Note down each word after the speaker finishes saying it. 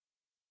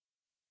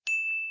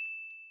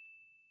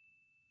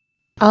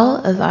All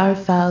of our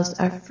files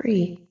are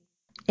free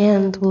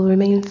and will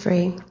remain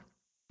free.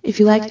 If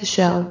you like the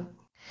show,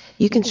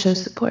 you can show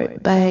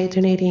support by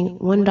donating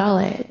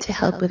 $1 to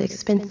help with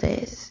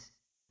expenses.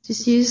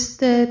 Just use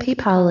the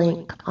PayPal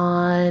link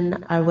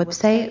on our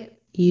website,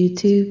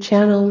 YouTube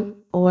channel,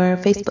 or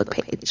Facebook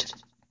page.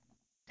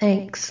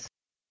 Thanks.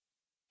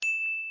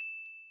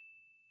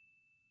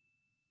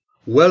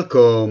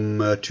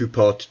 Welcome to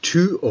part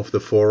 2 of the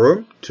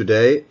forum,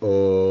 today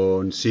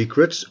on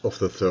Secrets of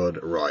the Third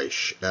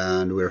Reich.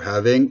 And we're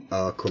having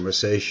a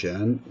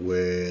conversation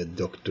with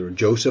Dr.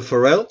 Joseph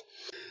Farrell,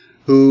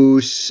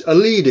 who's a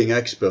leading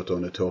expert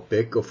on the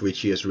topic, of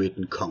which he has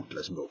written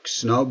countless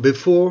books. Now,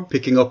 before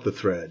picking up the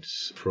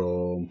threads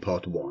from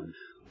part 1,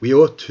 we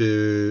ought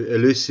to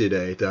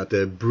elucidate that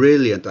the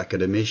brilliant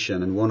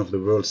academician and one of the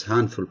world's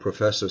handful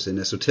professors in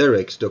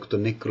esoterics, Dr.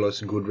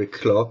 Nicholas Goodrick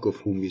Clarke, of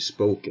whom we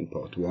spoke in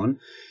part 1,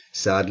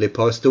 sadly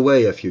passed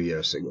away a few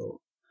years ago.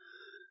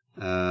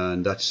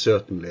 And that's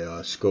certainly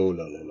a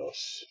scholarly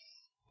loss.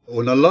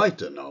 On a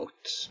lighter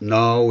note,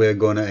 now we're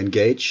going to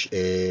engage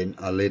in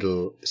a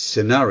little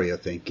scenario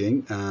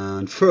thinking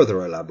and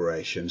further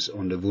elaborations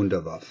on the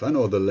Wunderwaffe and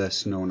other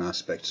less known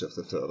aspects of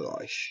the Third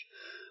Reich.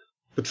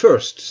 But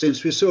first,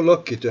 since we're so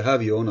lucky to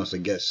have you on as a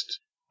guest,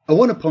 I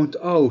want to point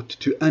out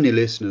to any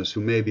listeners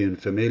who may be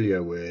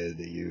unfamiliar with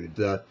you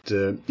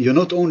that you're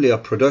not only a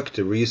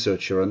productive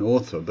researcher and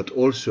author, but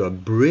also a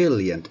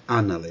brilliant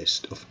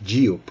analyst of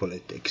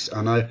geopolitics.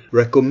 And I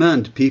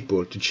recommend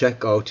people to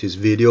check out his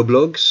video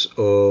blogs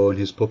on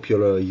his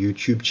popular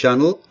YouTube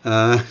channel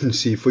and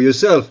see for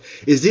yourself.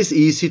 Is this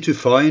easy to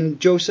find,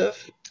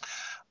 Joseph?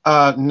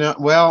 No,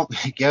 well,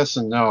 yes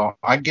and no.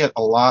 I get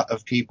a lot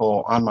of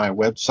people on my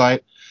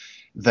website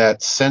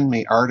that send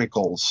me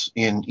articles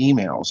in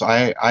emails.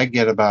 I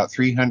get about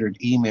 300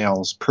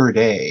 emails per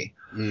day.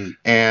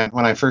 And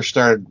when I first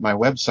started my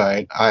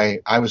website,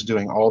 I was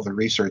doing all the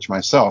research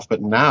myself.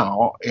 But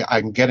now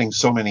I'm getting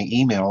so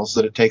many emails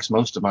that it takes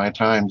most of my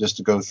time just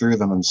to go through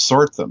them and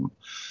sort them.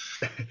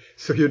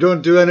 So you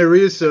don't do any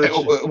research?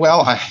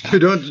 Well, you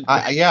don't.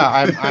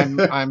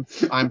 I'm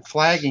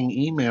flagging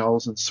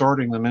emails and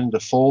sorting them into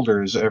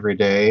folders every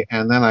day,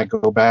 and then I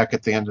go back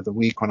at the end of the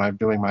week when I'm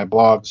doing my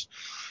blogs,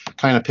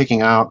 kind of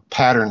picking out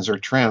patterns or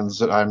trends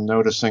that I'm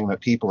noticing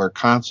that people are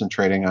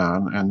concentrating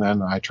on, and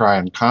then I try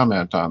and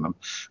comment on them.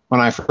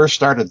 When I first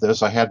started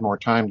this, I had more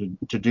time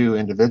to do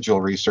individual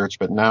research,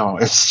 but now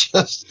it's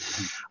just,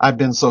 I've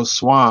been so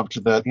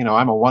swamped that,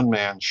 I'm a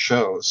one-man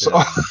show, so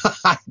yeah.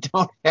 I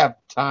don't have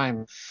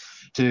time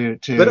to.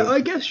 But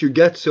I guess you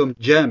get some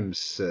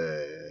gems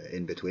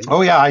in between.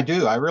 Oh, yeah, I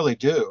do. I really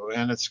do.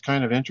 And it's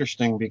kind of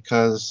interesting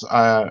because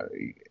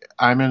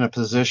I'm in a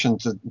position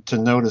to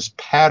notice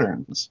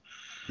patterns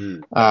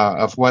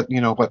of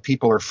what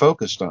people are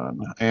focused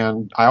on.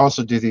 And I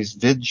also do these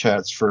vid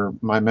chats for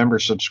my member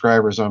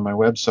subscribers on my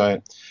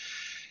website,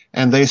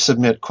 and they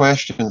submit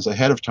questions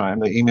ahead of time.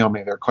 They email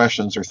me their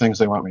questions or things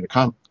they want me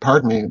to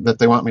that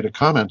they want me to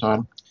comment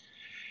on.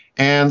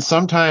 And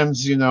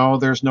sometimes,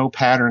 there's no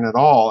pattern at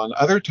all. And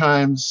other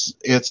times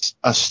it's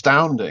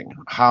astounding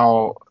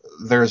how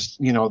there's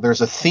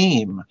a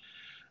theme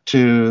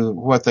to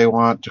what they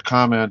want to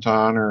comment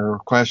on or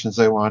questions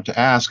they want to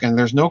ask, and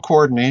there's no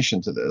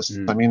coordination to this.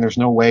 I mean, there's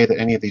no way that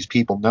any of these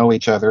people know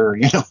each other,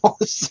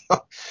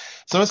 so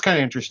it's kind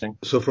of interesting.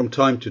 So from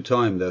time to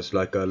time, there's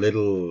like a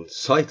little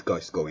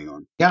zeitgeist going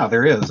on. Yeah,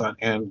 there is,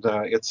 and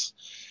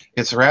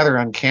it's rather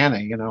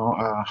uncanny.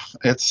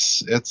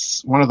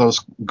 It's one of those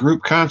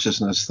group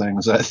consciousness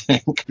things, I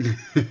think.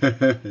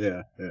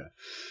 Yeah.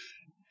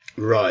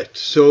 Right.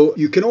 So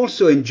you can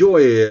also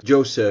enjoy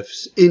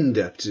Joseph's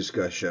in-depth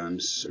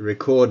discussions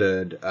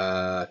recorded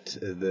at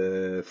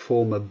the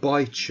former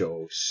Byte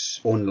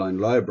Show's online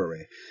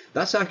library.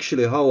 That's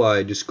actually how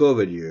I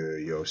discovered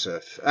you,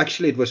 Joseph.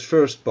 Actually, it was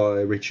first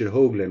by Richard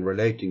Hoagland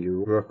relating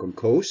your work on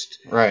Coast.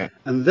 Right.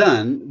 And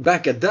then,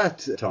 back at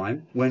that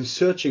time, when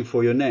searching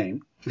for your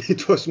name,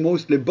 it was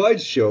mostly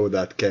Byte Show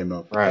that came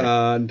up. Right.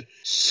 And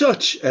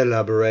such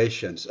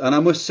elaborations. And I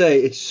must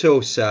say, it's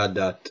so sad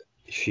that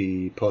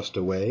she passed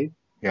away.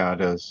 Yeah,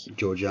 it is.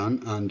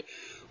 Georgianne, and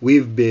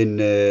we've been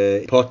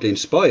partly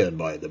inspired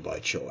by the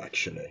Byte Show,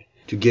 actually,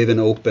 to give an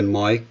open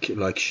mic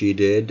like she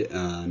did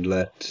and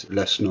let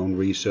less known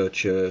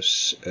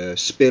researchers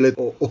spill it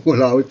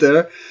all out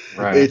there.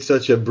 Right. It's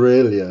such a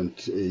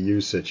brilliant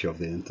usage of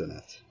the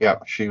internet. Yeah,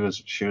 she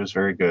was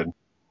very good.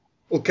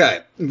 Okay,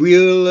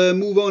 we'll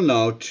move on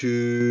now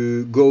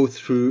to go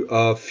through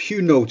a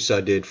few notes I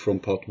did from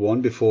part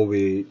 1 before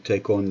we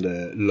take on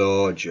the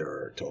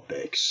larger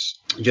topics.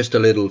 Just a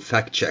little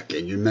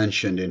fact-checking. You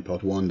mentioned in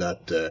part 1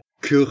 that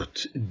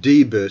Kurt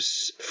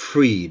Diebus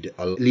freed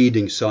a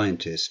leading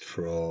scientist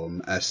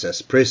from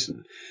SS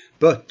prison.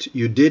 But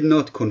you did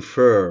not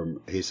confirm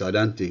his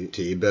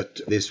identity,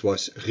 but this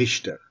was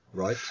Richter.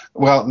 Right?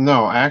 Well,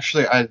 no,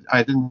 actually, I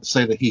didn't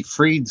say that he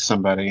freed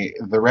somebody.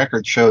 The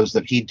record shows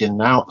that he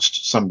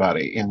denounced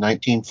somebody in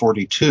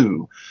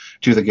 1942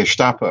 to the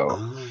Gestapo.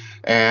 Oh.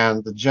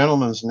 And the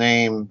gentleman's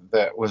name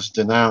that was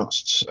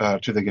denounced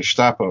to the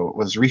Gestapo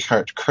was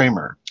Richard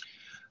Kramer.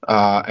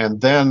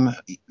 And then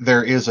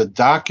there is a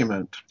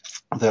document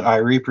that I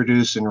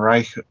reproduce in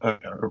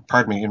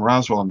in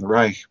Roswell and the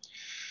Reich,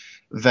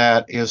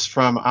 that is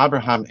from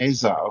Abraham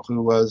Ezau,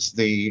 who was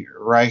the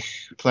Reich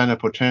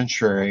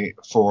plenipotentiary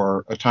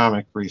for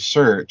atomic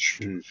research,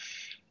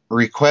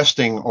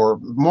 requesting, or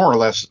more or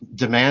less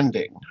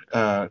demanding,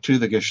 to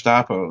the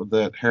Gestapo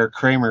that Herr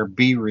Kramer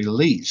be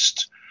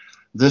released.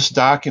 This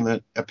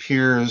document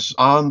appears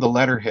on the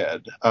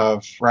letterhead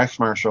of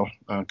Reichsmarshal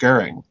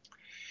Goering.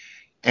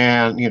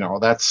 And, you know,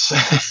 that's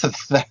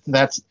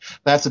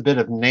that's a bit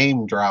of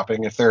name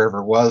dropping, if there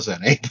ever was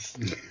any.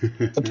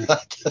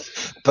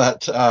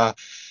 but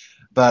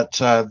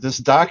this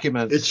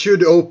document, it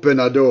should open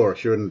a door,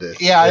 shouldn't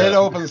it? Yeah, it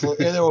opens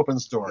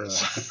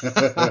doors.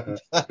 Yeah.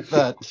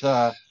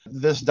 But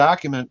this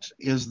document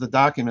is the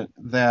document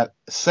that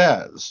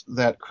says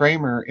that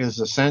Kramer is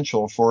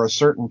essential for a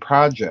certain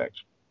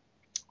project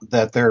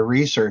that they're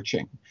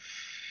researching.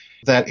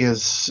 That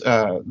is,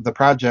 the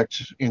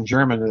project in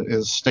German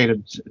is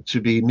stated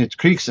to be mit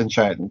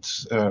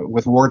Kriegsentscheidend,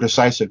 with war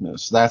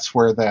decisiveness. That's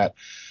where that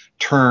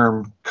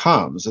term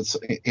comes.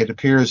 It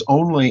appears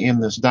only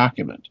in this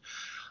document.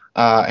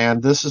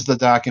 And this is the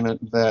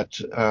document that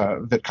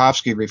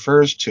Witkowski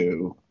refers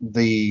to,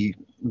 the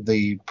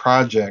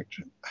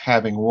project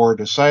having war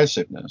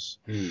decisiveness.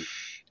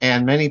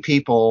 And many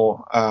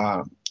people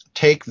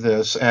take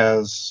this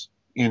as,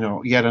 you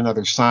know, yet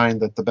another sign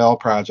that the Bell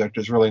Project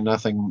is really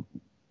nothing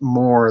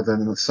more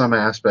than some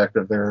aspect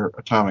of their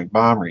atomic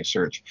bomb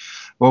research.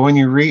 Well, when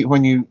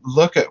you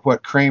look at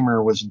what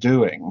Kramer was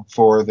doing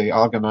for the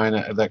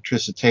Allgemeine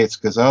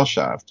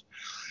Elektrizitätsgesellschaft,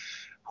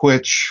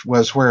 which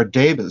was where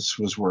Davis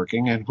was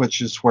working and which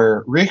is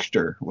where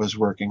Richter was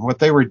working, what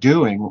they were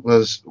doing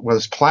was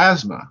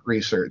plasma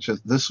research.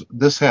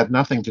 This had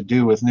nothing to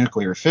do with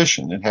nuclear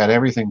fission. It had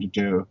everything to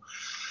do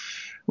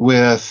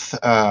with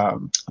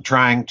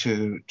trying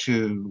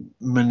to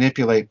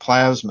manipulate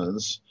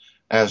plasmas,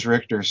 as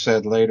Richter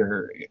said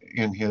later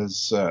in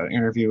his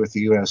interview with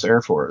the U.S.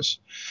 Air Force.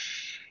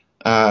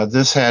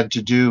 This had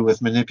to do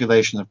with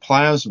manipulation of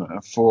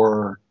plasma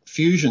for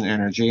fusion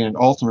energy and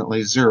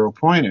ultimately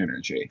zero-point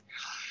energy.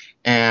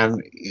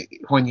 And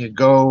when you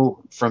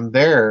go from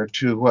there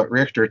to what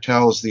Richter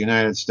tells the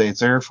United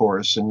States Air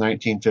Force in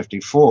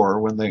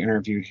 1954 when they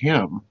interview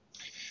him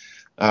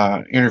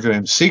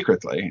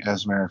secretly,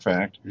 as a matter of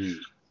fact,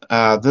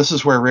 this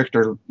is where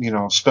Richter, you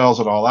know, spells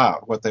it all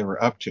out, what they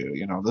were up to.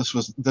 You know, this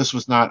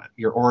was not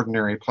your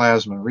ordinary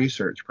plasma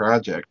research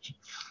project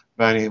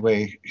by any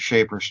way,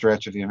 shape, or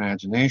stretch of the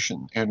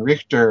imagination. And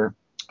Richter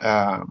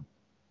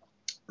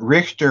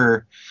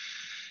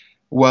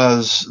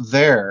was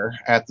there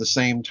at the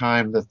same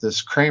time that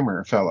this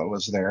Kramer fellow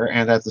was there,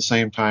 and at the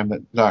same time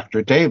that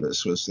Dr.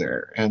 Davis was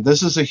there. And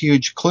this is a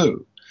huge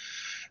clue,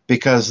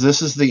 because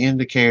this is the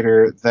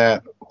indicator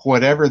that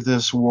whatever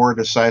this war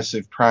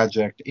decisive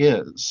project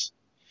is,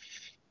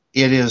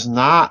 it is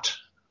not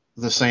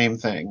the same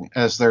thing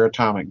as their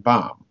atomic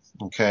bomb.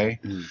 Okay?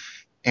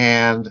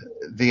 And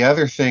the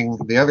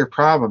other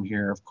problem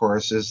here, of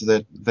course, is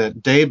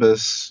that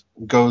Davis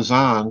goes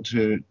on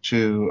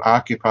to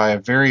occupy a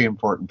very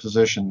important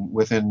position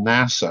within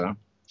NASA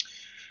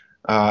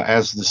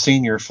as the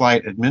senior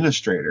flight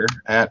administrator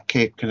at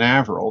Cape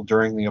Canaveral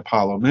during the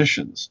Apollo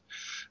missions.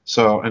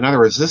 So, in other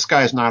words, this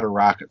guy's not a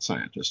rocket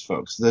scientist,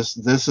 folks.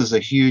 This is a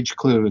huge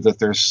clue that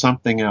there's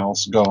something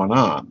else going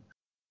on,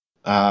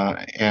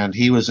 and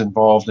he was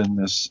involved in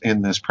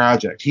this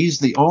project. He's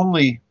the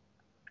only.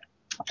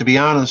 To be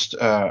honest,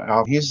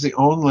 he's the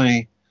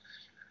only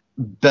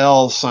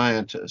Bell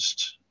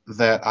scientist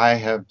that I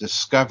have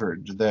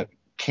discovered that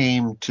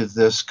came to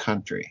this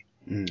country.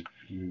 There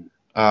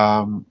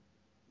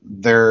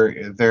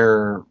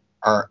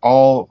are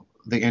all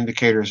the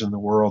indicators in the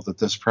world that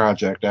this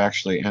project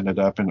actually ended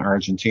up in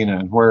Argentina,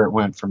 and where it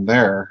went from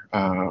there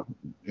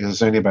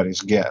is anybody's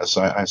guess.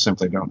 I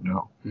simply don't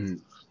know.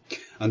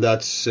 And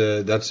that's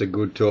a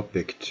good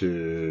topic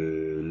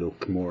to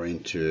look more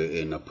into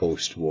in a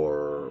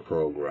post-war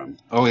program.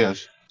 Oh,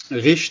 yes.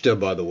 Richter,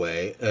 by the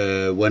way,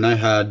 when I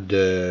had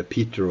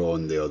Peter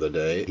on the other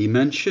day, he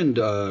mentioned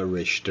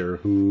Richter,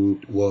 who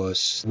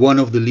was one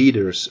of the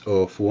leaders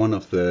of one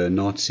of the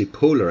Nazi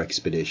polar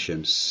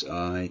expeditions.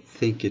 I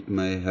think it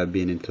may have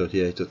been in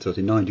 38 or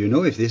 39. Do you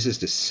know if this is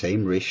the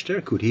same Richter?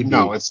 Could he be?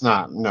 No, it's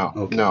not. No,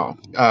 okay. No.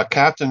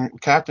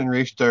 Captain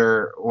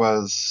Richter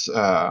was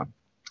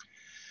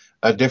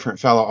a different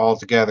fellow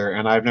altogether,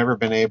 and I've never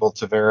been able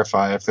to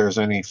verify if there's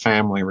any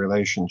family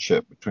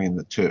relationship between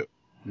the two.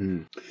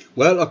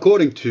 Well,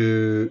 according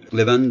to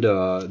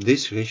Levenda,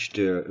 this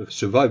Richter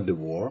survived the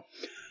war,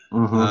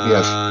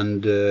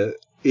 and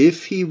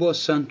if he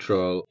was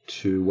central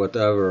to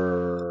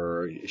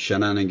whatever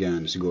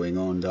shenanigans going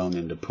on down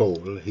in the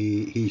pole,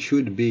 he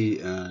should be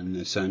an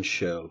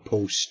essential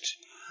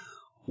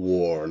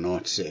post-war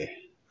Nazi.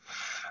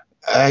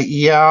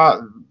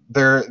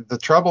 The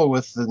trouble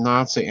with the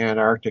Nazi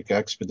Antarctic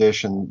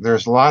expedition,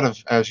 there's a lot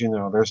of, as you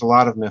know, there's a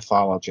lot of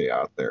mythology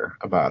out there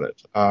about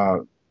it.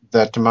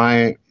 That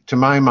to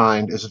my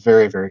mind is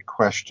very, very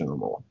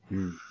questionable.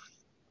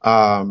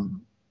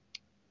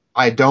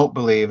 I don't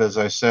believe, as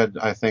I said,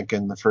 I think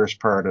in the first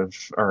part of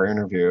our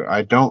interview,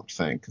 I don't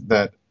think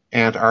that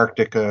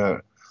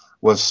Antarctica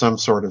was some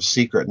sort of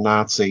secret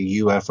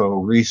Nazi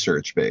UFO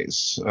research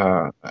base.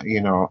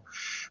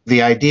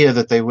 The idea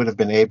that they would have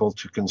been able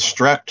to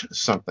construct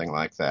something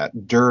like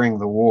that during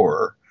the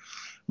war,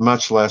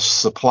 much less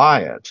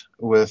supply it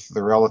with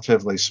the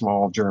relatively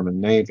small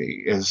German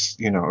Navy, is,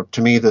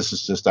 to me, this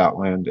is just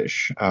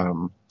outlandish.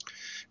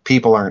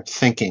 People aren't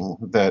thinking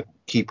that,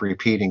 keep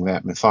repeating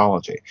that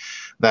mythology.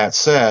 That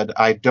said,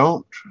 I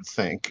don't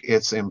think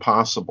it's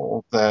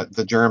impossible that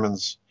the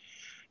Germans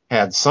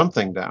had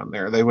something down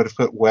there. They would have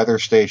put weather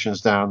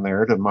stations down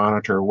there to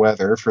monitor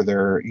weather for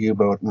their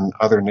U-boat and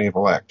other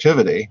naval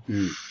activity.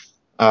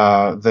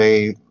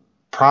 They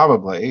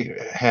probably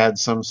had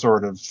some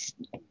sort of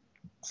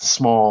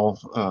small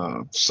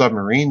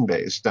submarine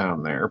base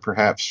down there,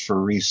 perhaps for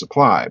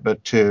resupply.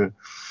 But to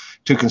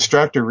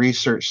construct a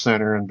research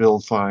center and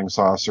build flying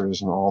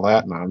saucers and all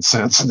that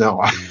nonsense, no,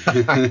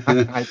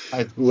 I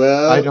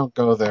don't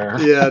go there.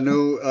 Yeah,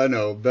 no, I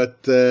know,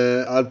 but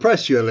I'll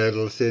press you a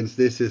little, since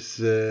this is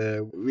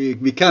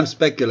we can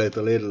speculate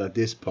a little at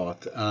this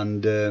part,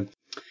 and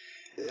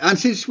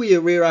since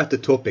we're at the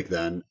topic,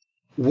 then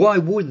why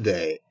would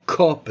they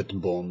carpet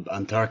bomb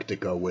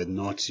Antarctica with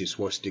Nazi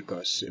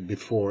swastikas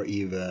before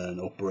even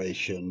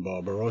Operation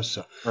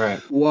Barbarossa? Right.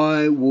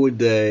 Why would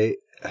they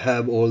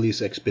have all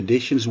these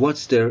expeditions?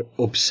 What's their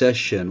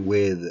obsession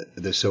with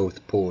the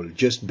South Pole?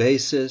 Just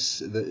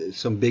bases,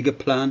 some bigger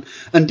plan?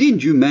 And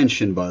didn't you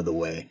mention, by the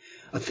way,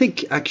 I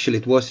think actually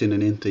it was in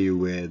an interview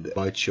with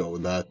Bite Show,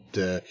 that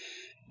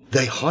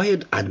they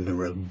hired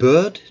Admiral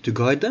Byrd to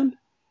guide them?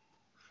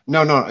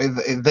 No,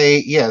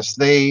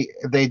 they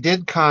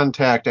did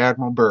contact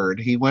Admiral Byrd.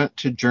 He went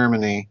to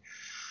Germany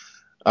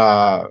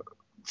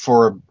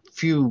for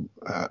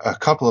a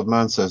couple of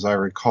months, as I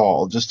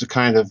recall, just to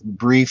kind of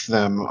brief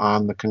them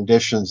on the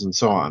conditions and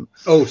so on.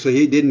 Oh, so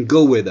he didn't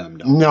go with them,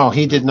 though? No,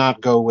 he did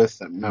not go with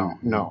them.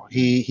 No.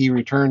 He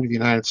returned to the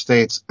United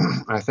States,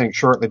 I think,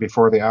 shortly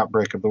before the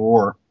outbreak of the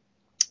war.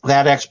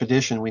 That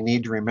expedition, we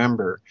need to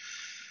remember,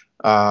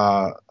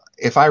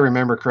 if I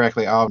remember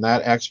correctly,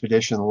 that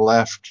expedition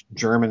left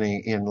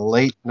Germany in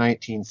late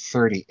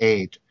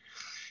 1938.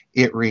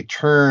 It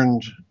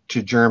returned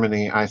to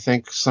Germany, I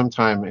think,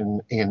 sometime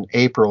in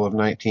April of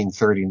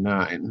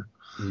 1939.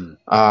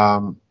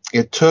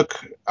 It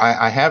took,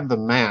 I have the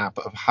map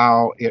of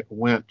how it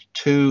went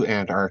to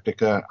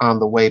Antarctica. On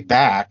the way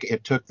back,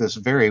 it took this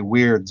very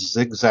weird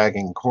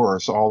zigzagging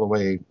course all the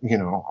way,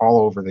 all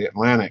over the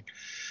Atlantic,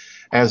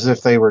 as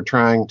if they were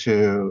trying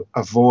to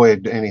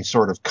avoid any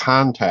sort of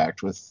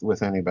contact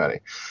with anybody.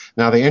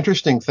 Now, the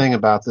interesting thing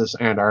about this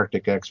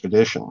Antarctic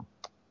expedition,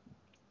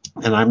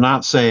 and I'm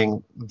not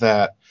saying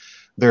that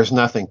there's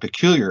nothing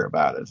peculiar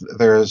about it.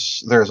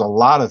 There's a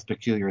lot of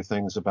peculiar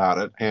things about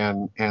it,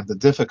 and the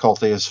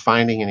difficulty is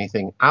finding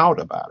anything out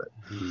about it.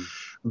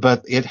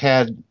 But it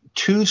had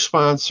two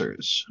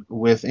sponsors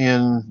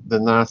within the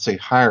Nazi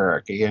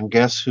hierarchy, and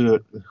guess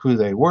who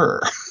they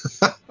were?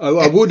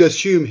 I would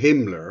assume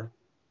Himmler.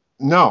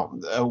 No,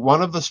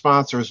 one of the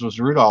sponsors was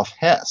Rudolf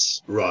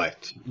Hess.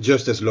 Right,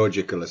 just as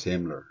logical as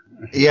Himmler.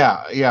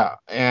 Yeah,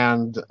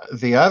 and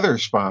the other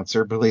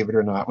sponsor, believe it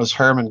or not, was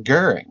Hermann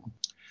Goering.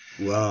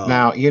 Wow.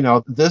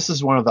 Now, this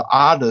is one of the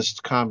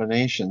oddest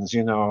combinations,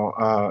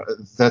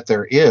 that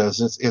there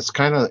is.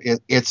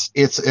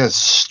 It's as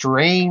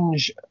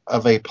strange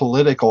of a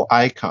political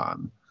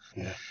icon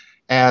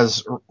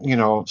as,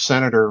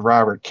 Senator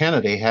Robert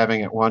Kennedy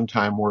having at one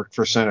time worked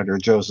for Senator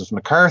Joseph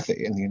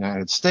McCarthy in the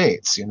United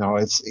States.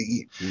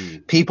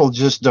 People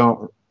just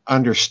don't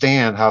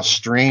understand how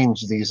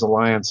strange these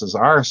alliances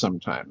are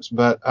sometimes.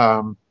 But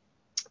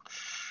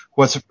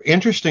what's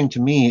interesting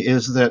to me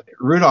is that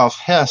Rudolf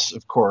Hess,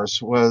 of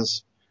course,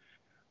 was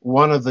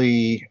one of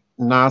the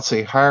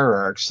Nazi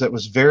hierarchs that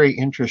was very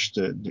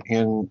interested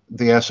in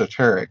the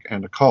esoteric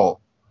and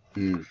occult.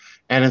 And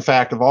in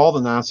fact, of all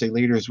the Nazi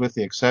leaders, with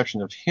the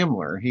exception of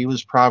Himmler, he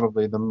was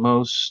probably the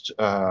most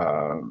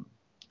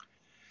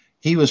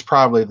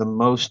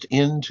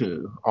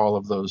into all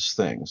of those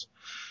things.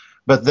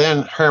 But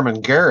then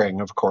Hermann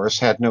Goering, of course,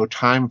 had no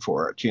time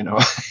for it.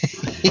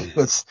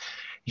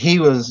 He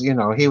was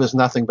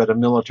nothing but a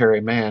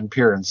military man,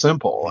 pure and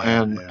simple.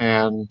 And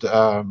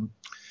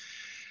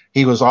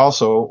he was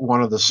also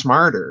one of the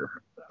smarter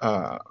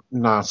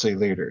Nazi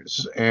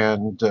leaders.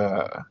 And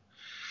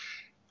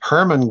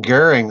Hermann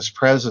Goering's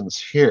presence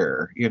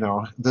here,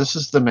 this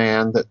is the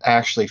man that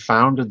actually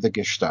founded the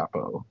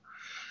Gestapo.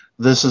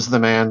 This is the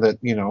man that,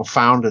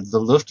 founded the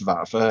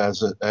Luftwaffe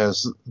as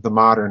the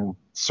modern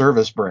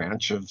service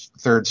branch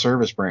third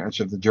service branch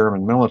of the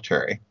German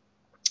military.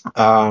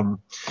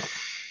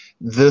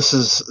 This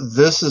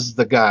is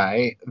the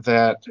guy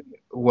that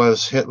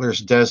was Hitler's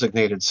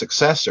designated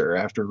successor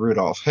after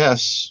Rudolf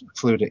Hess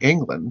flew to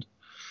England.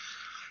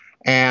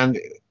 And,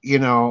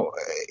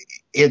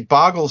 it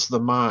boggles the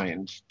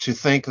mind to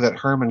think that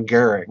Hermann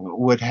Goering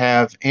would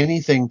have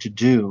anything to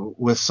do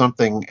with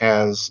something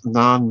as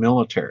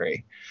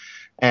non-military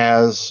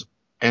as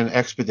an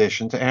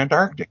expedition to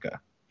Antarctica.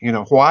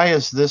 Why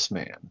is this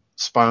man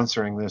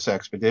sponsoring this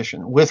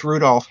expedition with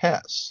Rudolf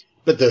Hess?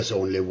 But there's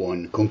only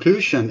one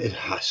conclusion. It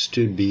has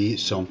to be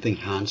something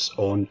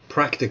hands-on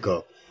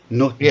practical,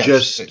 not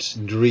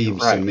just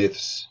dreams and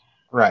myths.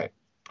 Right,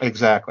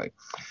 exactly.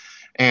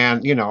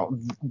 And,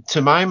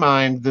 to my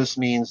mind, this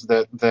means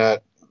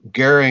that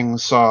Goering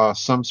saw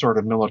some sort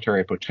of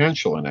military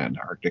potential in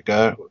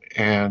Antarctica,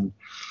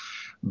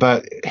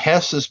 but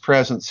Hess's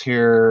presence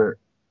here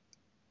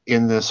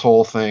in this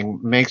whole thing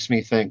makes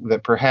me think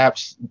that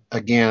perhaps,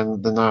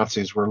 again, the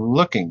Nazis were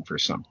looking for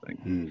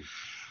something.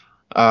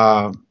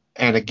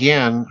 And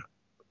again,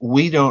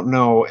 we don't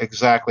know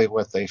exactly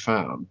what they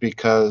found,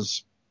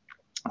 because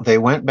they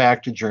went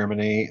back to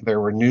Germany. There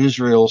were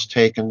newsreels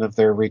taken of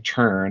their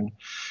return.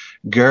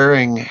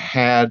 Goering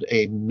had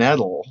a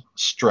medal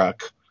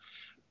struck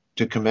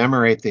to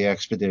commemorate the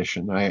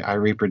expedition. I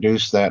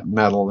reproduced that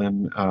medal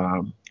in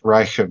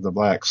Reich of the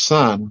Black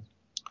Sun.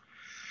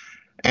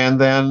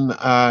 And then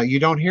you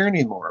don't hear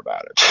any more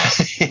about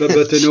it.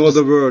 but in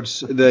other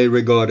words, they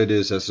regarded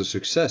this as a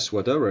success,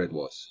 whatever it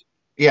was.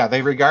 Yeah,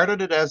 they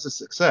regarded it as a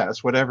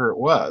success, whatever it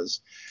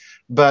was.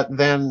 But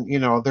then,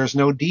 there's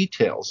no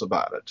details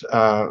about it.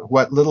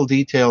 What little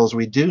details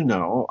we do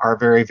know are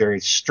very, very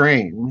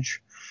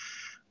strange.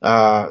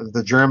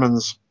 The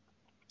Germans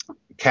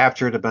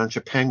captured a bunch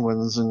of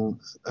penguins and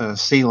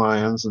sea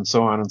lions and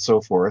so on and so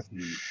forth,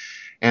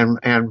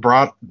 and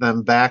brought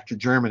them back to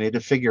Germany to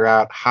figure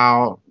out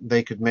how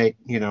they could make,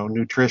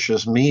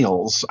 nutritious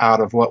meals out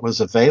of what was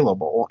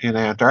available in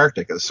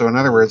Antarctica. So in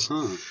other words,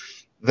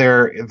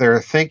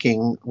 their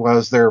thinking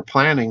was they're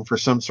planning for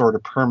some sort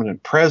of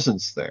permanent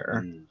presence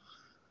there,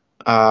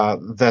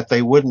 that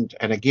they wouldn't.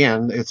 And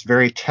again, it's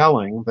very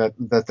telling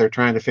that they're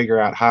trying to figure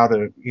out how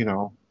to,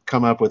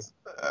 come up with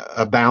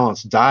a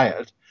balanced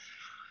diet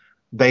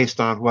based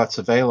on what's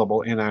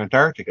available in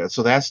Antarctica.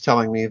 So that's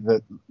telling me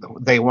that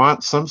they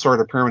want some sort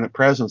of permanent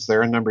presence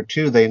there. And number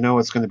two, they know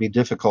it's going to be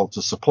difficult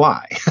to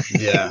supply.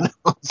 Yeah.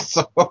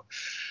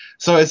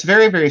 So it's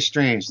very, very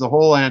strange. The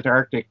whole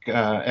Antarctic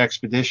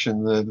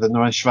expedition, the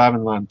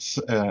Neuschwabenland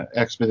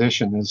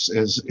expedition,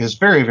 is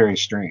very, very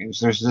strange.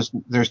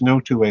 There's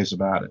no two ways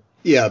about it.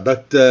 Yeah,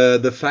 but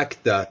the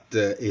fact that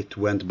it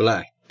went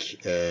black,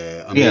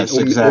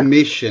 exactly.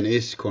 Omission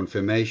is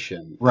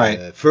confirmation.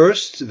 Right.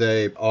 First,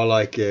 they are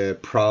like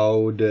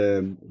proud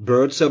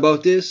birds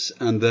about this,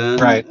 and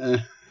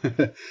then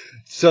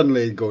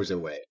suddenly it goes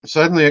away.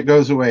 Suddenly it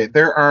goes away.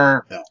 There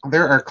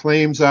are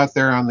claims out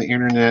there on the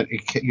internet.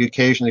 You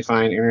occasionally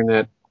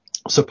find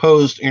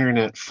supposed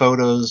internet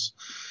photos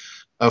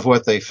of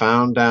what they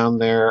found down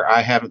there.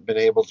 I haven't been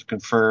able to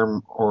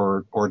confirm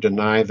or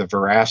deny the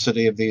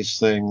veracity of these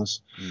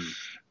things.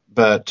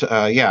 But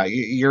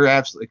you're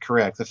absolutely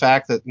correct. The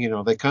fact that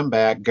they come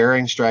back,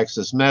 Goering strikes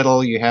his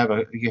medal. You have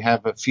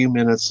a few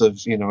minutes of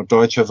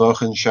Deutsche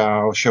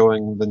Wochenschau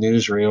showing the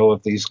newsreel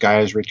of these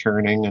guys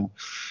returning,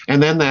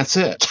 and then that's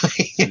it.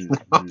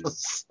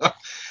 So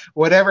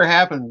whatever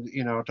happened,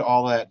 to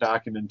all that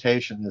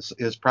documentation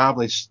is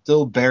probably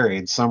still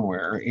buried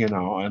somewhere,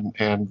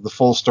 and the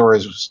full story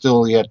is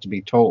still yet to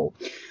be told.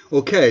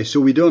 Okay, so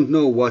we don't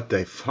know what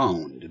they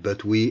found,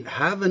 but we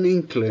have an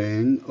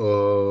inkling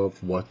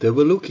of what they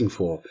were looking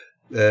for.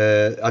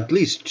 At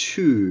least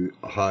two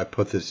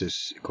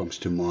hypotheses comes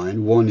to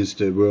mind. One is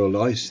the world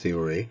ice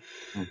theory,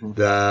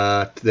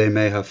 that they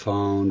may have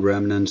found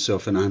remnants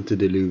of an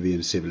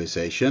antediluvian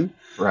civilization.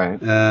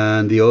 Right.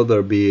 And the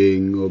other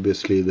being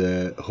obviously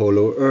the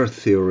hollow earth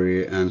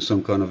theory and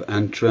some kind of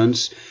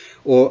entrance,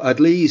 or at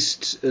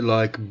least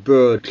like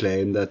Bird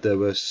claim that there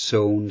were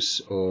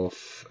zones of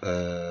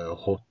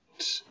hot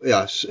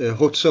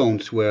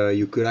zones where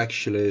you could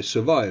actually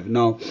survive.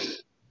 Now,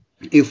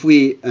 if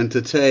we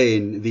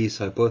entertain these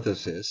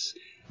hypotheses,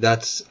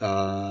 that's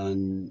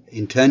an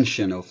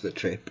intention of the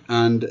trip,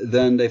 and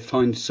then they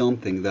find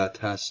something that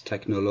has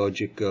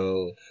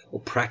technological or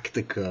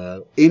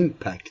practical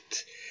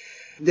impact.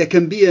 There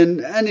can be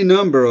any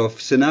number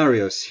of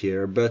scenarios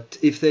here, but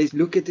if they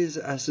look at this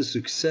as a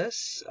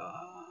success,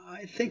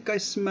 I think I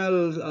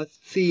smell a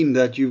theme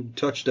that you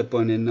touched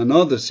upon in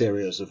another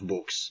series of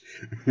books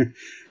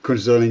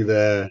concerning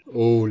the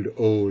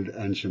old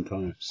ancient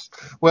times.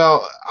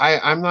 Well,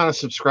 I'm not a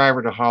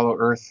subscriber to hollow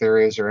earth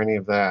theories or any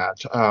of that.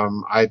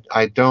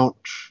 I don't,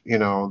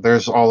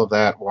 there's all of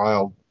that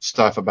wild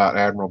stuff about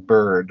Admiral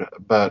Byrd,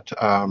 but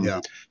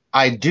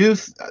I do.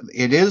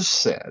 It is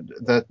said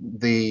that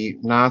the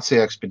Nazi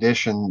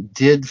expedition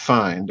did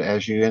find,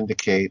 as you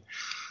indicate,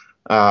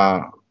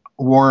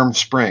 warm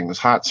springs,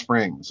 hot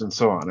springs, and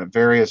so on at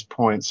various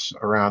points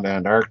around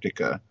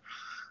Antarctica,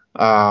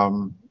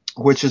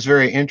 which is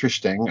very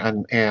interesting.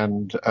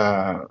 And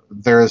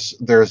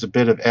there's a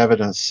bit of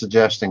evidence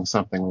suggesting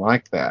something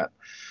like that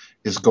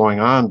is going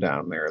on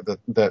down there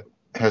that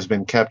has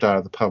been kept out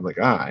of the public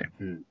eye.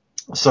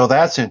 So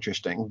that's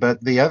interesting.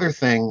 But the other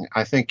thing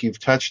I think you've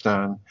touched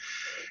on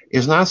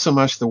is not so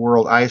much the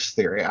world ice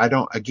theory. I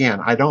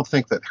don't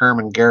think that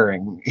Hermann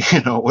Goering,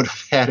 would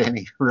have had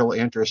any real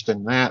interest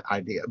in that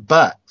idea.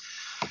 But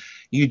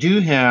you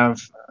do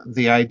have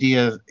the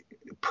idea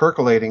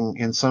percolating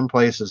in some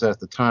places at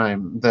the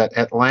time that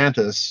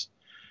Atlantis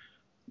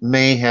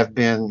may have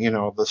been,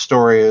 the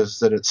story is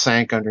that it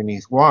sank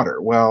underneath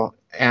water. Well,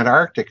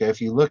 Antarctica,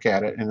 if you look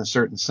at it in a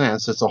certain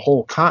sense, it's a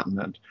whole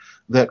continent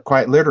that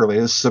quite literally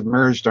is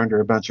submerged under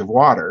a bunch of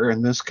water,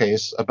 in this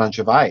case, a bunch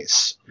of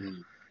ice.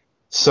 Mm.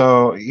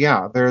 So,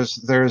 yeah,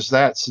 there's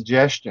that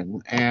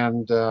suggestion.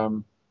 And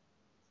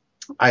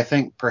I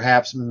think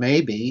perhaps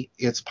maybe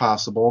it's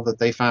possible that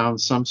they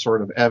found some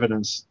sort of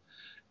evidence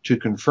to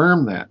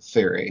confirm that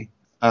theory.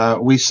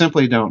 We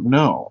simply don't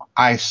know.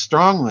 I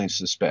strongly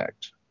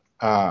suspect,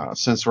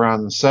 since we're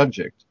on the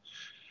subject,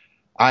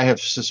 I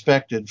have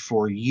suspected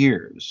for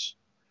years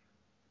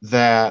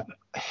that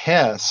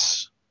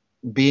Hess,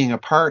 being a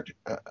part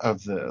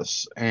of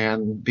this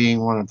and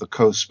being one of the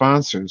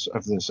co-sponsors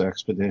of this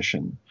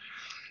expedition,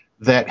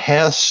 that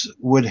Hess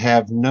would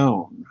have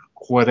known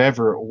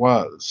whatever it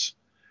was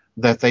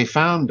that they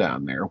found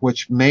down there,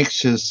 which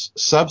makes his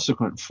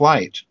subsequent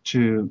flight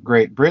to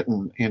Great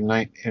Britain in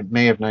May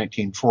of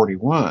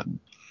 1941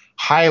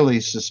 highly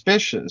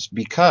suspicious,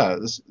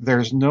 because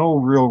there's no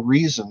real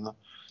reason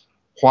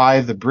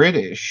why the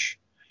British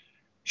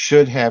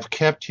should have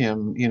kept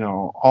him,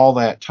 all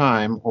that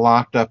time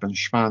locked up in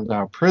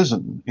Spandau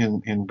prison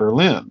in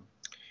Berlin.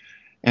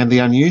 And the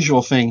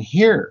unusual thing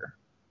here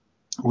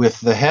with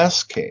the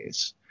Hess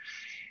case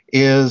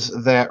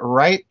is that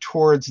right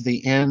towards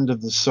the end of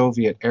the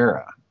Soviet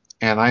era,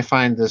 and I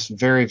find this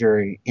very,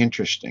 very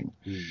interesting,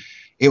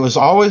 it was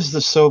always the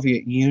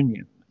Soviet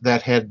Union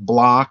that had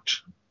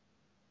blocked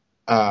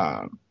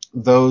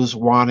those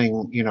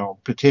wanting,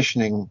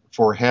 petitioning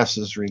for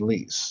Hess's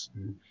release.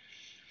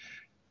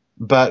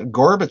 But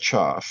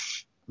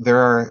Gorbachev,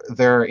 there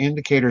are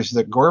indicators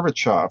that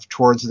Gorbachev,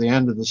 towards the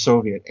end of the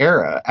Soviet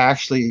era,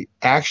 actually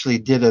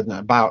did an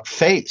about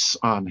face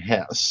on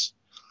Hess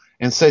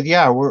and said,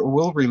 yeah,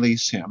 we'll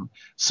release him.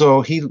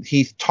 So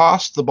he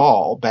tossed the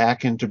ball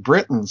back into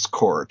Britain's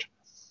court,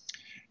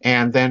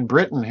 and then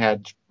Britain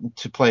had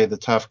to play the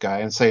tough guy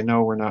and say,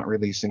 no, we're not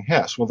releasing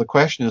Hess. Well, the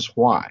question is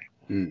why?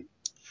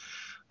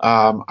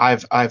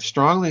 I've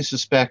strongly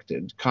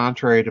suspected,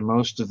 contrary to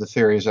most of the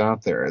theories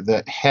out there,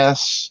 that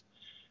Hess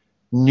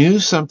knew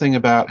something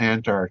about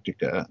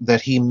Antarctica,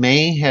 that he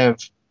may have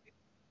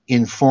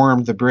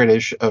informed the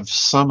British of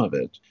some of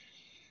it,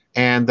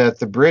 and that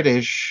the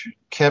British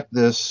kept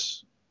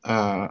this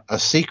a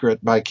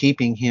secret by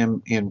keeping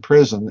him in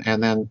prison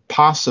and then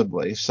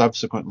possibly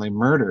subsequently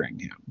murdering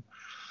him.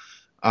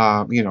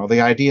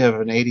 The idea of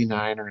an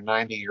 89 or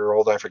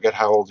 90-year-old, I forget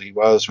how old he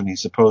was when he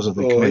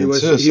supposedly committed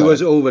suicide. He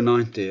was over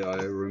 90, I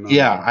remember.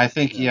 Yeah, I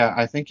think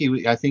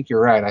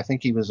you're right. I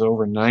think he was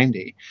over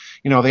 90.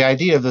 The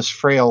idea of this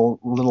frail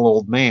little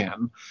old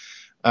man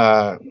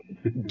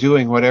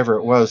doing whatever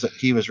it was that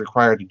he was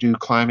required to do,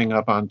 climbing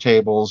up on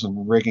tables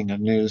and rigging a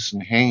noose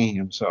and hanging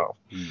himself,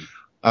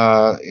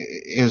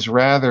 is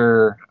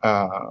rather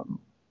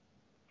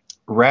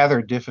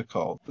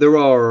difficult. There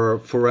are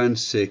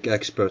forensic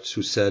experts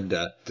who said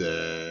that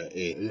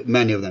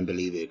many of them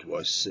believe it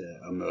was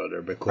a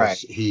murder because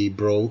he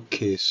broke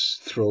his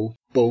throat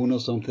bone or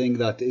something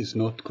that is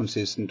not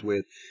consistent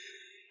with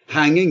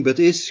hanging, but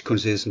is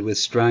consistent with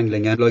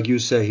strangling. And like you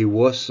say, he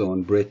was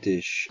on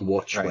British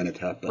watch when it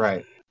happened.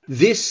 Right.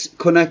 This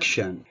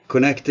connecting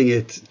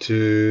it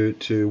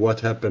to what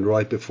happened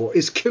right before,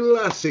 is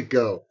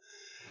classical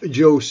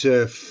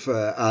Joseph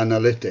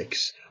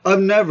analytics.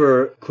 I've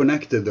never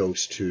connected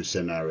those two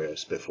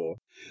scenarios before.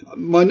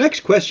 My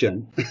next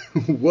question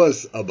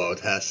was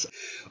about Hess.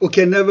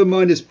 Okay, never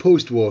mind his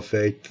post-war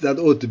fate. That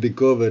ought to be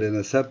covered in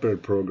a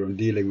separate program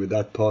dealing with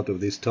that part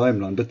of this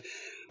timeline. But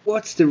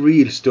what's the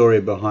real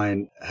story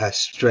behind Hess'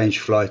 strange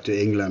flight to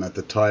England at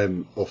the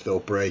time of the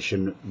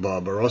Operation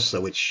Barbarossa,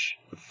 which,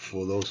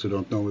 for those who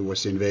don't know, it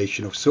was the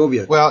invasion of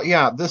Soviet? Well,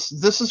 yeah, this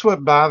is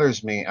what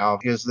bothers me,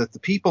 Alf, is that the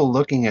people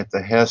looking at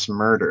the Hess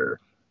murder,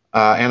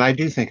 and I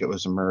do think it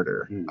was a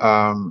murder,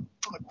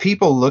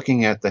 people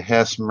looking at the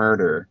Hess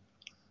murder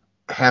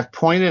have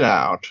pointed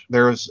out,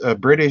 there was a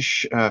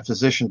British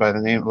physician by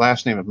the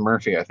last name of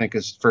Murphy, I think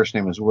his first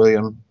name was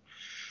William,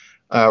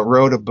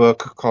 wrote a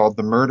book called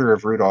The Murder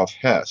of Rudolf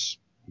Hess.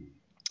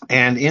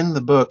 And in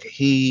the book,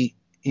 he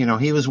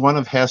was one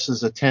of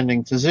Hess's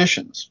attending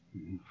physicians.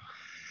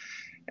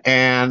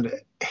 And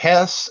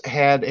Hess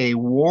had a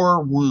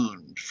war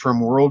wound from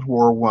World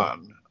War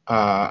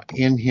I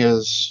in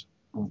his,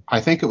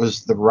 I think it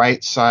was the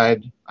right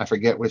side, I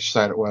forget which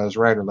side it was,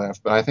 right or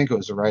left, but I think it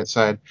was the right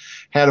side,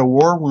 had a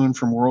war wound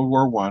from World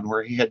War I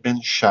where he had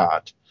been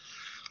shot.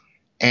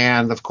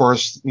 And, of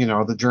course,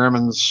 the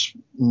Germans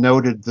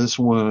noted this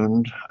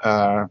wound,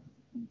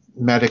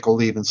 medical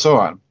leave, and so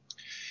on.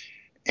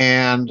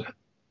 And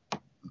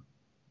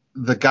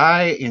the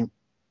guy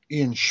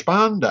in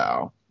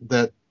Spandau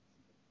that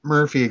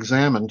Murphy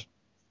examined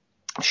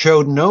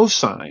showed no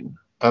sign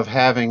of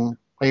having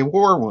a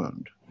war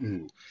wound.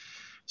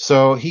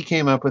 So he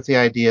came up with the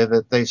idea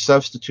that they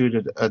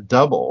substituted a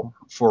double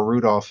for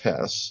Rudolf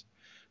Hess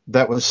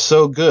that was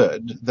so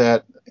good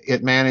that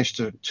it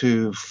managed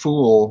to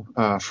fool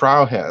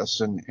Frau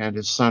Hess and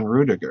his son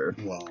Rudiger.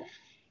 Wow.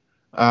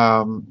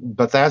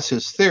 But that's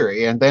his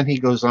theory. And then he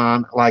goes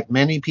on, like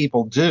many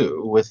people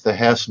do with the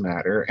Hess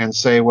matter, and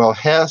say, well,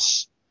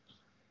 Hess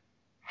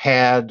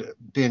had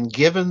been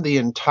given the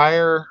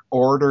entire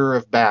order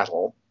of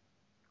battle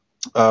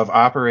of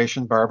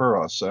Operation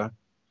Barbarossa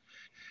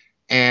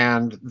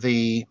and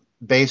the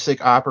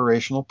basic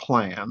operational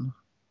plan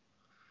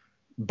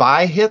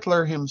by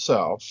Hitler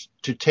himself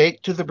to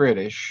take to the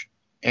British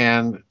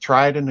and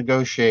try to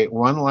negotiate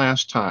one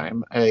last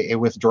time a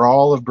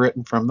withdrawal of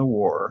Britain from the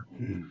war.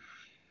 Mm-hmm.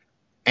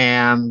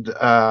 And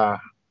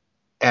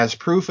as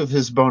proof of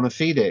his bona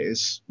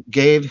fides,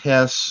 gave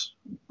Hess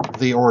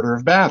the order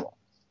of battle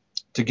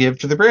to give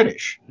to the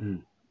British.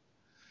 Mm.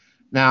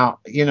 Now,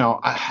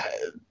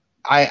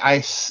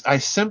 I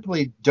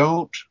simply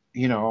don't,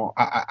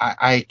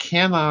 I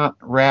cannot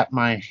wrap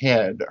my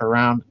head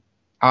around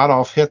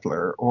Adolf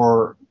Hitler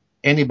or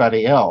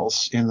anybody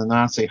else in the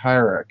Nazi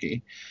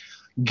hierarchy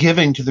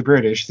giving to the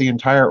British the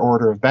entire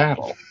order of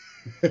battle,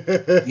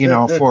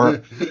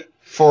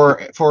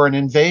 for an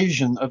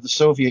invasion of the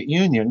Soviet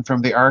Union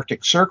from the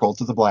Arctic Circle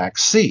to the Black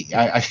Sea.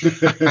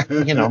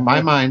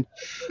 My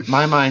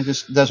mind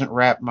just doesn't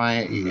wrap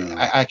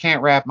I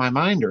can't wrap my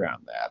mind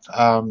around that.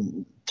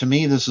 To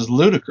me, this is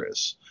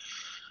ludicrous.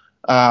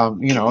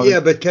 Yeah,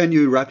 but can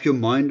you wrap your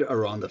mind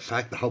around the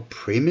fact how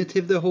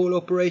primitive the whole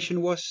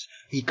operation was?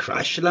 He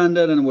crash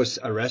landed and was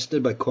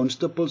arrested by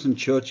constables, and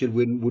Churchill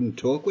wouldn't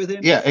talk with him.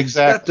 Yeah,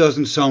 exactly. That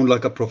doesn't sound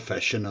like a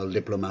professional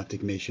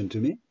diplomatic mission to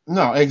me.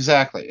 No,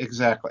 exactly. If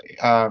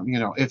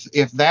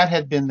that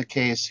had been the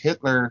case,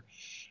 Hitler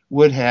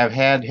would have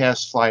had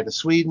Hess fly to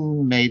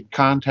Sweden, made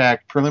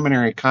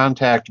preliminary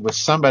contact with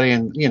somebody,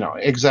 and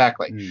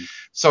exactly. Mm.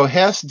 So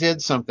Hess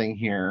did something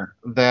here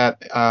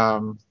that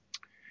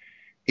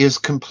is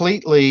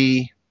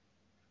completely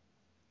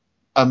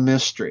a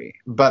mystery.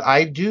 But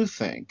I do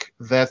think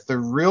that the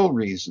real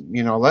reason,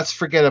 let's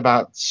forget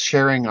about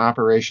sharing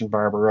Operation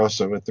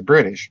Barbarossa with the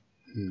British.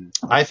 Mm.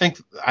 I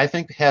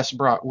think Hess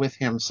brought with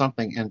him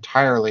something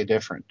entirely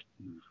different.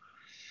 Mm.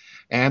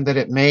 And that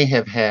it may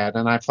have had,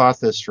 and I've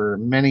thought this for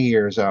many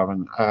years,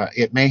 Alvin,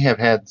 it may have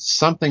had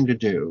something to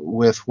do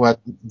with what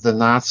the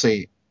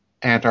Nazi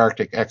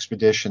Antarctic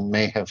expedition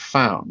may have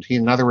found.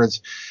 In other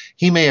words,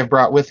 he may have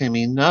brought with him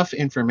enough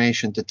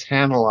information to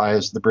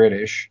tantalize the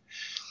British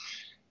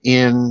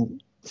in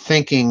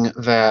thinking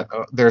that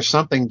there's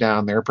something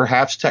down there,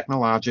 perhaps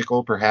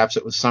technological, perhaps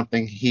it was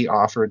something he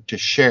offered to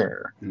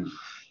share. Mm.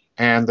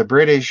 And the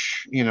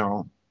British,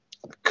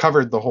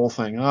 covered the whole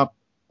thing up,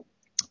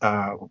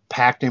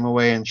 packed him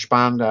away in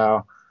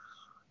Spandau,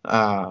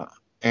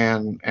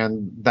 and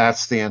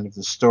that's the end of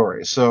the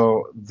story.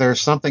 So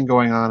there's something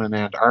going on in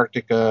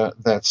Antarctica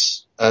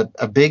that's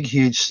a big,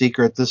 huge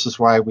secret. This is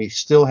why we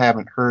still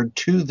haven't heard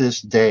to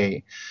this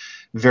day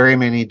very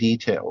many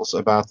details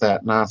about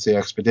that Nazi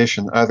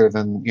expedition, other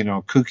than,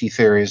 kooky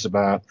theories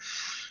about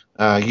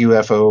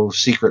UFO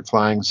secret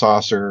flying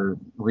saucer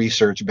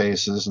research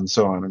bases and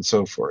so on and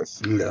so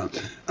forth. Yeah,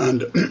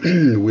 and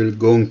we're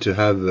going to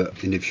have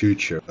in the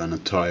future an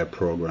entire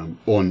program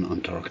on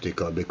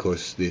Antarctica,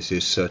 because this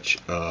is such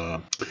a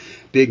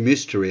big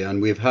mystery,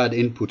 and we've had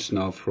inputs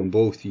now from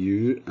both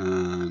you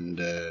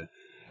and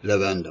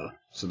Lavender,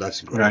 so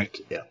that's great. Right.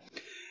 Yeah.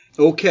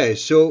 Okay,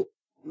 so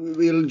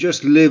we'll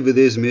just live with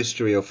this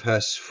mystery of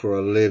Hess for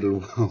a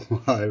little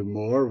while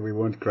more. We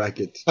won't crack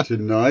it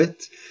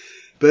tonight.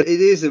 But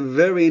it is a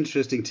very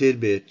interesting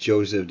tidbit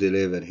Joseph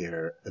delivered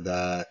here,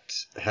 that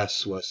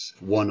Hess was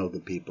one of the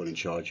people in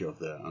charge of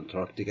the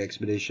Antarctic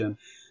expedition.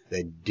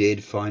 They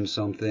did find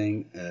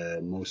something,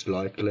 most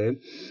likely.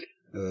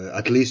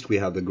 At least we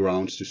have the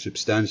grounds to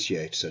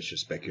substantiate such a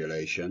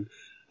speculation.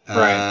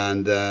 Right.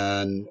 And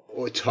then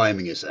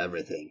timing is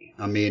everything.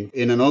 I mean,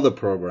 in another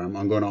program,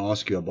 I'm going to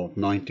ask you about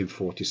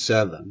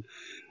 1947.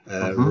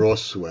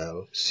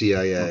 Roswell,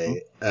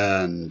 CIA,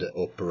 and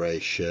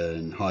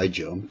Operation High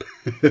Jump.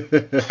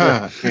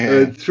 Yeah.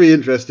 3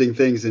 interesting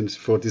things in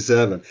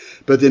 47.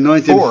 But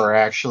in 4,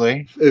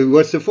 actually.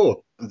 What's the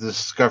 4? The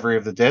discovery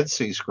of the Dead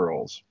Sea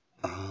Scrolls.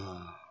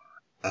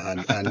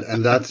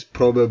 And that's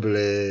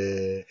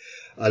probably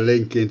a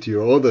link into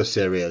your other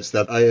series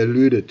that I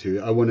alluded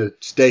to. I want to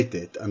state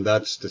it, and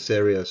that's the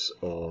series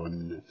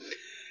on,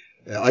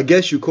 I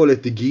guess you call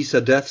it the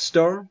Giza Death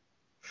Star?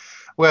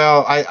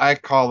 Well, I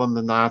call them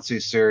the Nazi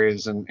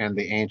series and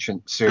the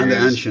Ancient series. And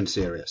the Ancient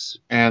series.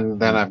 And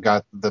then I've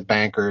got the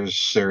Bankers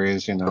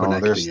series,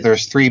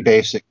 There's 3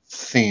 basic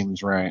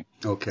themes, right?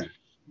 Okay.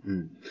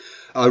 Mm.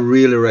 I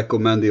really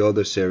recommend the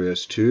other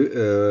series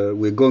too.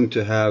 We're going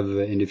to have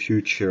in the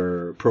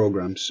future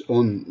programs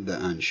on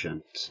the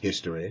ancient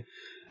history.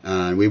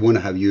 And we want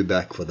to have you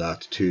back for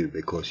that too,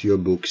 because your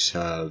books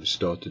have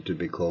started to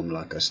become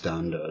like a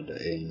standard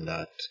in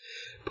that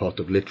part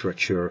of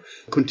literature.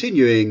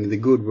 Continuing the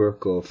good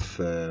work of,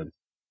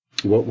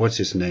 what's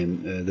his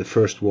name? The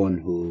first one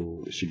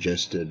who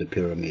suggested the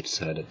pyramids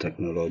had a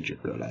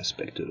technological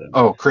aspect to them.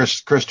 Oh,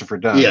 Christopher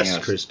Dunn. Yes,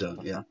 Chris Dunn,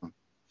 yeah.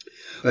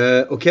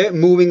 Okay,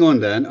 moving on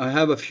then. I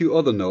have a few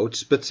other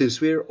notes, but since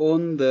we're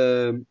on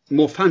the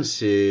more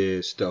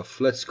fancy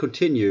stuff, let's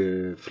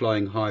continue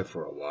flying high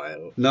for a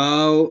while.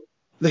 Now,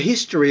 the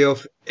history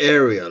of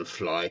aerial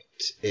flight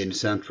in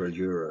Central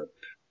Europe.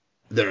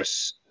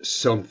 There's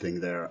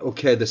something there.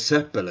 Okay, the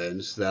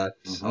Zeppelins that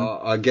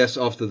I guess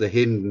after the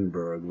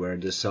Hindenburg were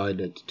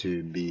decided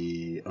to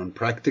be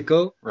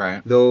unpractical.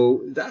 Right.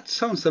 Though that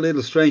sounds a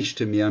little strange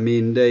to me. I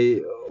mean,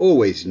 they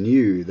always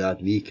knew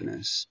that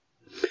weakness.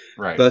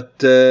 Right.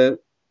 But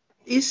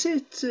is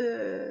it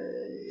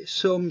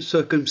some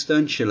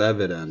circumstantial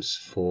evidence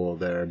for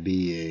there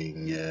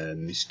being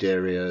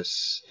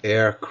mysterious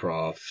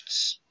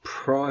aircrafts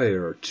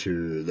prior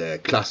to the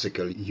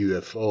classical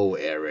UFO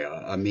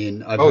era? I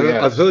mean, I've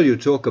heard you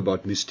talk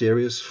about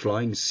mysterious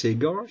flying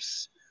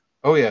cigars.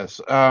 Oh, yes.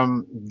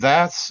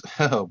 That's,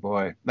 oh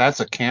boy,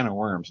 that's a can of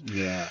worms.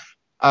 Yeah.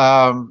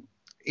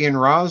 In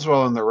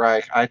Roswell and the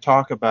Reich, I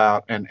talk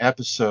about an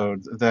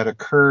episode that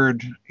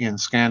occurred in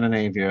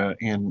Scandinavia,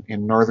 in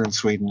northern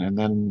Sweden and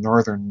then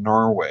northern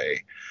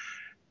Norway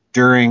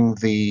during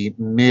the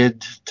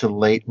mid to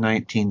late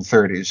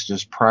 1930s,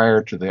 just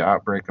prior to the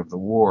outbreak of the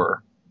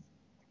war.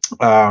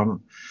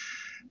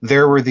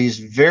 There were these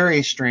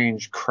very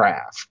strange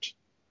craft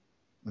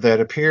that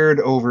appeared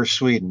over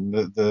Sweden.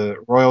 The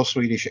Royal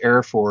Swedish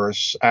Air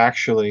Force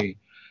actually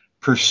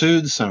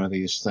pursued some of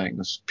these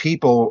things.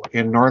 People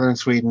in northern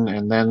Sweden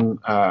and then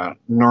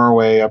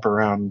Norway up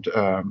around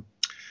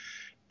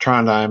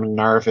Trondheim and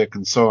Narvik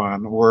and so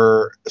on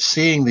were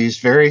seeing these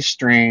very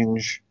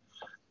strange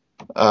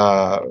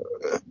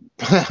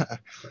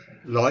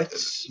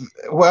lights?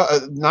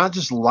 Well, not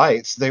just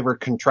lights. They were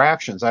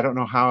contraptions. I don't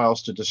know how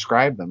else to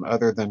describe them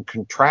other than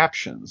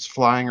contraptions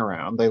flying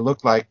around. They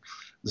looked like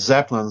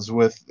Zeppelins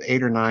with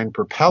 8 or 9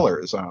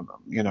 propellers on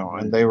them, you know,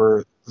 and they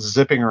were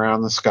zipping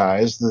around the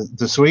skies.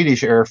 The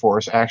Swedish Air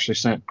Force actually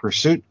sent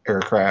pursuit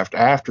aircraft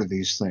after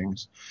these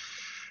things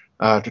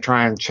to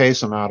try and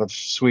chase them out of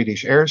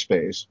Swedish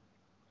airspace.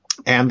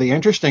 And the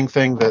interesting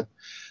thing that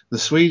the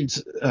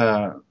Swedes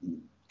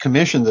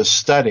commissioned this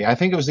study, I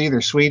think it was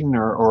either Sweden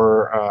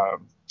or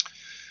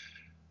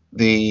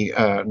the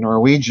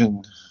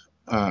Norwegian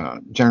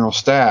General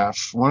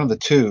Staff, one of the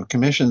two,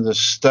 commissioned this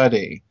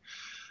study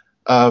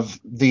of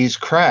these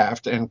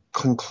craft and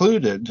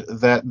concluded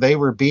that they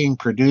were being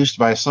produced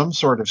by some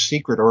sort of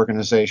secret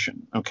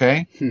organization.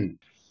 Okay?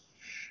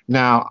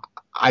 Now,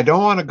 I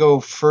don't want to go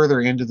further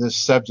into this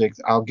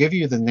subject. I'll give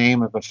you the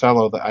name of a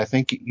fellow that I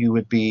think you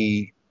would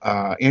be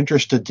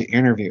interested to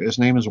interview. His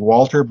name is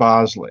Walter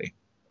Bosley.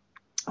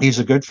 He's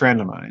a good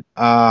friend of mine.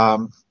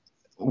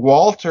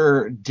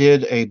 Walter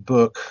did a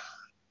book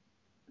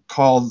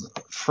called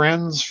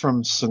Friends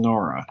from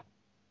Sonora,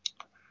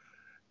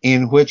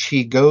 in which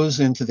he goes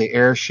into the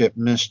airship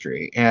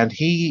mystery. And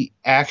he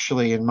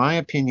actually, in my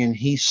opinion,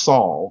 he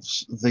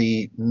solves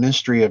the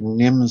mystery of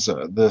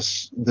NIMSA,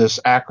 this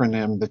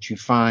acronym that you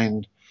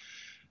find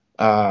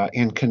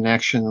in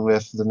connection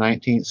with the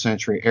 19th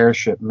century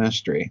airship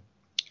mystery,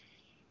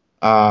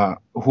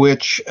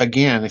 which,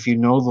 again, if you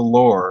know the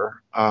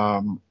lore,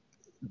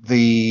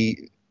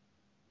 the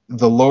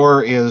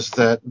lore is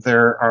that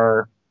there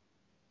are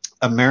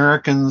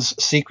Americans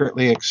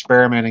secretly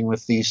experimenting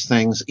with these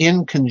things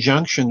in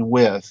conjunction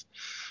with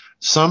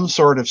some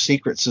sort of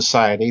secret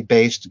society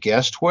based,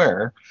 guessed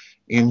where,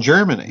 in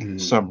Germany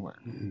somewhere.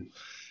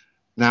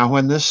 Now,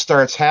 when this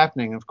starts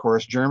happening, of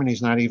course,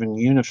 Germany's not even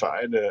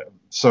unified.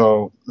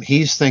 So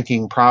he's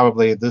thinking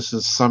probably this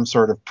is some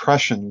sort of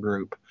Prussian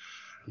group.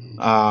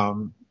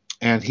 And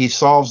he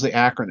solves the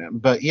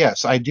acronym. But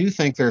yes, I do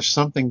think there's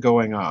something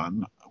going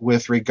on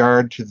with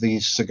regard to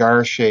these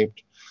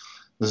cigar-shaped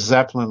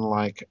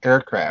Zeppelin-like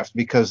aircraft,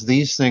 because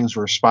these things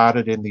were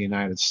spotted in the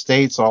United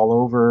States all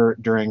over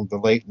during the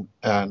late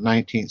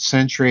 19th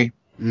century.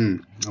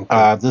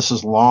 Okay. This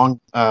is long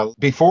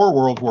before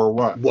World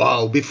War I.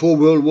 Wow, before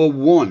World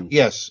War I.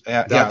 Yes.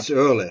 That's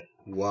early.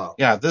 Wow.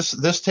 Yeah,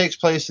 this takes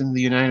place in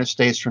the United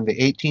States from the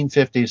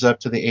 1850s up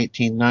to the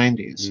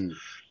 1890s.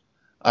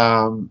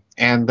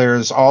 And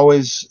there's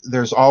always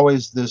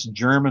this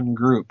German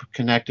group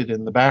connected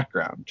in the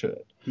background to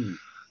it.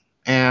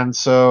 And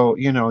so,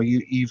 you know,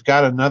 you've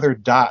got another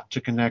dot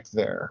to connect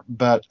there.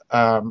 But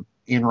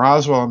in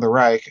Roswell and the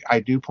Reich, I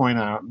do point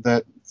out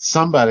that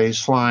somebody's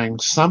flying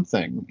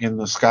something in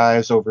the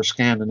skies over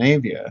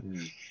Scandinavia,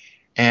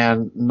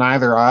 and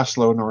neither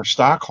Oslo nor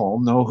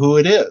Stockholm know who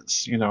it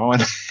is, you know,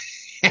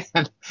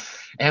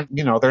 and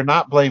you know, they're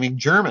not blaming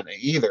Germany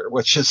either,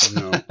 which is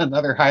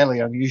another highly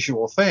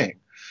unusual thing.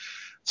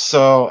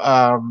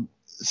 So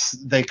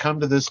they come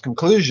to this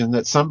conclusion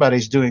that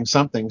somebody's doing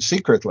something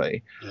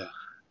secretly.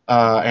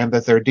 And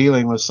that they're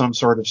dealing with some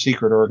sort of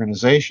secret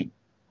organization,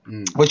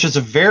 which is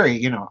a very,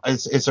 you know,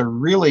 it's a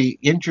really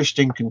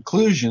interesting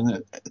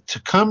conclusion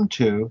to come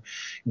to,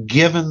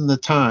 given the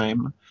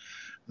time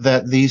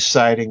that these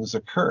sightings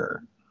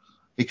occur,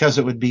 because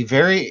it would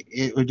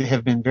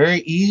have been very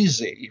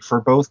easy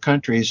for both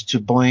countries to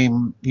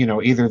blame, you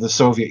know, either the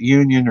Soviet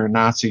Union or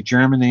Nazi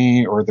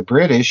Germany or the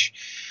British,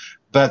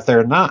 but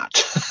they're not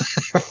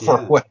for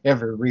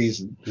whatever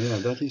reason. Yeah,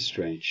 that is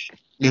strange.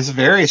 It's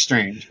very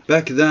strange.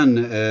 Back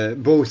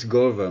then, both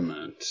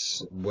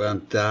governments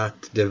weren't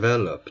that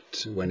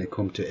developed when it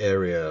comes to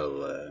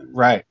aerial.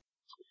 Right.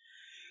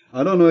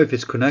 I don't know if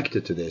it's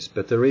connected to this,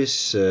 but there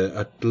is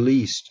at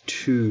least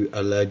 2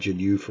 alleged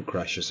UFO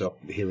crashes up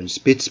here in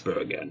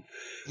Spitsbergen.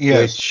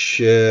 Yes.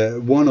 Which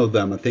one of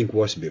them I think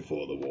was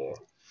before the war.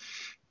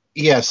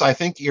 Yes, I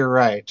think you're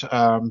right.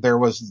 There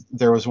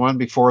was one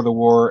before the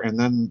war, and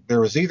then there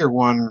was either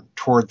one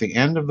toward the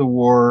end of the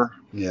war.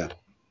 Yeah.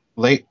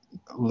 Late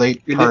in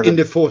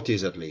the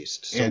 40s at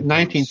least. Sometimes.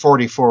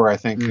 1944, I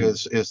think,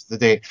 is the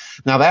date.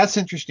 Now that's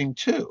interesting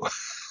too,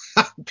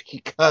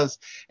 because,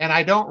 and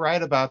I don't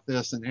write about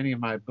this in any of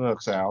my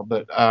books, Al,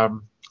 but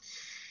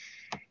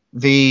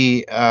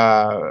the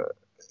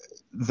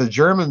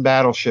German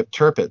battleship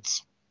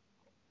Tirpitz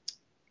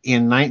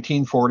in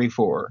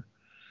 1944.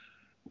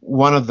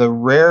 One of the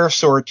rare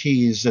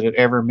sorties that it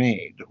ever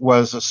made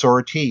was a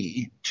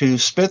sortie to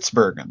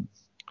Spitsbergen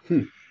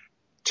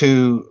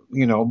to,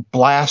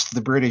 blast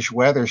the British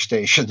weather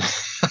station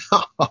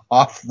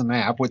off the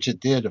map, which it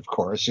did, of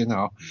course. You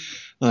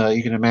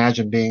can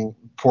imagine being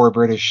poor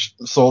British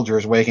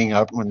soldiers waking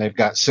up when they've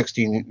got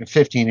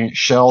 15-inch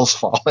shells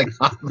falling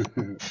on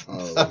them.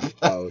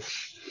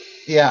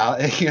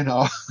 Yeah,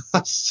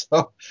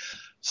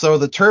 So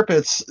the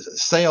Tirpitz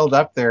sailed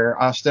up there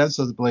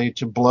ostensibly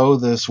to blow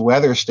this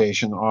weather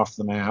station off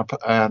the map,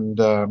 and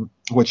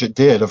which it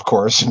did, of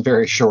course, in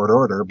very short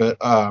order. But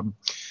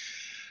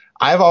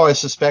I've always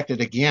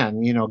suspected,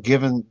 again,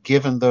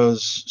 given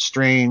those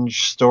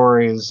strange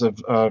stories of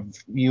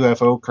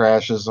UFO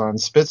crashes on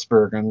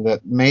Spitsbergen,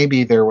 that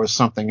maybe there was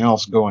something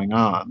else going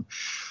on.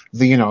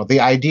 The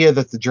idea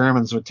that the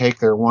Germans would take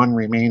their one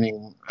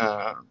remaining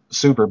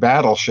super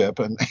battleship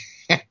and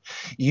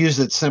use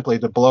it simply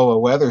to blow a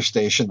weather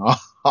station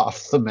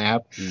off the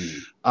map.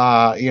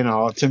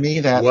 To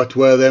me that. What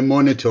were they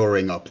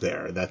monitoring up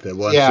there that they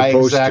weren't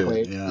supposed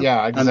to?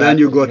 Yeah, exactly. And then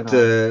you got,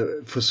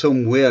 for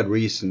some weird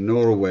reason,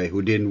 Norway,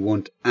 who didn't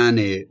want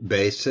any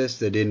bases.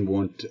 They didn't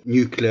want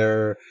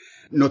nuclear,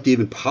 not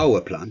even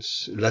power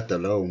plants, let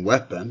alone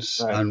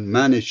weapons, right. And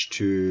managed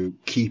to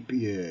keep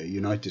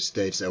United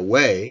States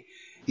away,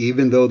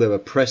 even though they were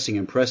pressing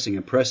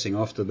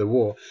after the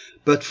war.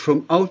 But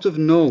from out of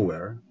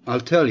nowhere, I'll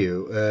tell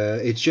you,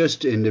 it's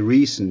just in the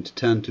recent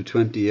 10 to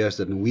 20 years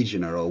that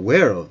Norwegians are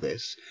aware of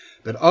this.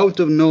 But out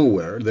of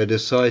nowhere, they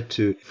decide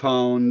to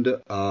found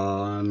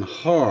an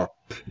HARP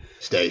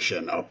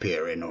station up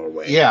here in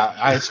Norway. Yeah,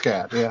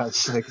 ISCAT,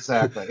 yes,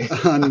 exactly.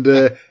 And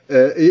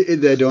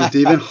they don't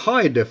even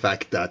hide the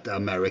fact that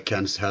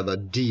Americans have a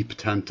deep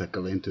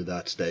tentacle into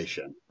that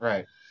station.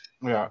 Right.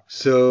 Yeah.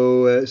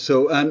 So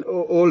and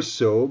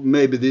also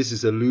maybe this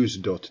is a loose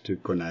dot to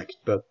connect,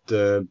 but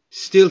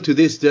still to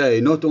this day,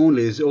 not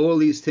only is all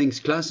these things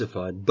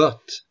classified,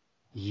 but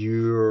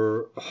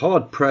you're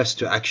hard pressed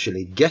to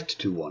actually get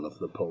to one of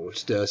the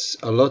poles. There's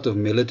a lot of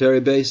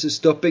military bases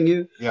stopping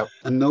you,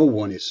 and no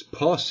one is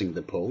passing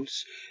the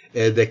poles.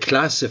 They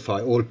classify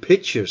all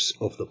pictures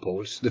of the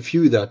poles. The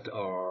few that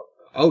are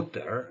out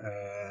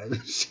there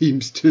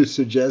seems to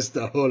suggest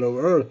a hollow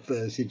earth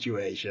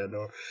situation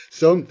or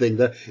something.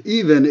 That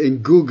even in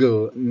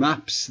Google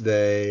Maps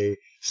they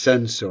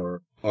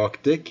censor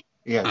Arctic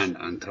and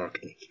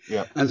Antarctic.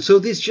 Yeah. And so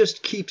this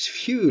just keeps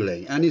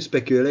fueling any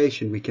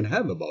speculation we can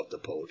have about the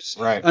poles.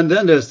 Right. And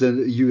then there's the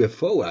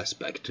UFO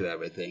aspect to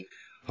everything.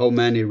 How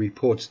many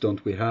reports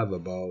don't we have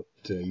about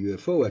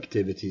UFO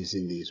activities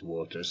in these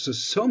waters? So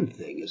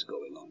something is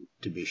going on,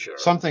 to be sure.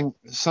 Something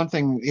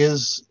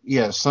is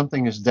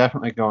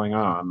definitely going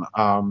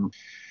on.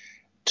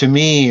 To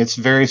me, it's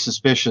very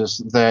suspicious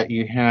that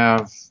you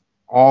have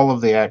all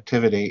of the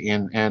activity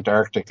in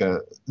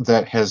Antarctica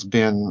that has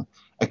been,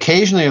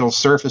 occasionally it'll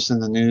surface in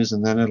the news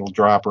and then it'll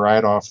drop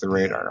right off the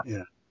radar.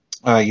 Yeah.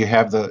 You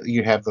have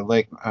the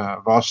Lake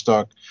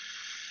Vostok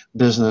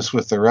business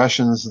with the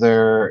Russians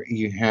there.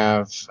 You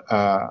have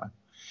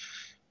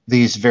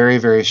these very,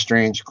 very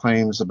strange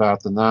claims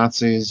about the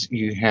Nazis.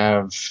 You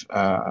have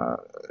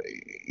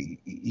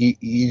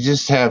you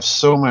just have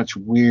so much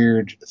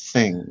weird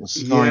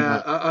things going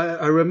on.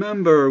 I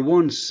remember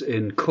once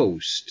in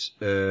Coast,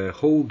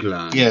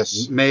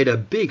 Hoagland made a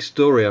big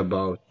story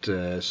about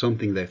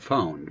something they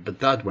found, but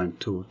that went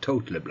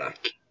totally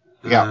black.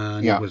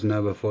 And it was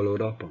never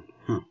followed up on.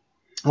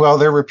 Well,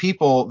 there were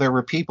people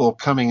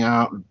coming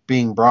out,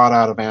 being brought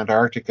out of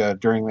Antarctica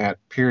during that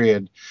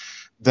period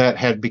that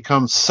had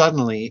become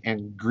suddenly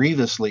and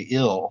grievously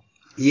ill.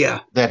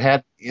 Yeah. That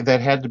had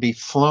to be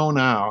flown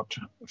out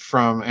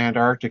from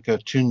Antarctica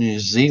to New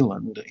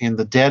Zealand in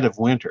the dead of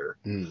winter.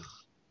 And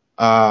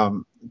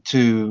we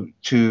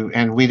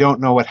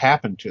don't know what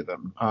happened to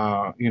them.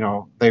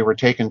 They were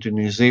taken to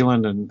New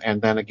Zealand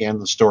and then again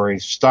the story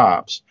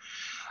stops.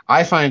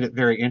 I find it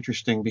very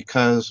interesting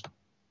because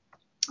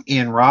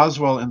in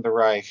Roswell and the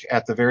Reich,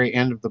 at the very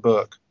end of the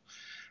book,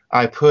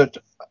 I put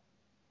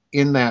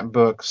in that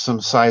book some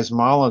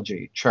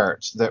seismology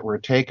charts that were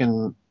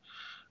taken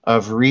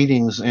of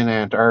readings in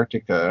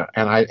Antarctica,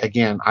 and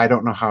I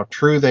don't know how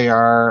true they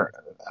are.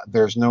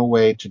 There's no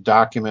way to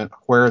document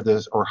where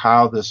this or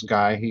how this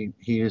guy,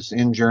 he is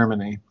in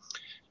Germany,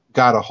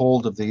 got a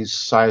hold of these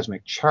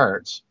seismic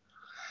charts.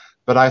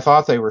 But I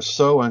thought they were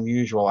so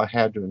unusual I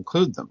had to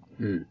include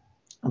them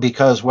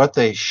because what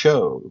they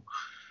show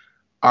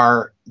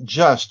are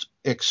just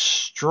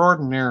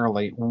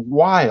extraordinarily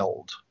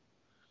wild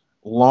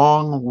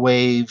long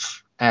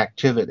wave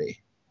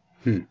activity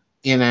in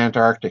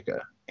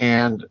Antarctica.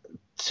 And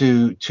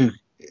to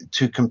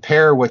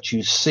compare what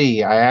you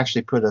see, I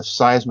actually put a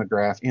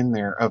seismograph in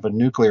there of a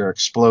nuclear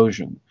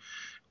explosion,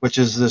 which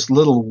is this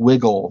little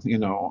wiggle,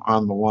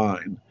 on the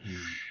line.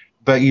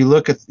 But you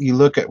look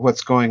at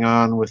what's going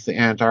on with the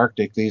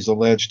Antarctic, these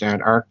alleged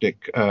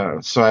Antarctic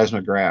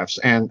seismographs,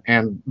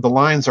 and the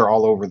lines are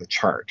all over the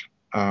chart.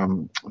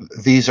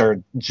 These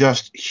are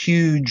just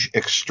huge,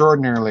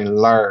 extraordinarily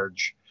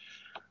large,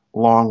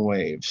 long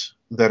waves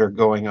that are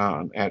going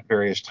on at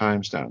various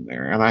times down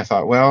there. And I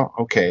thought, well,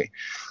 okay,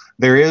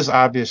 there is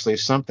obviously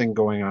something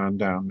going on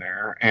down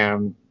there,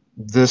 and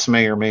this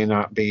may or may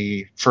not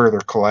be further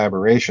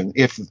collaboration.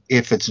 If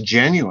it's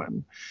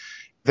genuine,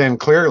 then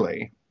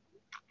clearly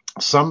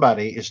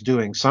somebody is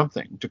doing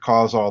something to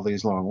cause all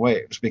these long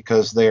waves,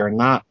 because they are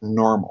not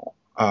normal.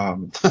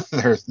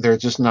 They're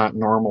just not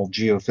normal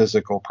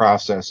geophysical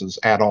processes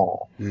at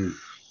all.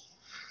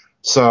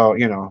 So,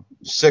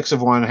 6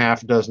 of one,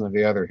 half a dozen of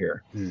the other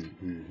here.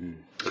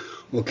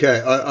 Okay,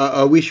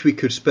 I wish we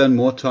could spend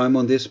more time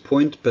on this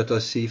point, but I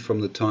see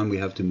from the time we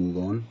have to move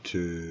on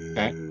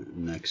to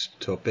next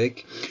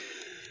topic.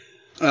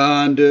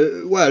 And,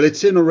 well,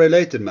 it's in a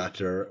related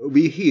matter.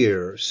 We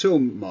hear so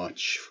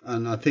much,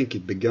 and I think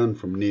it began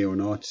from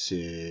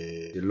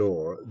neo-Nazi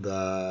lore,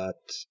 that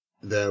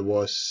there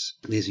was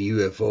this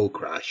UFO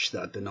crash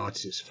that the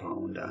Nazis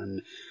found,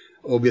 and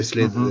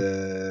obviously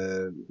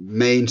the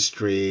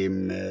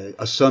mainstream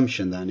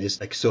assumption then is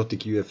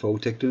exotic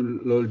UFO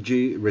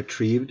technology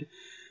retrieved,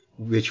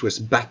 which was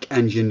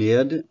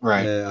back-engineered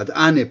at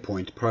any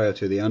point prior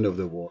to the end of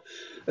the war.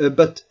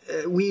 But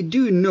we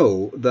do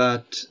know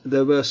that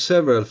there were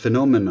several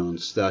phenomena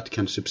that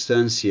can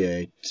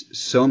substantiate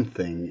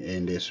something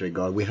in this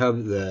regard. We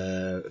have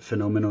the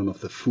phenomenon of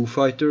the Foo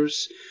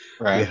Fighters.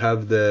 We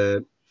have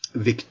the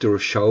Victor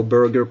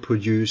Schauberger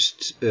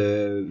produced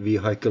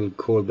vehicle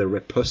called the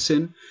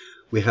Repussin.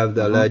 We have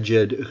the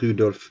alleged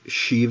Rudolf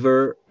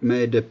Schiever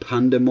made the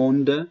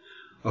Pandemonde,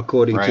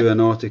 according to an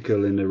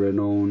article in the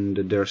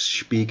renowned Der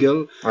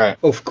Spiegel.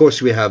 Of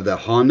course, we have the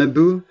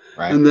Hanebu,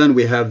 and then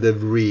we have the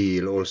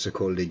Vril, also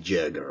called the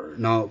Jäger.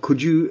 Now,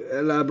 could you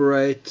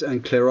elaborate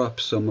and clear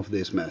up some of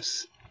this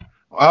mess?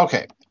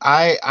 Okay,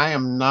 I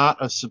am not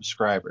a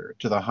subscriber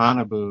to the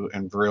Hanebu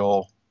and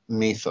Vril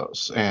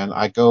mythos, and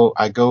I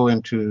go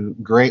into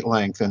great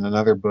length in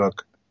another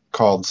book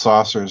called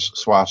Saucers,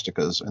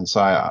 Swastikas, and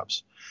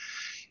Psyops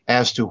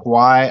as to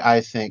why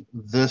I think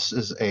this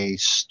is a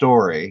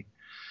story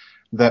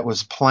that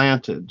was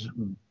planted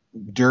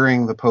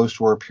during the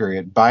post-war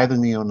period by the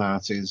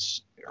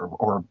neo-Nazis,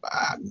 or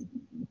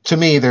to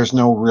me, there's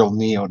no real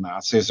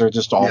neo-Nazis. They're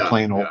just all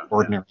plain old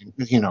ordinary,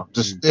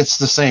 it's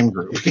the same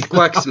group. It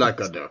quacks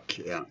like a duck,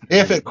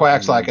 If it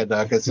quacks like a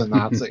duck, it's a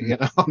Nazi,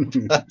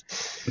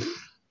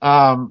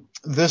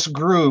 This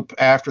group,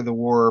 after the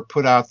war,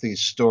 put out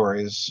these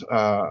stories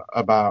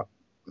about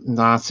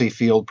Nazi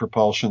field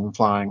propulsion,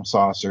 flying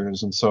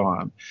saucers, and so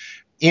on,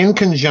 in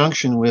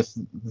conjunction with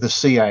the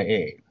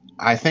CIA.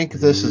 I think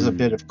this is a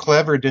bit of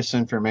clever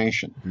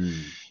disinformation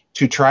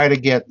to try to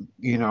get,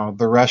 the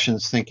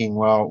Russians thinking,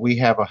 well, we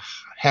have a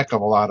heck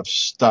of a lot of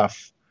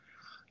stuff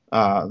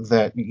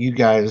that you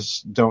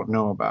guys don't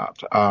know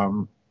about.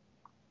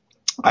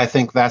 I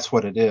think that's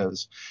what it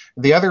is.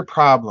 The other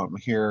problem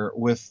here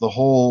with the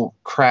whole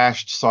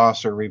crashed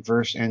saucer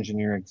reverse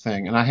engineering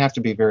thing, and I have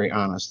to be very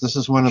honest, this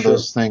is one of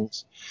those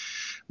things.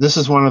 This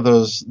is one of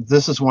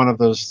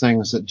those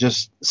things that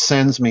just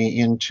sends me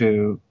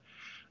into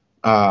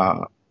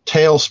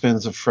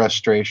tailspins of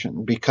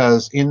frustration,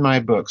 because in my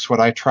books, what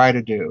I try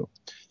to do,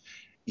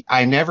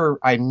 I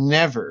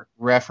never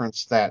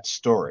reference that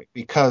story,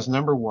 because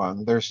number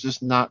one, there's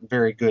just not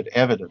very good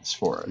evidence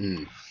for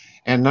it.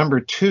 And number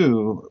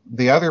two,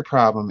 the other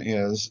problem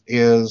is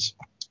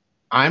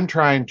I'm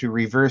trying to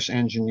reverse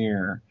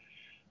engineer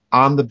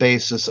on the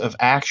basis of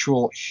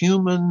actual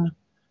human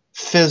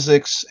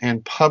physics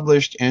and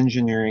published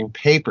engineering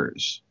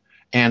papers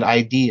and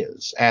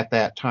ideas at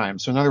that time.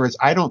 So in other words,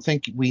 I don't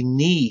think we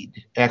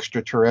need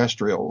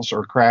extraterrestrials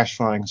or crash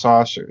flying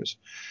saucers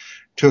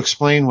to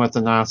explain what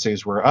the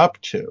Nazis were up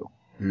to.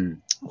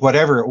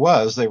 Whatever it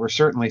was, they were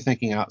certainly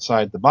thinking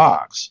outside the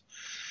box.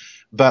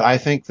 But I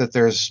think that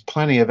there's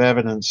plenty of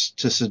evidence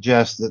to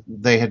suggest that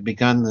they had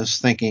begun this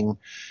thinking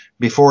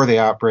before the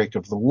outbreak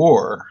of the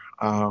war.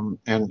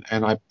 And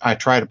I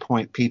try to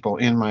point people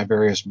in my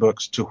various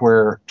books to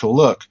where to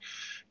look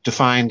to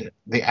find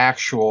the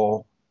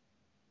actual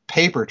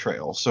paper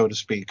trail, so to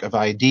speak, of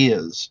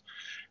ideas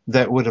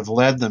that would have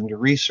led them to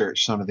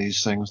research some of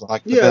these things,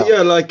 like the bell.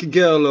 Yeah, like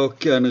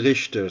Gerlach and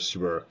Richter's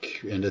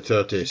work in the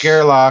 30s.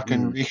 Gerlach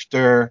and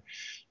Richter.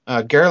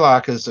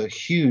 Gerlach is a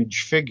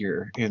huge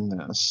figure in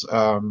this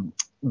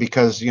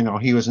because,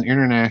 he was an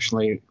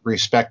internationally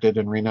respected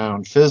and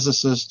renowned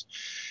physicist.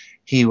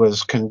 He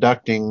was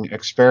conducting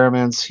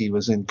experiments. He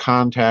was in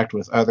contact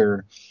with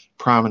other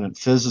prominent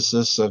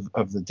physicists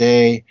of the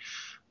day.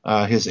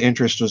 His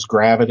interest was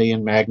gravity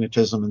and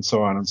magnetism and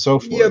so on and so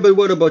forth. Yeah, but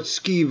what about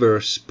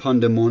Skeever's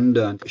Pandemonde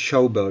and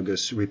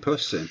Schauberger's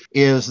Repulsion?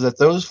 Is that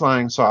those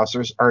flying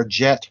saucers are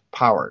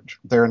jet-powered.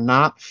 They're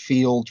not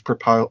field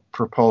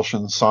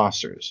propulsion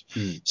saucers.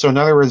 So in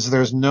other words,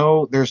 there's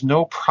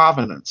no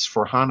provenance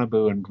for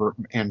Haunebu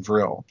and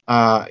Vril.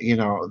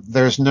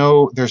 There's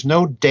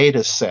no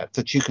data set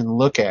that you can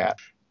look at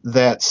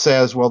that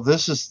says, well,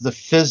 this is the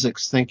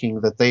physics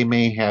thinking that they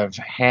may have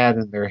had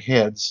in their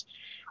heads.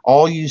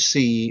 All you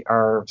see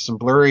are some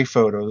blurry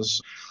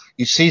photos.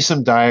 You see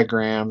some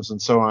diagrams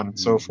and so on and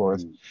so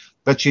forth.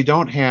 But you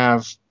don't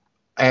have,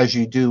 as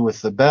you do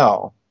with the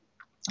Bell,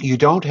 you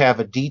don't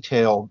have a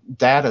detailed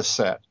data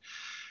set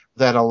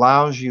that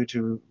allows you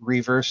to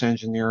reverse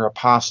engineer a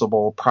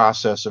possible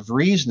process of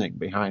reasoning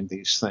behind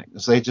these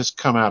things. They just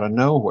come out of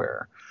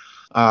nowhere.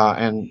 They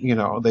come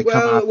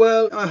out.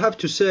 Well, I have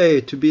to say,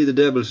 to be the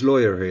devil's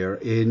lawyer here,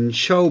 in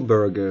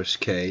Schauberger's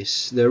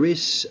case, there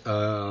is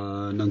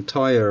an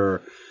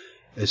entire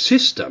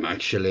system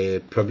actually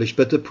published,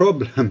 but the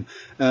problem,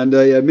 and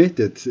I admit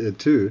it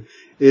too,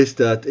 is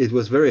that it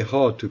was very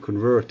hard to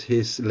convert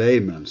his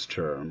layman's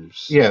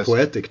terms,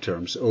 poetic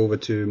terms, over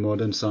to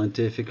modern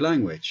scientific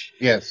language.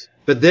 Yes.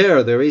 But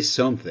there is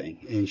something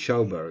in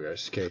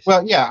Schauberger's case.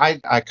 Well, yeah,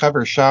 I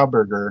cover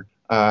Schauberger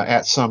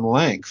at some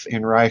length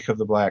in Reich of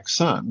the Black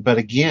Sun. But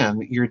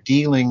again, you're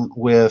dealing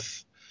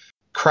with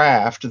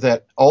craft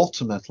that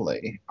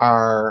ultimately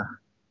are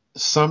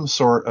some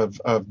sort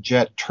of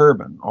jet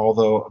turbine,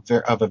 although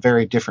of a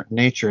very different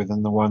nature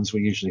than the ones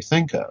we usually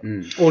think of.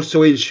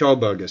 Also in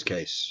Schauberger's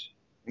case.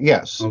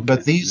 Yes, okay.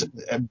 but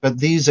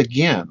these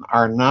again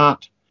are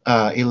not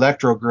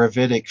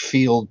electrogravitic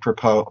field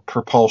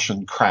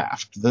propulsion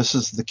craft. This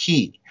is the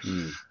key.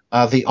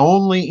 The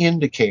only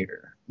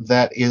indicator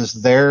that is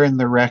there in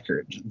the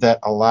record that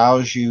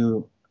allows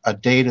you a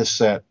data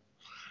set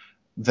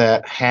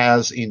that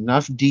has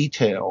enough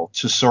detail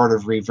to sort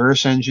of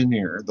reverse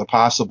engineer the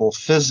possible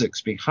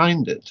physics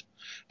behind it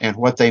and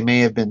what they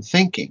may have been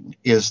thinking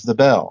is the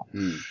Bell.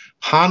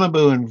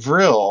 Haunebu and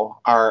Vril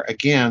are,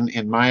 again,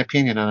 in my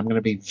opinion, and I'm going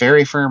to be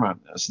very firm on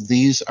this,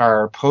 these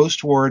are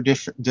post-war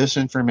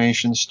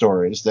disinformation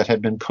stories that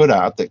have been put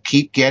out that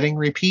keep getting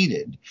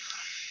repeated.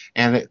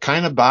 And it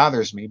kind of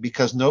bothers me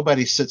because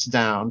nobody sits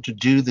down to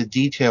do the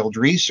detailed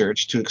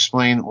research to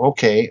explain,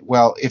 okay,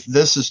 well, if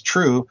this is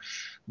true,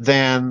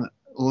 then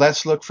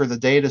let's look for the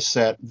data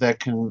set that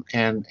can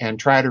and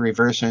try to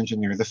reverse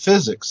engineer the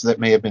physics that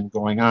may have been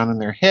going on in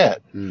their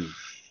head.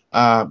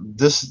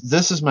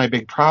 This is my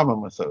big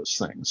problem with those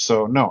things.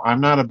 So no,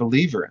 I'm not a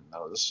believer in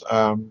those.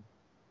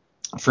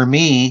 For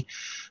me,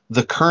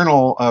 the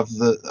kernel of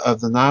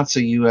the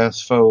Nazi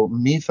UFO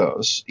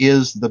mythos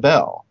is the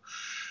Bell.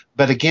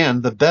 But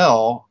again, the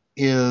Bell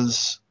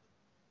is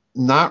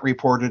not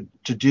reported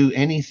to do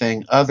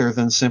anything other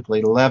than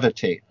simply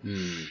levitate.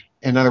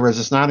 In other words,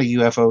 it's not a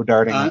UFO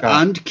darting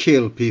and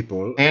kill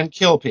people. And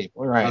kill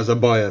people, right. As a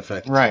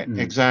by-effect. Right,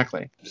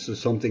 exactly. So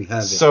something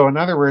heavy. So in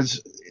other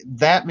words,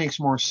 that makes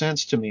more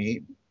sense to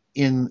me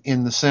in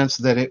the sense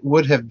that it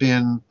would have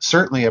been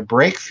certainly a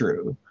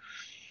breakthrough,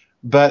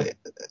 but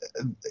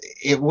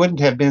it wouldn't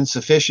have been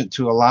sufficient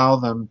to allow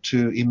them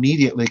to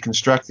immediately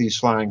construct these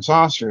flying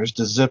saucers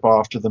to zip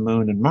off to the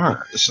moon and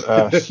Mars.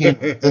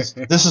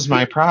 This is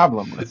my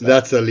problem with that.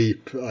 That's a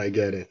leap. I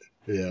get it.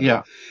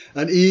 Yeah.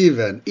 And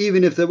even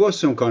if there was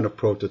some kind of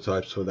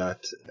prototypes for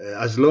that,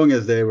 as long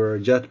as they were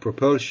jet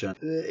propulsion,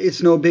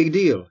 it's no big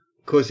deal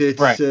because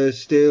it's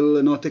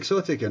still not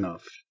exotic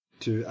enough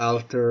to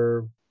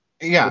alter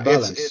the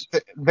balance.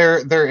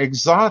 They're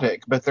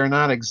exotic, but they're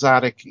not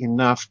exotic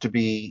enough to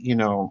be,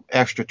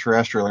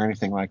 extraterrestrial or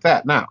anything like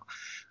that. Now,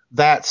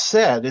 that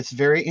said, it's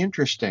very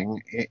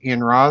interesting.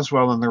 In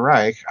Roswell and the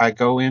Reich, I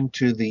go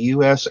into the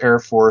U.S. Air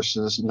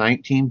Force's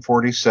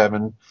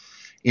 1947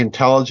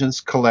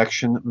 Intelligence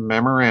Collection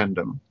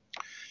Memorandum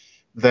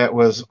that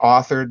was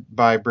authored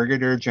by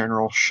Brigadier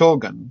General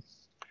Shulgin.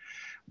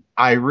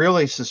 I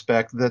really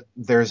suspect that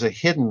there's a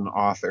hidden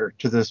author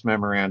to this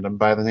memorandum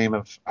by the name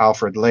of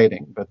Alfred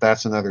Lading, but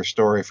that's another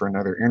story for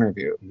another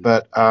interview.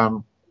 But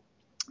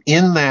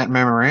in that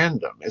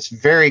memorandum, it's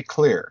very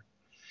clear.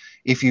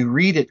 If you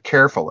read it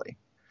carefully,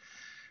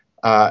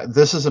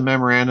 this is a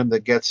memorandum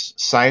that gets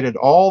cited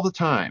all the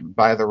time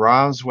by the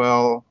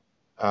Roswell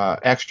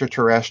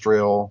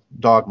extraterrestrial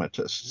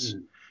dogmatists.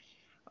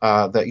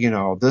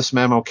 That, this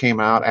memo came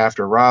out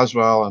after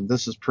Roswell, and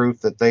this is proof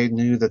that they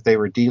knew that they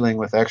were dealing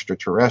with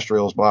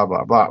extraterrestrials, blah,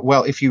 blah, blah.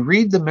 Well, if you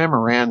read the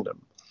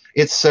memorandum,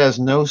 it says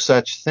no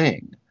such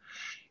thing.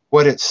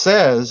 What it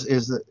says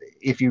is that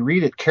if you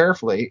read it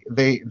carefully,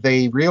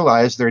 they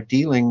realize they're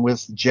dealing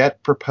with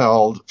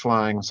jet-propelled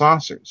flying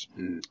saucers.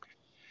 Mm.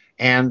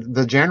 And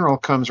the general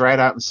comes right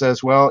out and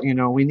says, well,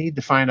 we need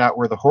to find out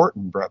where the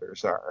Horton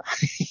brothers are.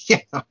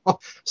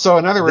 So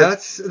in other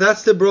words,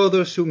 that's the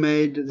brothers who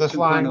made the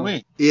flying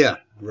wing. Yeah,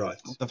 right.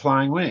 The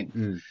flying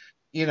wing.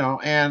 Mm.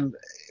 And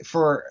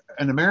for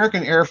an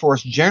American Air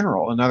Force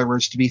general, in other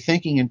words, to be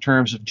thinking in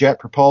terms of jet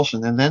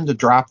propulsion and then to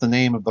drop the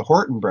name of the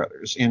Horton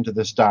brothers into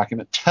this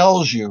document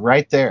tells you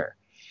right there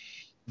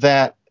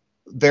that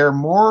they're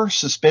more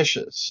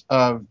suspicious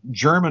of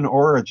German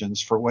origins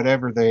for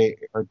whatever they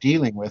are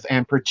dealing with,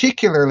 and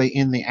particularly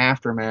in the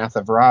aftermath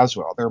of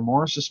Roswell. They're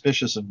more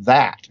suspicious of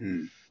that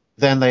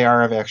than they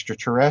are of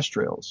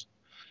extraterrestrials.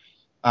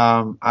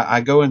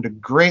 I go into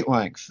great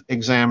length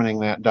examining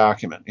that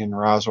document in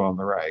Roswell and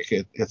the Reich.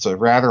 It's a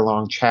rather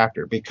long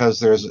chapter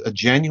because there's a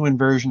genuine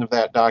version of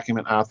that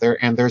document out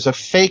there, and there's a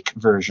fake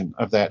version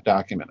of that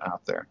document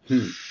out there.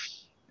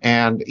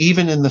 And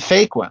even in the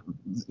fake one,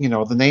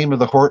 the name of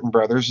the Horton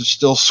brothers is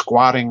still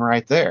squatting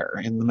right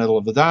there in the middle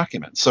of the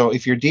document. So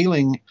if you're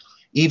dealing,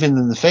 even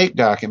in the fake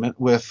document,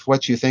 with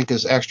what you think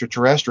is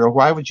extraterrestrial,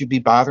 why would you be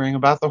bothering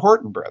about the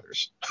Horton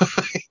brothers? But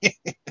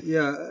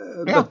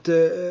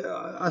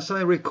as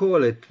I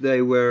recall it,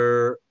 they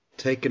were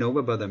taken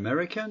over by the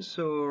Americans,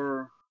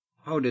 or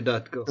how did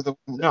that go?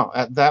 No,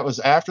 that was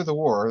after the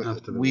war.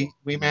 We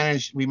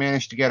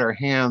managed to get our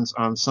hands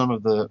on some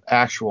of the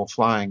actual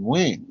flying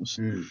wings,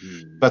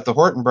 but the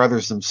Horton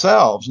brothers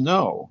themselves,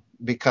 no,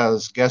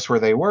 because guess where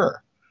they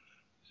were?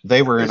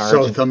 They were in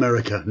South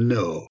America.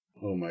 No,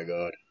 oh my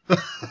God.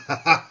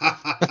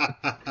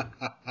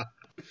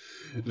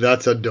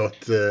 That's a dot.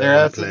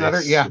 That's place.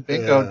 Another,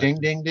 bingo, ding,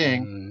 ding,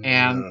 ding.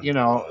 And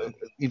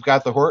you've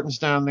got the Hortons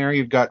down there.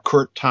 You've got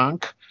Kurt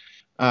Tank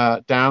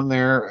down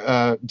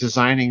there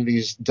designing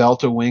these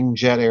Delta Wing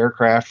jet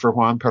aircraft for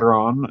Juan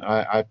Perón.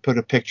 I put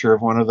a picture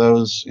of one of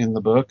those in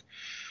the book.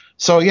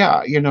 So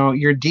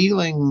you're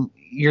dealing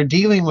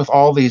with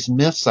all these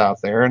myths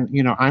out there, and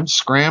I'm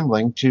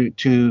scrambling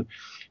to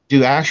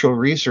do actual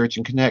research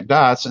and connect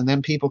dots, and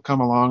then people come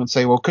along and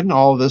say, well, couldn't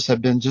all of this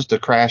have been just a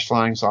crash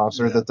flying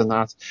saucer that the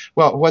Nazis...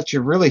 Well, what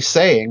you're really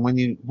saying when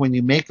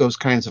you make those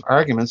kinds of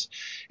arguments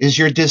is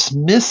you're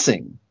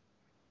dismissing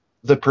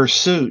the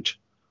pursuit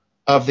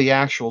of the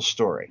actual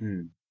story.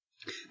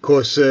 Of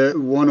course,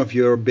 one of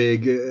your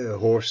big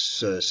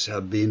horses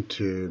have been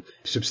to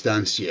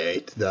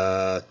substantiate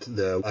that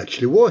there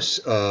actually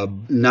was a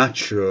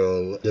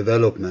natural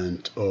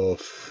development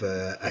of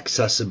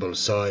accessible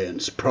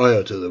science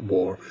prior to the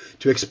war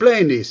to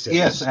explain these things.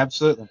 Yes,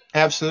 absolutely.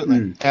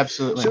 Absolutely.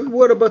 So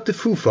what about the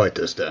Foo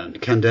Fighters then?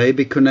 Can they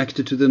be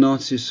connected to the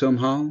Nazis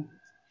somehow?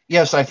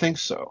 Yes, I think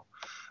so.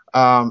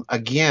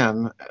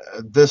 Again,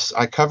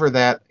 I cover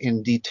that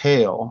in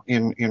detail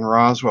in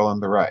Roswell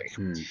and the Reich.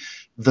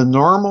 The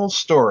normal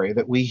story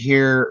that we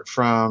hear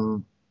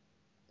from,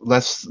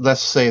 let's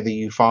say,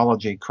 the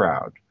ufology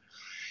crowd,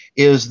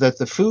 is that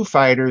the Foo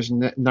Fighters,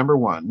 number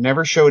one,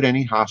 never showed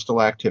any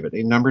hostile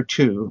activity. Number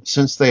two,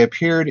 since they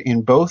appeared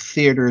in both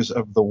theaters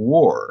of the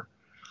war,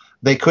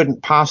 they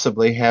couldn't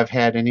possibly have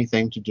had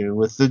anything to do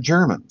with the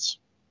Germans.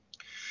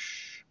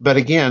 But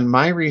again,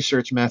 my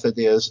research method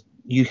is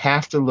you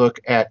have to look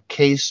at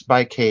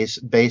case-by-case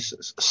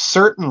basis.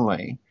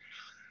 Certainly,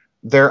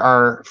 there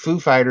are Foo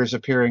Fighters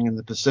appearing in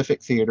the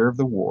Pacific Theater of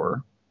the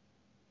war,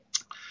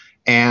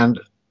 and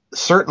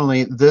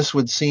certainly this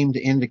would seem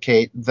to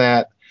indicate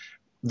that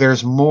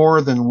there's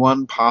more than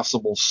one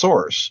possible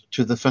source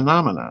to the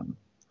phenomenon.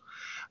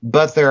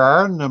 But there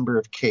are a number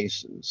of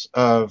cases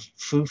of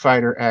Foo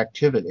Fighter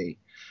activity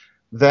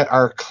that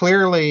are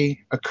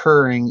clearly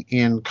occurring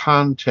in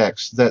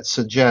contexts that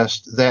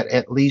suggest that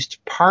at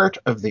least part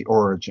of the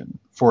origin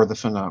for the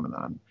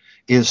phenomenon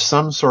is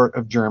some sort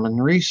of German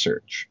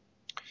research.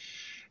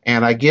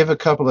 And I give a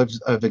couple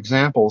of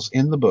examples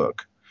in the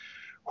book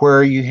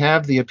where you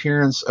have the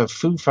appearance of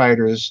Foo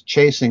Fighters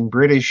chasing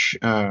British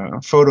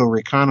photo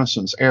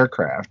reconnaissance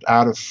aircraft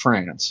out of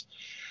France.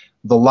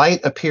 The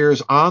light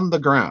appears on the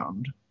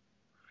ground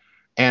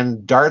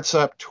and darts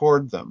up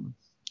toward them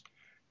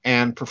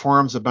and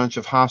performs a bunch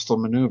of hostile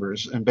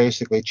maneuvers and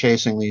basically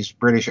chasing these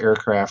British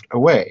aircraft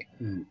away.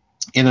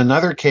 In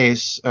another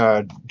case,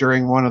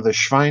 during one of the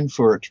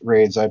Schweinfurt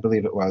raids, I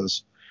believe it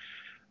was,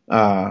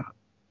 the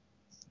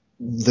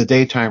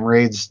daytime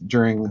raids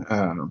during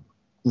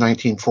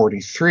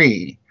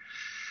 1943,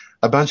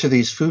 a bunch of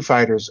these Foo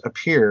Fighters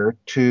appear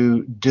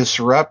to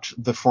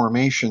disrupt the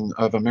formation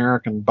of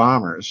American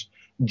bombers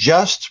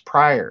just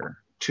prior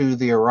to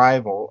the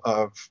arrival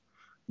of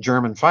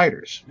German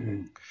fighters.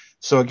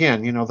 So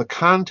again, the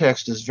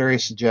context is very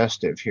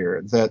suggestive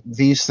here that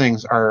these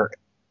things are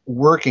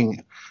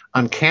working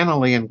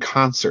uncannily in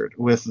concert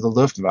with the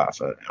Luftwaffe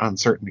on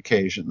certain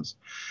occasions,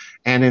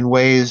 and in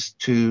ways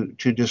to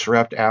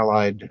disrupt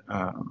Allied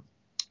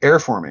air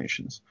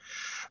formations.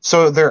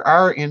 So there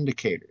are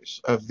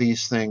indicators of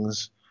these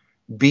things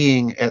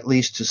being, at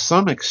least to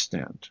some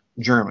extent,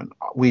 German.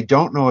 We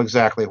don't know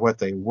exactly what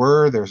they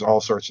were. There's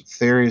all sorts of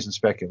theories and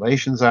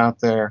speculations out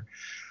there.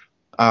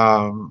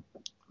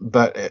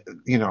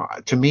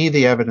 to me,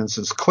 the evidence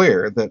is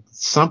clear that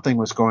something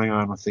was going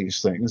on with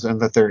these things and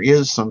that there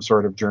is some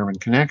sort of German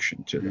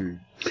connection to them.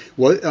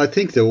 Well, I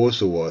think there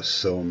also was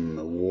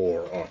some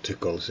war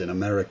articles in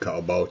America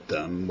about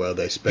them where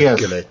they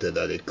speculated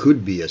that it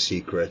could be a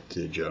secret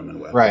German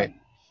weapon. Right.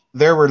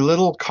 There were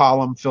little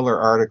column filler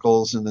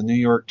articles in the New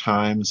York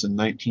Times in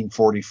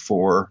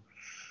 1944,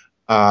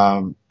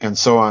 and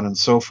so on and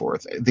so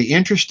forth. The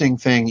interesting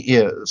thing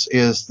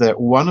is that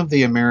one of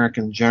the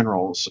American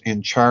generals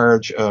in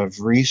charge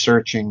of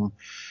researching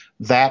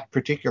that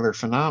particular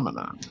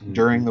phenomenon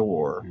during the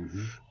war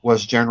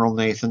was General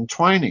Nathan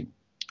Twining.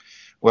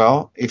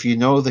 Well, if you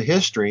know the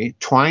history,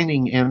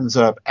 Twining ends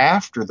up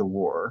after the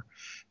war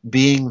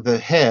being the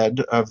head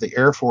of the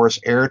Air Force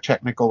Air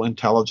Technical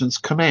Intelligence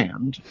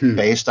Command,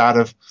 based out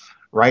of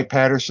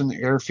Wright-Patterson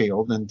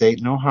Airfield in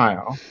Dayton,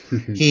 Ohio.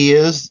 He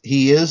is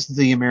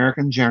the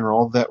American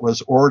general that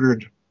was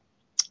ordered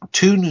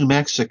to New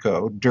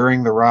Mexico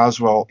during the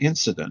Roswell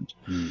incident,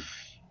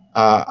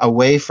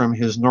 away from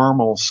his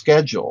normal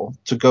schedule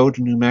to go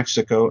to New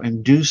Mexico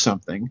and do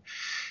something.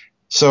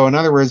 So in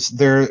other words,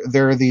 there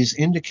are these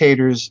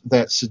indicators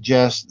that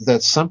suggest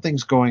that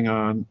something's going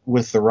on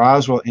with the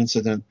Roswell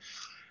incident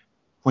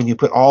when you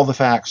put all the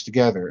facts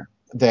together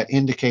that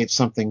indicates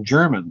something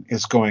German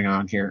is going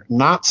on here,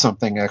 not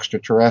something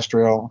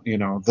extraterrestrial. I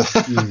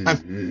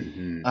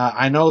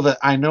know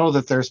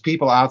that there's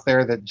people out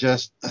there that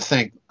just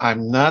think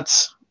I'm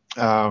nuts,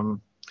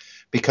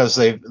 because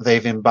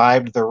they've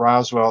imbibed the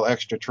Roswell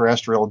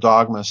extraterrestrial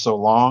dogma so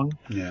long.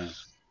 Yeah.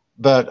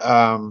 But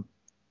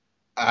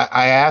I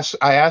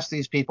ask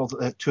these people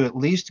to at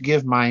least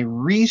give my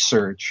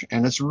research,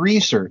 and it's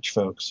research,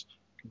 folks,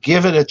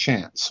 give it a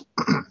chance.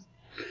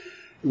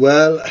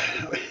 Well,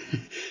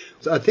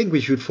 I think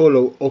we should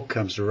follow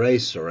Occam's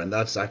razor, and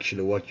that's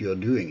actually what you're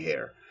doing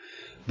here,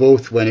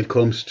 both when it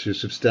comes to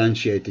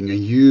substantiating a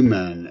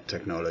human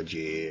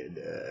technology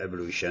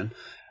evolution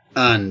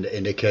and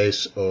in the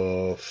case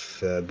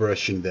of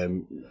brushing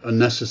the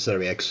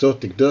unnecessary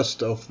exotic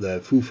dust off the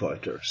Foo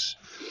Fighters.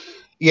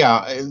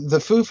 Yeah, the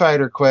Foo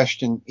Fighter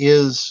question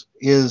is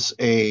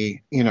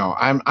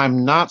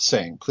I'm not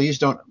saying, please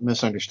don't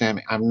misunderstand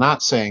me, I'm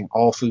not saying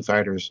all Foo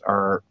Fighters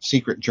are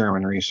secret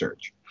German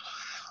research.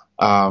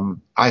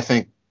 I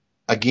think,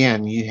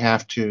 again, you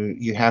have to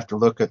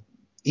look at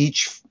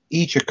each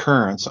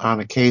occurrence on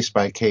a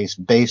case-by-case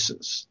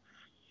basis,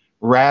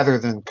 rather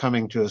than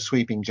coming to a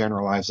sweeping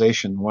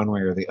generalization one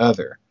way or the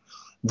other.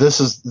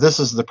 This is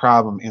the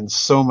problem in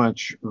so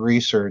much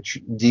research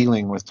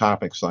dealing with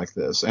topics like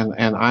this, and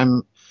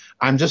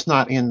I'm just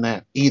not in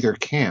that either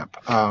camp.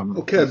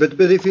 Okay, but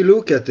if you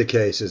look at the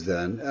cases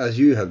then, as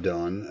you have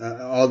done,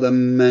 are there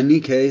many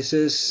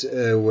cases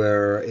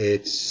where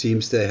it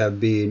seems they have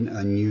been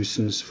a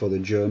nuisance for the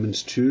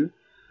Germans too?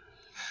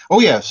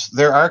 Oh yes,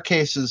 there are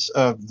cases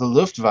of the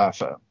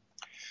Luftwaffe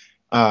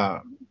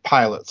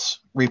pilots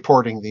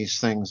reporting these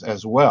things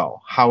as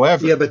well.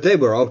 However, yeah, but they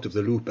were out of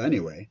the loop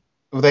anyway.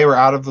 They were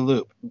out of the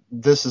loop.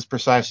 This is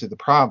precisely the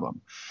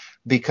problem,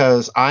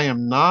 because I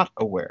am not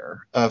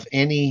aware of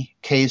any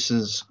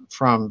cases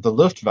from the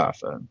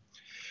Luftwaffe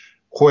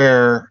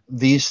where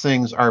these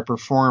things are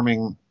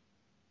performing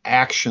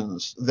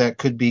actions that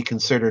could be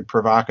considered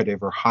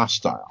provocative or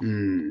hostile.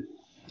 Exactly.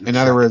 In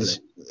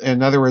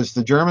other words,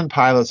 the German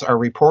pilots are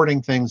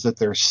reporting things that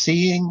they're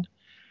seeing,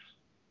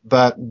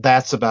 but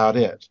that's about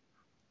it.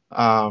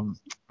 I'm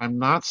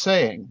not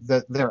saying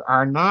that there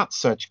are not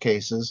such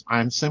cases.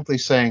 I'm simply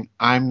saying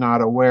I'm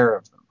not aware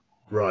of them.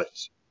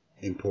 Right.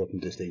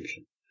 Important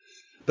distinction.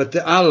 But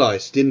the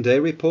Allies, didn't they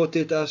report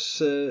it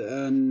as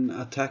an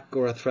attack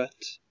or a threat?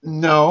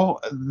 No,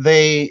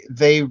 they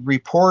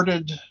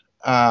reported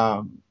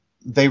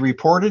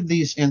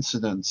these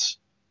incidents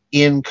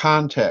in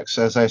context,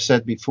 as I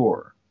said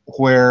before,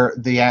 where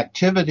the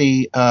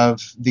activity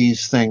of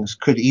these things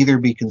could either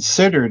be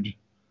considered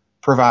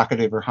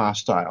provocative or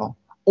hostile,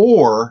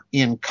 or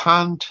in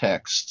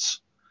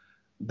contexts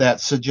that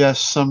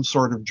suggest some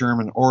sort of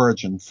German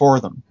origin for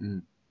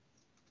them.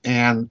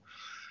 And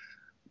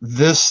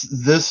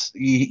this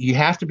you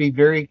have to be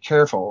very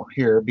careful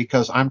here,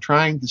 because I'm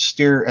trying to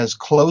steer as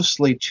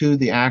closely to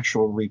the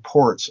actual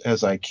reports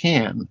as I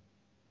can,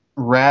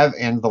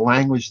 and the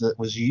language that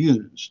was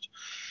used.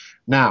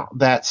 Now,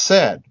 that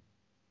said,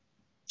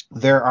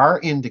 there are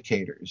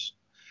indicators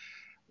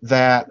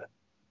that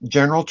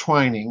General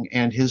Twining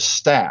and his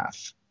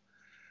staff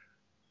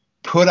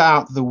put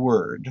out the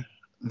word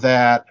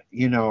that,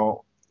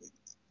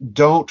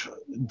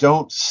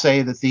 don't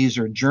say that these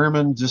are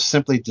German, just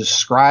simply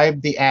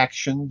describe the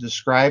action,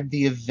 describe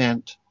the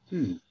event,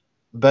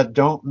 but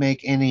don't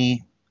make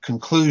any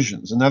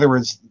conclusions. In other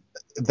words,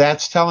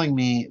 that's telling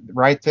me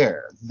right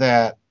there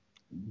that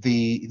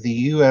the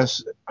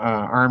U.S.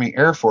 Army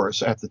Air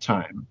Force at the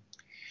time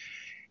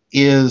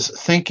is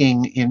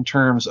thinking in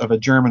terms of a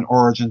German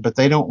origin, but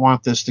they don't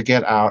want this to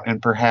get out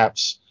and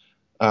perhaps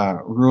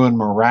ruin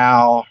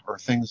morale or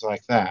things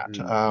like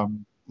that.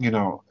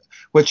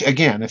 Which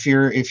again, if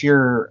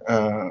you're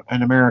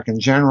an American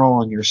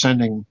general and you're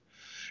sending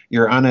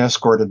your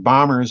unescorted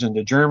bombers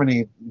into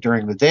Germany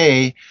during the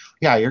day,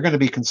 yeah, you're going to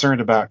be concerned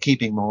about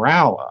keeping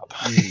morale up.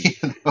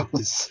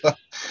 So.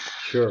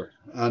 Sure.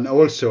 And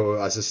also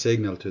as a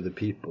signal to the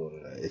people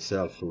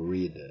itself who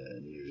read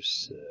the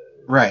news.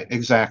 Right,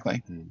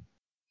 exactly.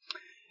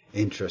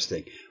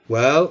 Interesting.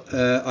 Well,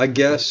 I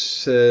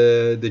guess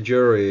the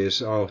jury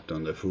is out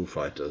on the Foo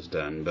Fighters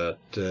then, but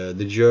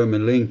the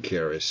German link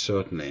here is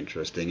certainly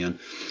interesting. And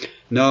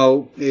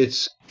now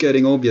it's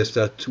getting obvious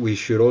that we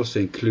should also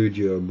include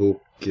your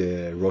book,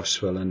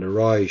 Roswell and the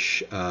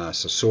Reich,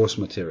 as a source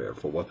material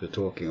for what we're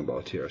talking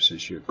about here,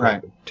 since you're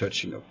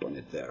touching up on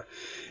it there.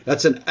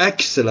 That's an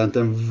excellent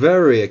and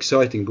very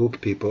exciting book,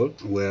 people,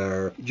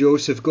 where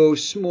Joseph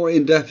goes more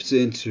in depth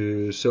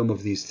into some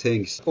of these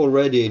things.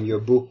 Already in your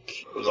book,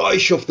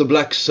 Reich of the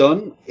Black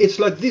Sun, it's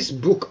like this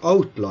book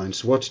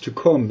outlines what's to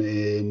come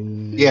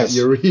in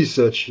your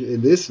research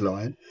in this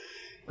line.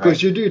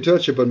 Because you do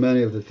touch upon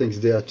many of the things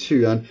there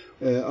too, and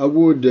I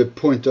would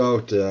point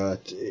out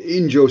that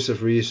in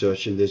Joseph's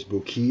research in this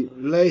book, he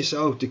lays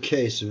out the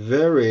case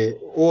very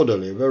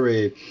orderly,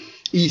 very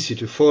easy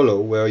to follow,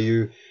 where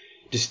you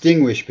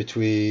distinguish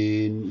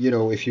between,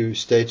 if you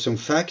state some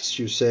facts,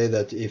 you say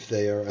that if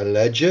they are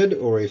alleged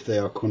or if they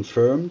are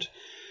confirmed,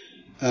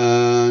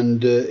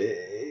 and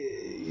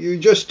you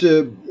just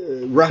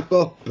wrap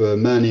up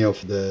many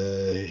of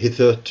the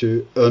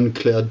hitherto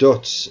unclear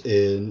dots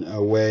in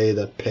a way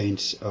that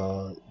paints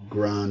a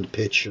grand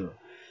picture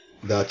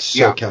that's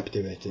so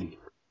captivating.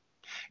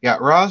 Yeah,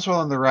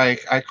 Roswell and the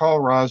Reich, I call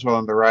Roswell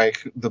and the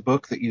Reich the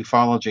book that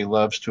ufology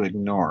loves to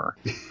ignore.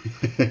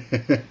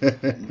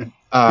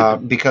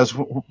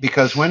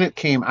 Because when it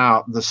came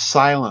out, the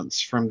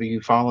silence from the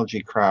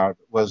ufology crowd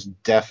was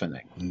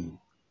deafening.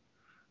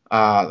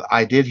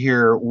 I did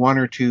hear one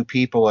or two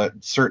people at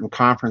certain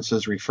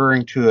conferences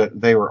referring to it.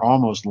 They were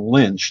almost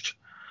lynched.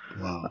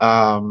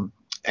 Wow.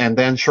 And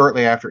then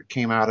shortly after it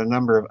came out, a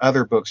number of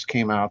other books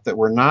came out that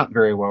were not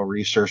very well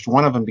researched.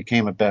 One of them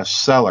became a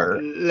bestseller.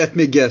 Let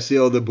me guess, the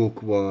other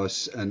book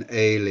was an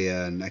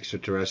alien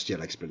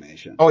extraterrestrial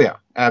explanation. Oh, yeah,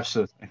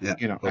 absolutely.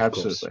 Yeah,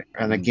 absolutely. Course.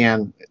 And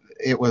again,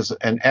 it was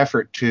an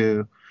effort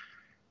to,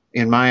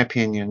 in my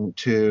opinion,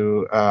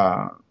 to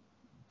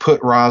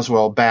put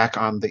Roswell back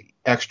on the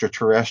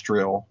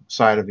extraterrestrial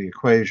side of the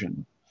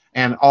equation,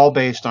 and all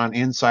based on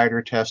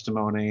insider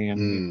testimony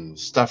and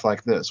stuff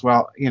like this.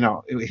 Well,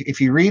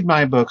 if you read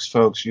my books,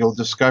 folks, you'll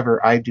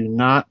discover I do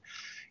not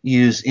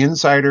use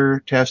insider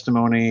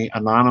testimony,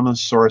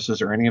 anonymous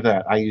sources, or any of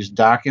that. I use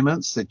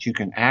documents that you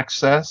can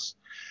access.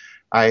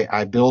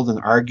 I build an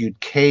argued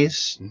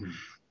case.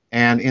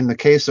 And in the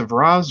case of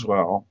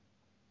Roswell,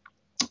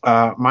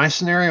 my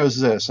scenario is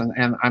this,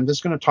 and I'm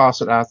just going to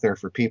toss it out there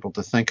for people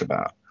to think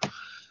about.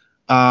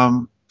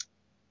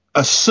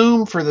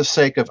 Assume for the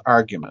sake of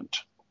argument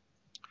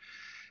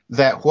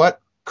that what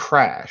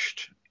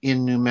crashed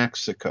in New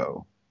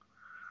Mexico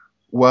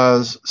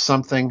was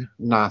something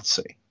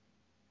Nazi.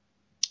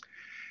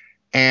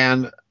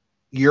 And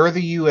you're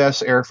the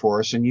U.S. Air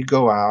Force, and you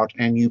go out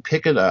and you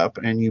pick it up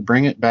and you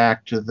bring it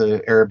back to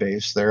the air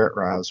base there at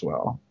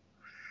Roswell.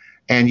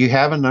 And you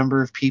have a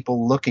number of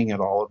people looking at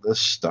all of this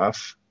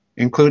stuff,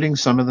 including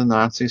some of the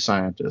Nazi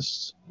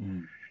scientists.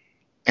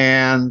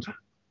 And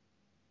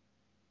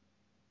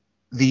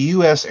the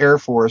U.S. Air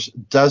Force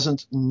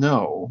doesn't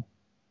know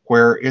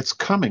where it's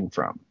coming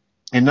from.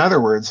 In other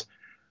words,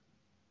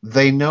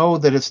 they know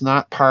that it's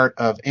not part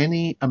of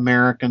any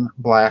American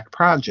black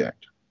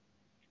project.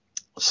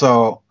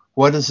 So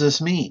what does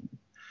this mean?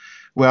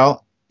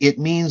 Well, it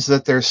means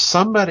that there's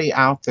somebody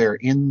out there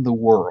in the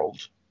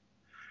world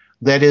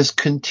that is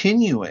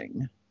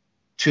continuing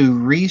to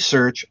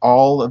research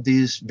all of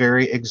these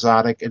very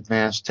exotic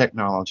advanced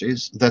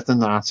technologies that the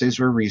Nazis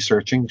were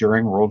researching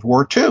during World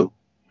War II.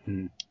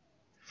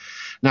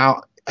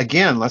 Now,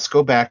 again, let's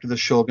go back to the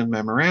Shulgin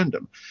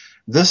Memorandum.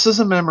 This is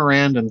a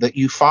memorandum that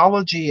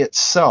ufology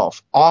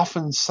itself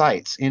often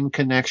cites in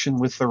connection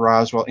with the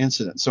Roswell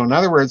incident. So in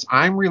other words,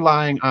 I'm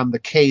relying on the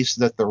case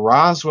that the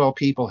Roswell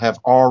people have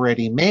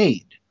already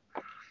made,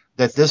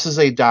 that this is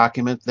a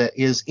document that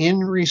is in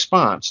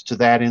response to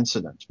that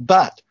incident.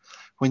 But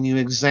when you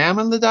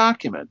examine the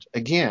document,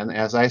 again,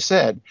 as I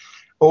said,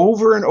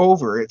 over and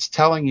over, it's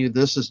telling you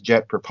this is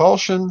jet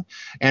propulsion,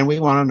 and we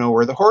want to know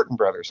where the Horton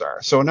brothers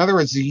are. So in other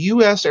words, the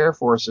U.S. Air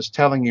Force is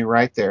telling you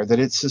right there that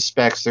it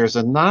suspects there's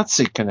a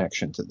Nazi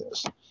connection to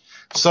this.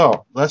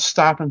 So let's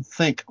stop and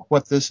think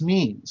what this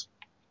means.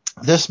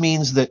 This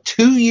means that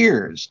 2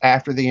 years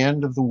after the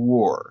end of the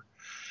war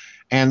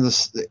and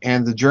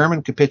the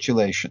German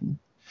capitulation,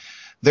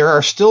 there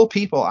are still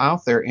people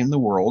out there in the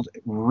world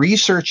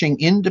researching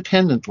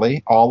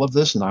independently all of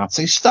this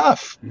Nazi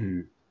stuff.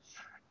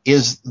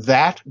 Is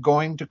that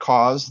going to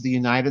cause the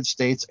United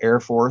States Air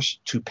Force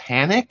to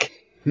panic?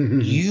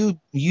 You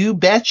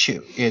bet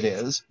you it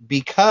is,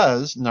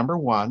 because, number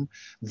one,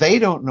 they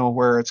don't know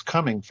where it's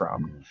coming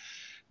from.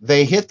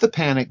 They hit the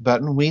panic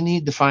button. We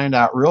need to find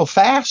out real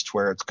fast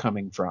where it's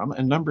coming from.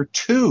 And number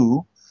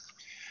two,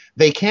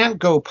 they can't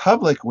go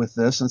public with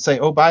this and say,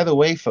 oh, by the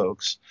way,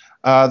 folks,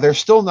 There's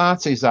still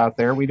Nazis out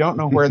there. We don't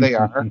know where they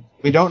are.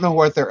 We don't know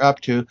what they're up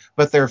to,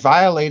 but they're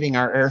violating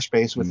our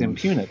airspace with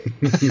impunity.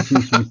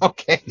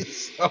 Okay,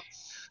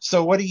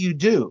 so what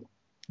do?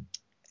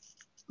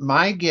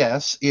 My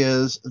guess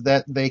is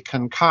that they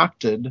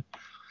concocted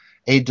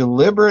a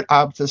deliberate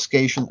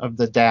obfuscation of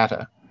the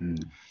data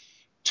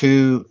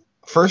to,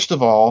 first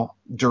of all,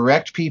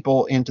 direct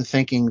people into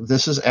thinking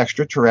this is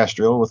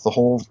extraterrestrial, with the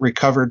whole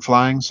recovered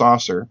flying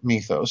saucer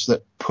mythos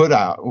that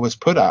was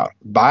put out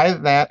by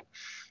that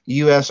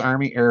U.S.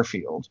 Army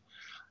airfield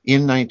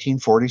in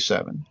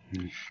 1947.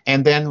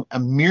 And then a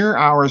mere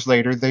hours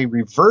later, they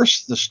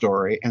reverse the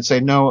story and say,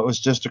 no, it was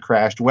just a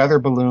crashed weather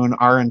balloon.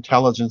 Our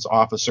intelligence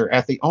officer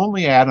at the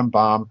only atom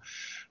bomb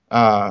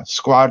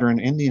squadron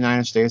in the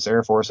United States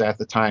Air Force at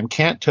the time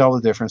can't tell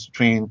the difference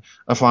between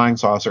a flying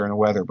saucer and a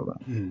weather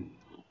balloon.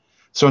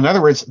 So in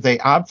other words, they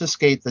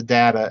obfuscate the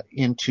data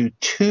into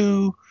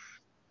two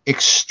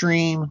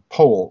extreme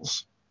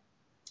poles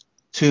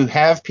to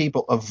have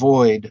people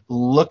avoid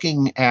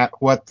looking at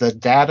what the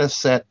data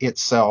set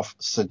itself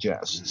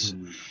suggests.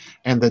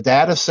 And the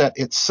data set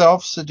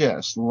itself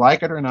suggests,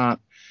 like it or not,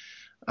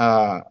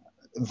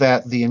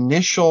 that the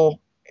initial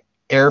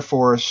Air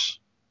Force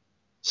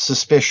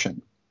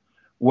suspicion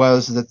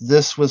was that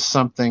this was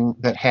something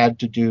that had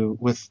to do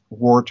with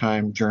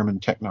wartime German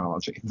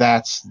technology.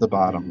 That's the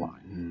bottom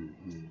line.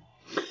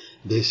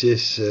 This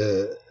is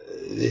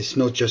it's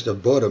not just a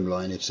bottom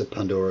line, it's a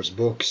Pandora's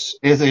box.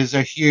 It is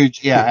a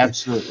huge,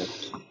 absolutely.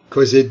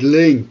 Because it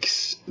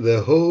links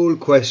the whole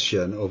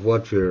question of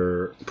what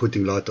we're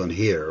putting light on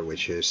here,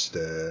 which is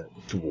the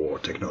war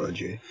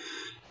technology,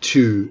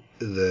 to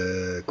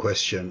the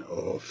question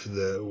of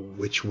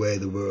which way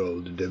the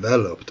world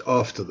developed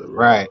after the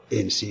war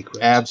in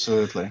secret.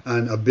 Absolutely.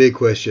 And a big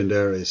question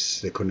there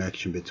is the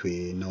connection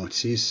between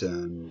Nazis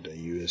and the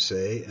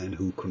USA and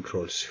who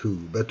controls who.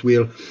 But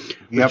we'll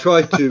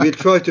try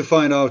to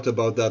find out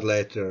about that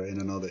later in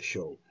another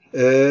show.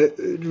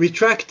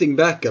 Retracting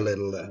back a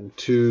little then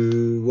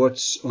to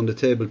what's on the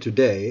table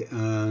today,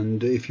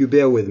 and if you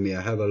bear with me,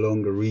 I have a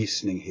longer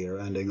reasoning here,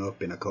 ending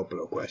up in a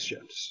couple of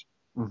questions.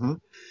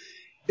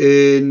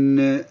 In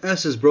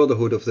SS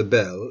Brotherhood of the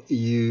Bell,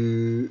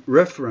 you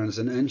reference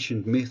an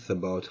ancient myth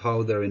about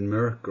how there in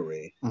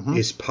Mercury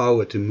is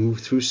power to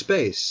move through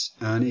space,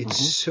 and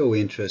it's so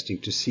interesting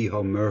to see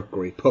how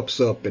Mercury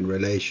pops up in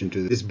relation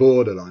to this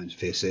borderline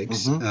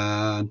physics.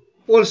 And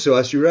also,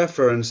 as you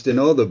referenced in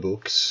other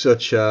books,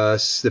 such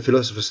as The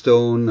Philosopher's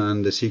Stone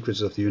and The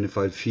Secrets of the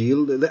Unified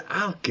Field, the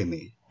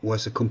alchemy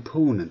was a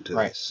component to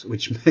this,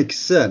 which makes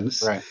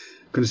sense.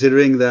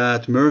 Considering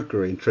that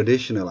Mercury in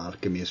traditional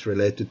alchemy is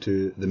related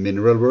to the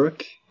mineral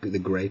work, the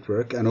great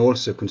work, and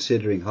also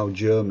considering how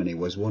Germany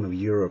was one of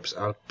Europe's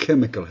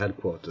alchemical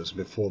headquarters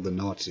before the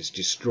Nazis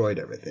destroyed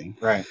everything.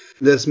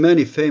 There's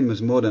many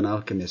famous modern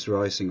alchemists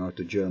rising out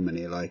of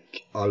Germany,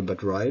 like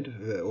Albert Reid,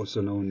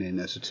 also known in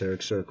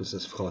esoteric circles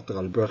as Frater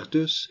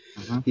Albertus.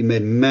 He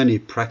made many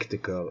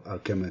practical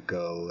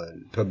alchemical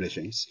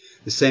publishings.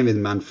 The same with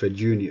Manfred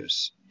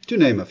Junius, to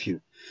name a few.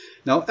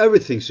 Now,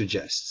 everything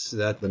suggests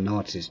that the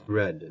Nazis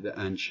read the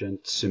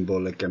ancient,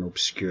 symbolic and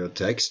obscure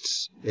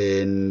texts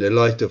in the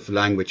light of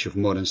language of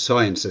modern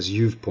science, as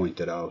you've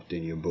pointed out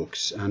in your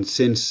books. And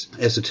since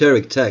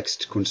esoteric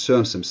text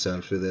concerns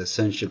themselves with the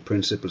essential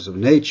principles of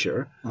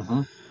nature,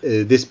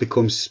 this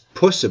becomes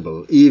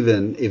possible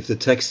even if the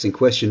text in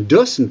question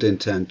doesn't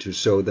intend to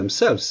so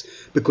themselves,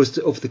 because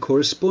of the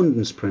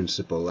correspondence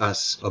principle,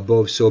 as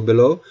above so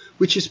below,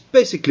 which is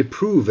basically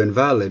proven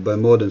valid by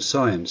modern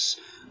science,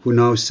 who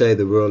now say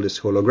the world is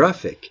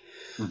holographic.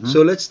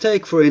 So let's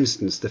take, for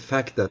instance, the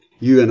fact that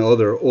you and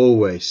others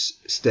always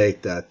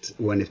state that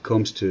when it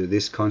comes to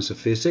this kinds of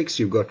physics,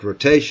 you've got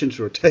rotations.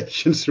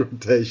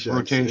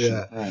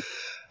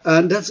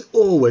 And that's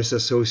always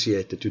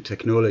associated to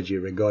technology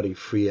regarding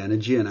free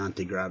energy and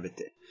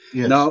anti-gravity.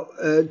 Now,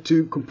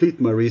 to complete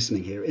my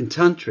reasoning here, in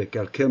Tantric,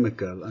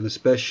 alchemical, and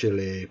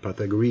especially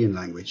Pythagorean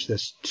language,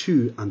 there's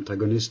two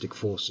antagonistic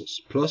forces,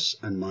 plus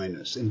and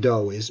minus, in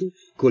Taoism,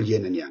 called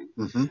yin and yang.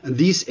 And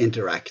these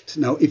interact.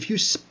 Now, if you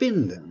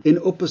spin them in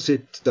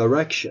opposite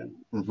direction,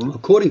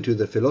 according to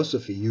the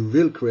philosophy, you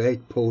will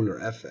create polar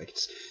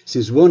effects,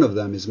 since one of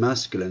them is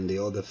masculine, the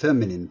other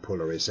feminine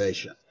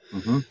polarization.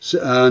 So,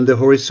 and the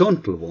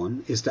horizontal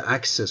one is the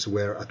axis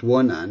where at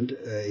one end,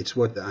 it's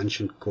what the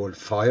ancient called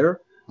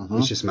fire,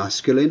 which is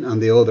masculine,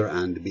 and the other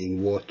end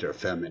being water,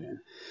 feminine.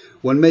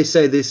 One may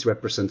say this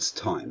represents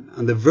time.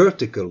 And the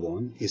vertical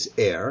one is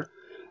air,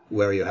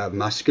 where you have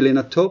masculine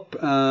at top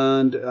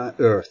and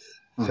earth,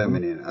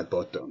 feminine at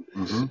bottom,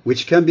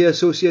 which can be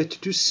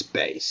associated to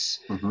space.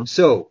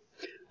 So,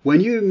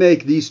 when you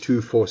make these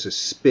two forces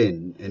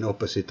spin in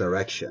opposite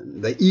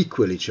direction, they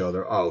equal each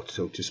other out,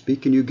 so to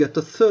speak, and you get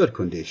a third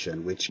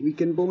condition, which we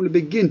can only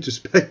begin to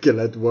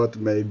speculate what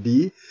may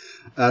be.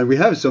 And we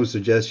have some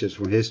suggestions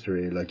from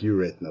history, like you've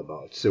written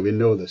about, so we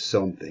know there's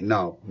something.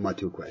 Now, my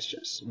two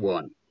questions.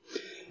 One,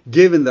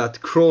 given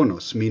that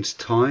chronos means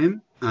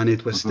time, and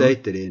it was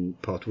stated in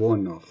part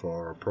 1 of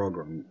our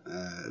program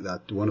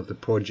that one of the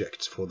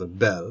projects for the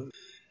bell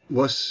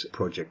was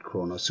Project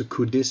Kronos. So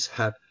could this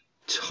have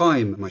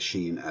time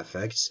machine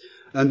effects?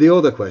 And the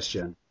other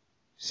question,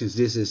 since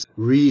this is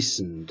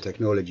recent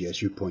technology,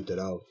 as you pointed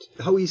out,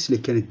 how easily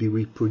can it be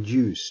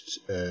reproduced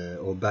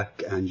or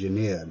back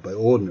engineered by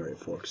ordinary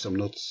folks? I'm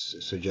not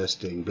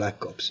suggesting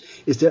Black Ops.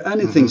 Is there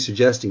anything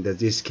suggesting that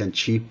this can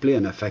cheaply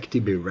and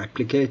effectively be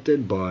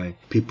replicated by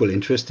people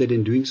interested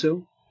in doing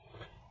so?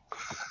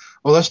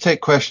 Well, let's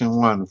take question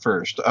 1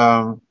 first.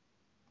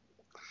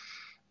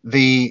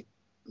 The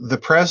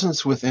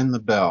presence within the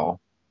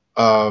bell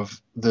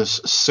of this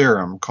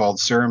serum called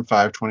serum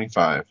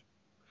 525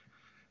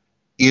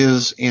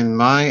 is, in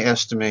my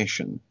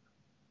estimation,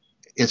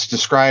 it's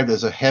described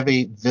as a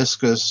heavy,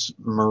 viscous,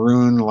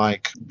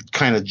 maroon-like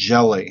kind of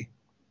jelly,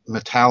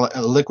 metallic,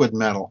 liquid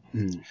metal.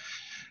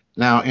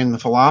 Now, in the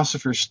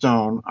Philosopher's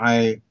Stone,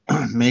 I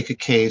make a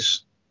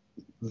case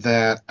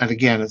that, and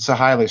again, it's a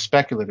highly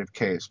speculative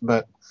case,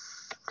 but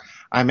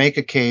I make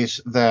a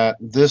case that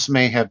this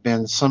may have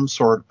been some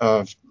sort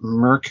of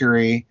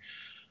mercury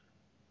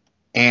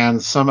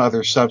and some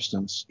other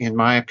substance, in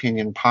my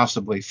opinion,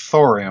 possibly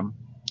thorium,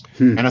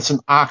 and it's an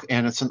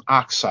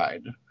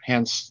oxide,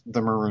 hence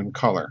the maroon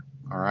color.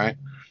 All right.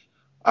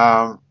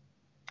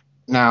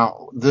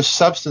 Now, this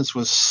substance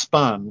was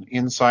spun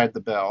inside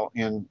the bell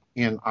in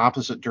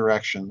opposite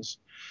directions.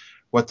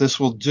 What this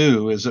will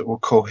do is it will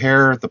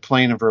cohere the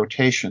plane of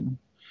rotation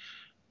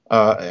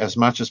as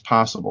much as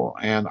possible.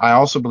 And I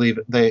also believe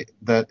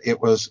that it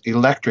was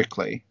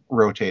electrically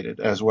rotated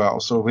as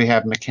well. So we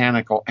have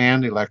mechanical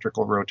and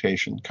electrical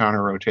rotation,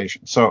 counter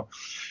rotation. So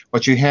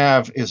what you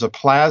have is a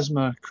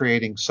plasma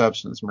creating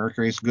substance.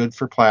 Mercury is good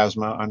for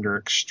plasma under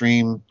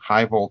extreme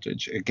high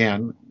voltage.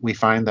 Again, we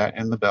find that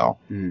in the bell.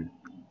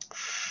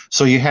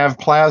 So you have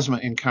plasma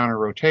in counter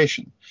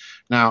rotation.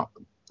 Now,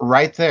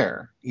 right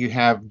there, you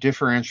have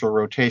differential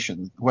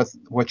rotation.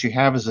 What you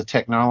have is a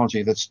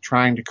technology that's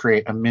trying to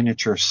create a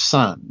miniature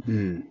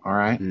sun. All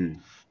right?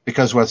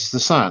 Because what's the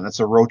sun? It's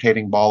a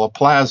rotating ball of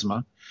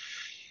plasma.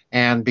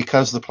 And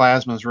because the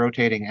plasma is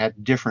rotating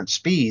at different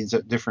speeds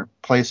at different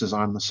places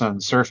on the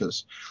sun's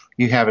surface,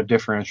 you have a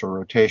differential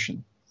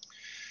rotation.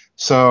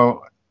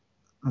 So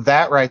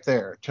that right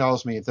there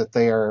tells me that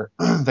they are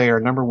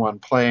number one,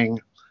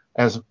 playing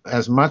as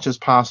much as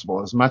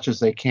possible, as much as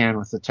they can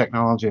with the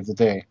technology of the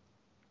day.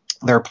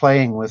 They're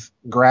playing with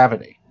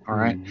gravity. All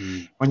right.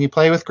 When you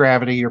play with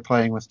gravity, you're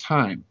playing with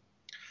time.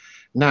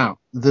 Now,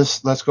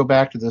 let's go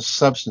back to this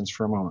substance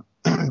for a moment.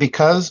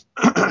 Because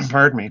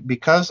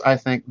I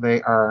think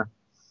they are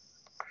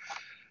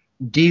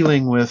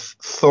dealing with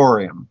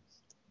thorium,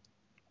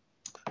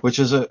 which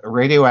is a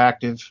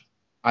radioactive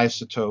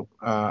isotope.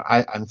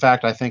 In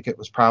fact, I think it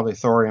was probably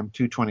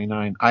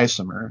thorium-229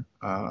 isomer,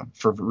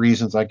 for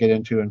reasons I get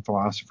into in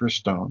Philosopher's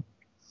Stone.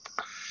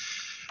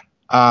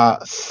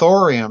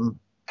 Thorium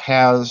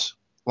has,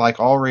 like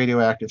all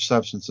radioactive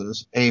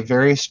substances, a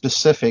very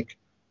specific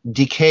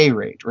decay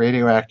rate,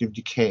 radioactive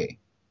decay.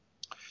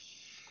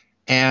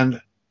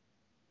 And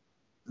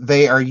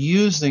they are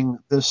using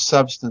this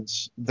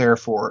substance,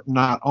 therefore,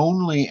 not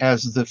only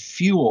as the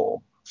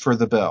fuel for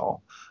the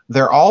bell,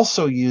 they're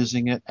also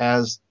using it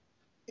as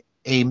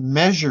a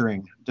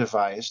measuring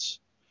device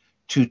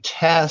to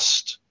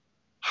test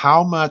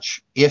how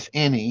much, if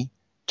any,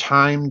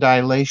 time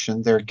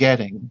dilation they're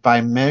getting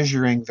by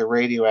measuring the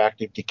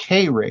radioactive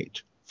decay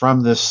rate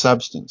from this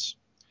substance.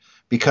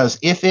 Because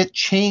if it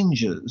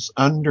changes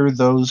under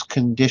those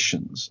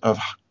conditions of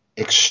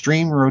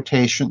extreme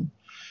rotation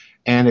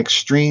and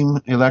extreme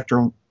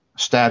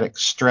electrostatic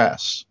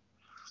stress,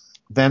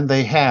 then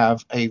they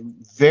have a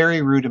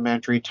very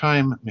rudimentary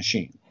time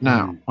machine.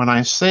 Now, when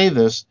I say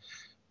this,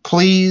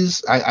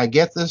 please, I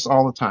get this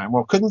all the time.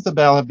 Well, couldn't the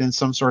bell have been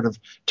some sort of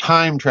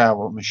time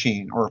travel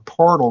machine or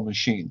portal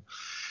machine?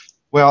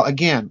 Well,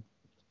 again,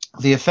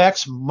 the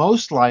effects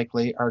most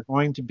likely are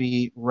going to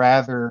be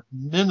rather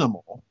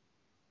minimal,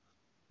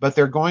 but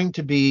they're going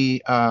to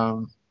be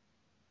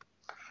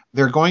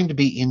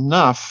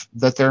enough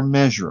that they're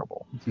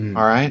measurable. All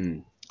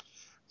right.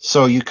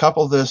 So you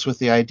couple this with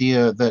the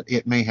idea that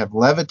it may have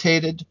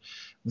levitated,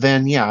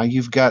 then yeah,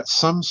 you've got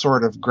some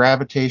sort of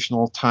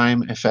gravitational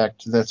time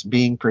effect that's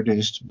being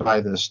produced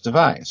by this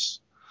device.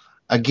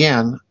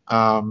 Again,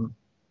 I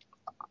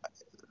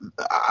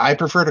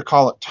prefer to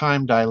call it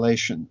time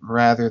dilation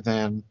rather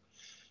than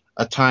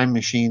a time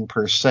machine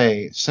per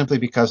se, simply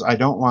because I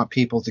don't want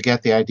people to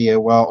get the idea,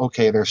 well,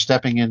 okay, they're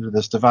stepping into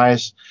this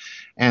device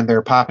and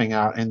they're popping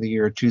out in the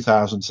year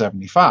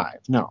 2075.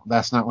 No,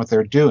 that's not what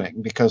they're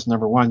doing, because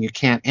number one, you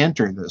can't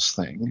enter this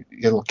thing.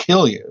 It'll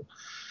kill you.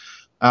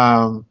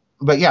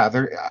 But yeah,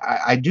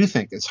 I do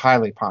think it's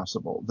highly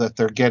possible that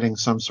they're getting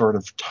some sort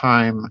of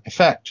time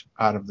effect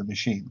out of the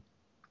machine.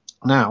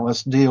 Now,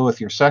 let's deal with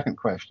your second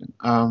question.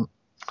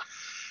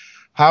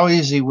 How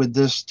easy would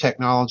this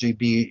technology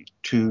be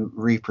to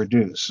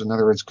reproduce? In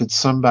other words, could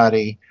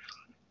somebody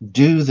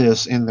do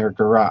this in their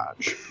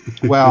garage?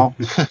 Well,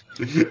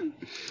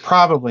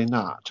 probably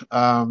not.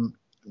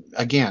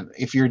 Again,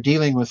 if you're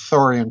dealing with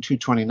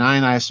thorium-229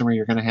 isomer,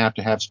 you're going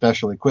to have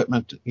special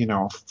equipment,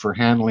 for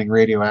handling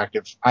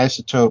radioactive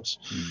isotopes.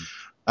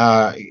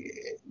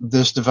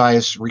 This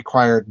device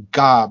required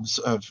gobs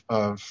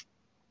of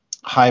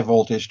high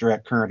voltage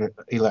direct current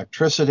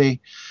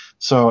electricity.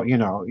 So,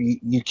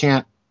 you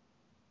can't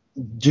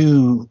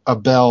do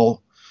a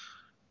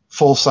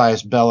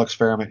full-size Bell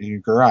experiment in your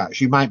garage.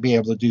 You might be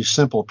able to do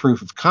simple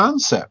proof of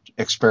concept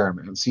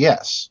experiments.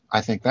 Yes,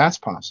 I think that's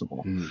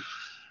possible.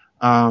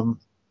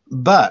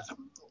 But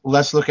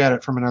let's look at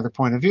it from another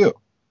point of view.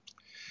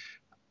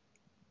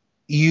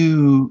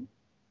 You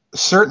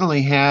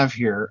certainly have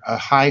here a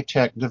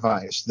high-tech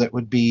device that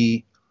would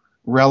be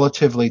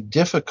relatively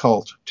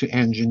difficult to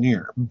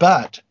engineer,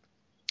 but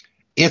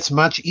it's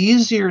much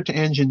easier to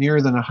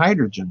engineer than a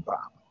hydrogen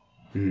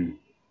bomb.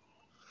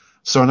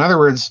 So in other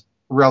words,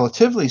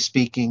 relatively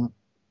speaking,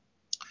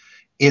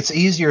 it's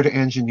easier to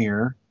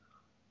engineer.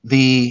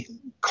 The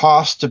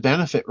cost to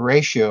benefit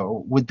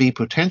ratio would be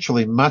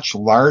potentially much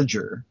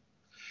larger,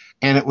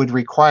 and it would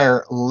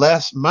require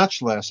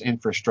much less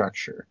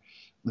infrastructure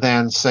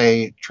than,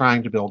 say,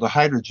 trying to build a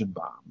hydrogen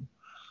bomb,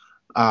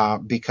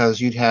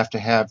 because you'd have to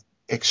have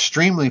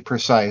extremely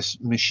precise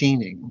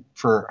machining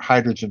for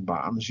hydrogen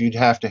bombs. You'd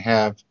have to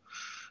have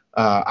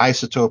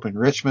isotope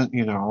enrichment.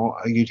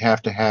 You'd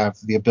have to have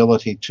the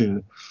ability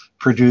to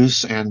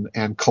produce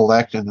and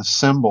collect and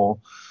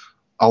assemble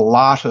a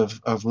lot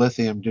of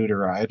lithium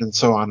deuteride, and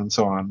so on, et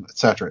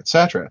cetera, et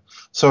cetera.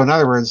 So in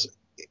other words,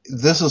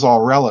 this is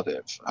all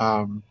relative.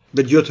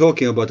 But you're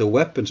talking about a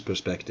weapons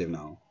perspective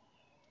now.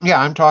 Yeah,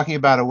 I'm talking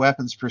about a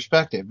weapons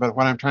perspective. But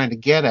what I'm trying to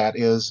get at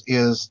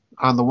is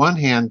on the one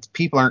hand,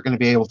 people aren't going to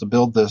be able to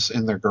build this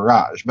in their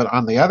garage. But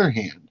on the other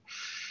hand,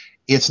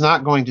 it's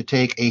not going to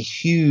take a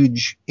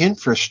huge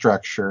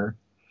infrastructure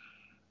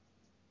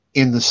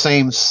in the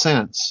same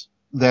sense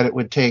that it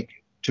would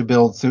take to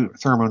build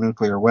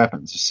thermonuclear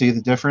weapons. You see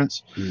the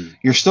difference?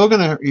 You're still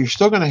going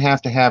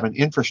to have an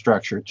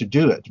infrastructure to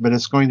do it, but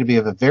it's going to be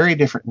of a very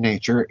different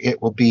nature.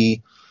 It will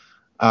be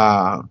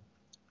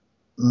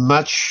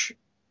much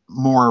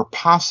more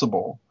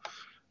possible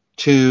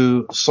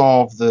to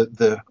solve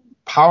the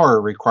power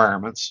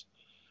requirements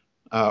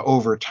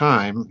over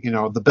time.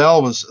 The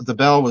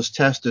Bell was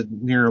tested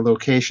near a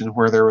location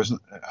where there was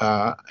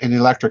an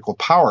electrical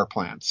power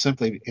plant,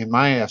 simply, in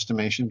my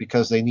estimation,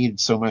 because they needed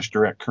so much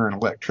direct current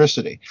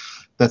electricity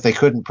that they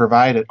couldn't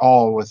provide it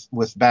all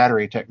with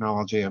battery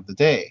technology of the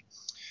day.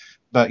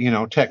 But,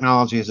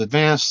 technology is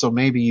advanced, so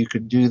maybe you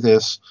could do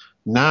this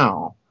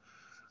now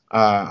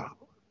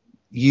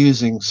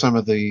using some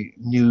of the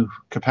new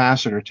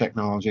capacitor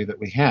technology that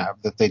we have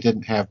that they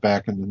didn't have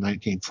back in the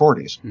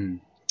 1940s.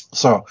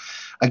 So,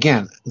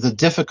 again, the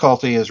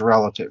difficulty is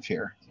relative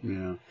here.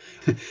 Yeah.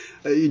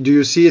 Do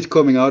you see it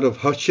coming out of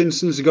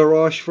Hutchinson's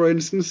garage, for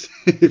instance,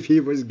 if he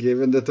was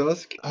given the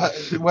task?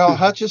 Well,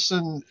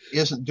 Hutchison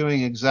isn't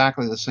doing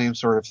exactly the same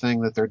sort of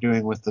thing that they're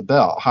doing with the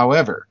Bell.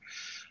 However,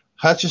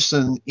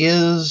 Hutchison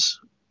is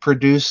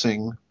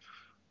producing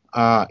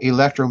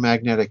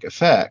electromagnetic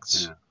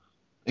effects,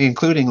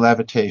 including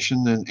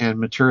levitation and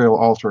material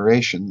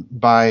alteration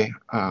by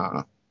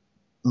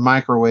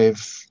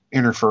microwave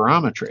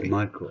interferometry.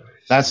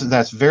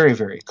 That's very,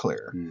 very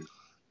clear.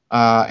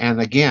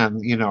 And again,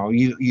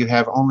 you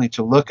have only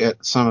to look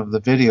at some of the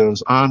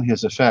videos on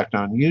his effect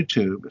on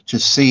YouTube to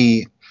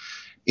see,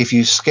 if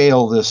you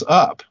scale this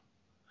up,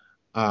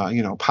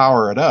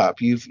 power it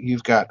up,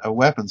 you've got a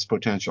weapons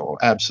potential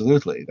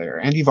absolutely there,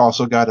 and you've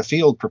also got a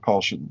field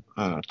propulsion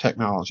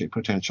technology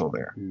potential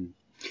there.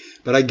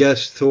 But I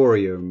guess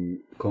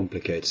thorium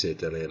complicates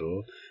it a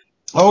little.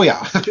 Oh,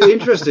 yeah.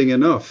 Interesting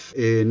enough,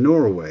 in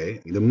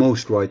Norway, the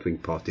most right-wing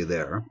party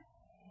there,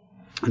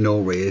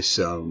 Norway is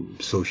a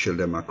social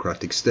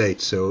democratic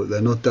state, so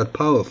they're not that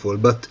powerful,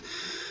 but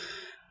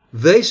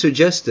they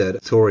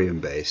suggested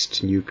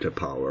thorium-based nuclear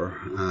power,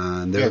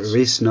 and there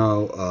is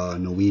now a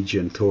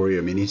Norwegian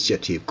thorium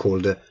initiative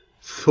called the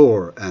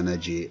Thor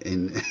Energy,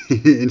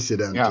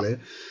 incidentally,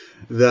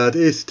 that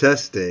is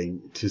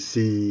testing to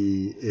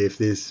see if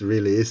this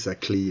really is a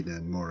clean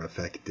and more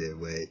effective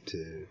way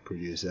to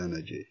produce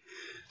energy.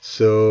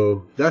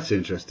 So that's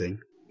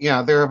interesting.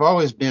 Yeah, there have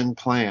always been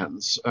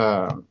plans,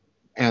 and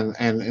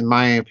in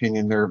my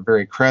opinion, they're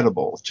very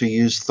credible, to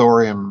use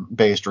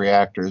thorium-based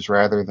reactors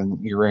rather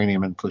than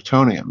uranium and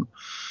plutonium.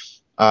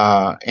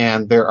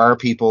 And there are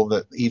people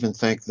that even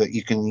think that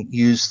you can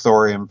use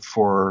thorium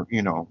for,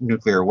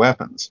 nuclear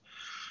weapons.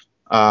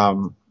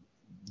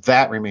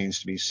 That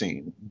remains to be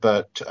seen.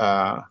 But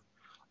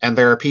and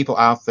there are people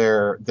out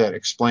there that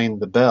explain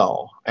the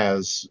Bell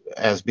as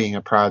being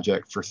a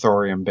project for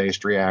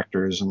thorium-based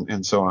reactors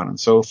and so on and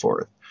so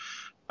forth.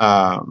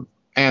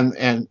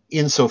 And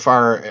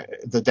insofar,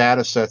 the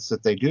data sets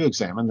that they do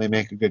examine, they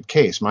make a good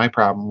case. My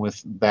problem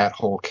with that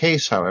whole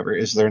case, however,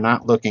 is they're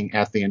not looking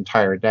at the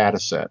entire data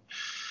set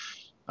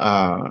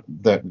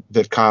that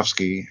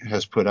Kovsky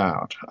has put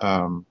out.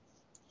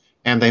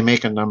 And they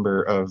make a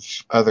number of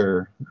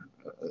other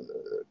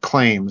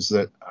claims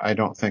that I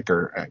don't think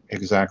are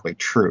exactly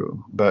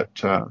true. But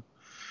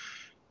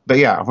But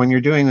yeah, when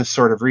you're doing this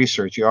sort of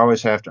research, you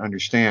always have to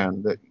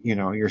understand that,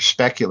 you're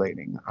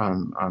speculating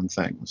on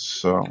things.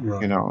 So,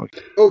 right.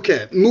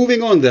 Okay,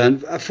 moving on then.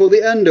 For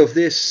the end of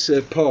this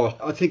part,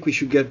 I think we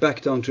should get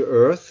back down to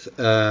earth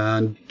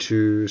and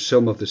to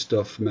some of the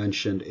stuff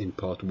mentioned in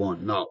part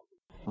 1 now.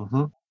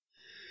 Mm-hmm.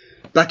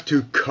 Back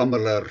to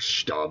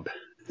Kamlerstab.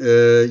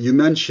 You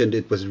mentioned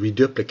it was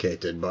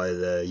reduplicated by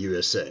the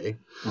USA.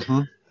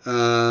 Mm-hmm.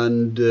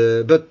 And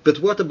but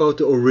what about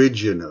the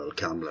original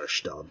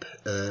Kamlerstab?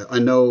 I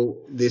know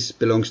this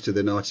belongs to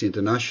the Nazi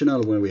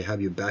International when we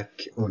have you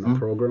back on a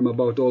program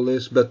about all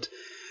this, but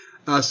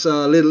as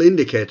a little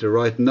indicator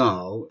right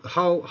now,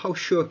 how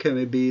sure can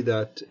we be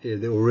that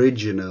the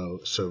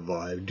original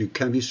survived?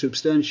 Can we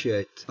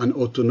substantiate an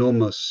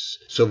autonomous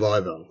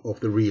survival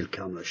of the real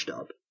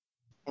Kamlerstab?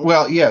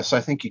 Well, yes,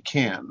 I think you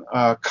can.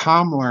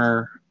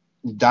 Kammler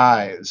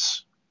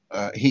dies.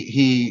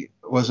 He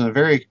was a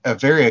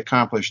very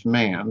accomplished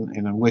man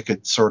in a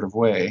wicked sort of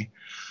way.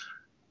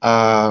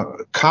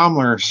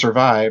 Kammler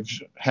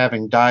survived,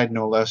 having died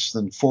no less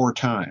than 4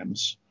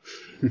 times,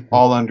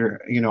 all under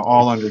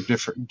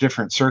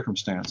different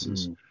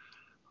circumstances.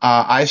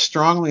 I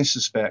strongly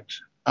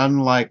suspect,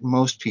 unlike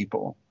most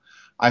people,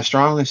 I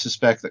strongly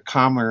suspect that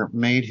Kammler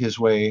made his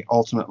way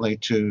ultimately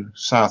to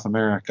South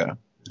America.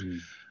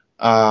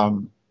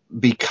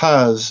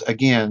 Because,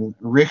 again,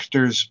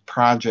 Richter's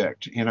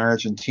project in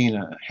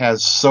Argentina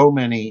has so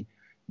many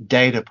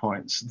data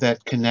points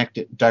that connect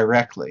it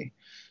directly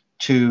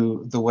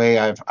to the way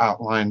I've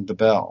outlined the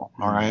bell,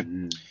 all right?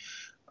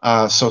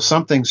 So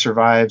something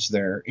survives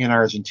there in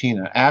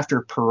Argentina.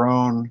 After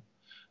Perón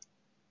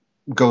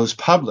goes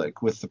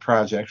public with the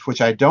project, which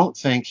I don't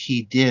think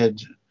he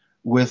did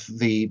with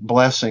the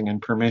blessing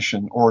and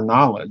permission or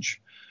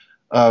knowledge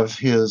of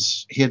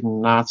his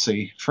hidden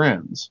Nazi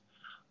friends,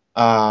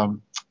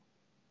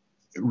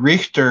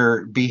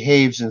 Richter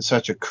behaves in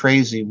such a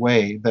crazy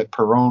way that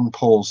Perón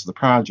pulls the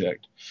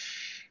project.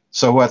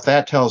 So what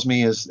that tells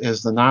me is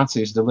the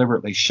Nazis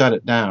deliberately shut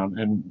it down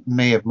and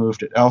may have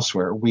moved it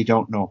elsewhere. We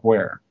don't know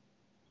where.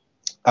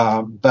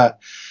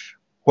 But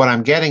what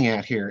I'm getting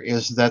at here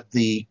is that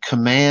the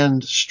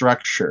command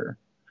structure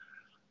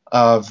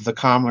of the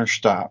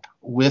Kamlerstab,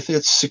 with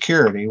its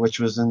security, which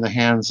was in the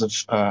hands of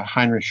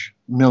Heinrich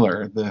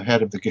Müller, the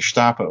head of the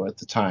Gestapo at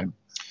the time,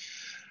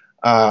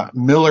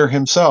 Müller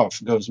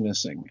himself goes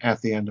missing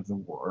at the end of the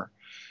war.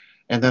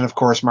 And then, of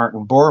course,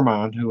 Martin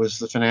Bormann, who was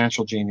the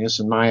financial genius,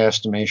 in my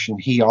estimation,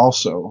 he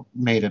also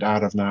made it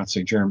out of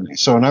Nazi Germany.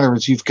 So, in other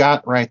words, you've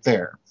got right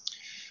there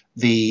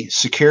the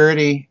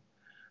security,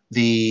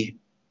 the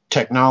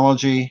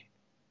technology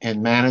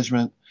and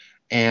management,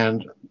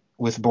 and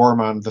with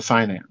Bormann, the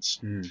finance.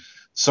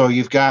 So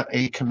you've got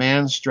a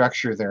command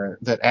structure there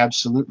that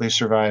absolutely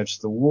survives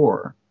the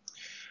war.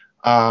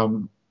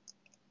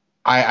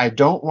 I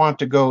don't want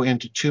to go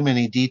into too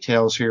many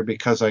details here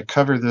because I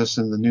cover this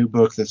in the new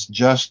book that's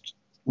just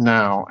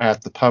now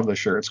at the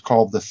publisher. It's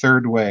called The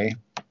Third Way.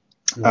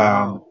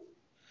 Wow.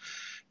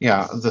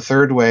 The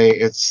Third Way.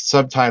 Its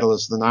subtitle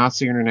is The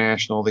Nazi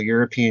International, the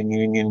European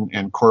Union,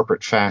 and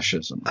Corporate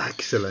Fascism.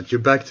 Excellent.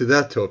 You're back to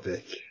that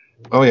topic.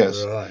 Oh,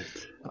 yes. Right.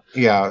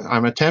 Yeah,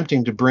 I'm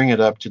attempting to bring it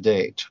up to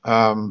date.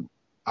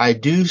 I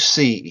do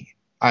see,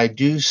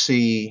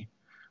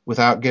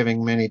 without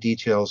giving many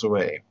details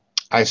away,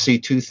 I see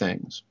 2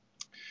 things.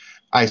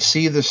 I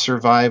see the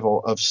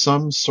survival of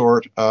some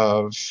sort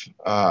of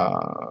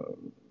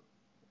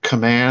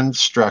command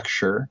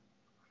structure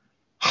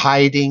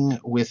hiding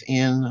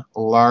within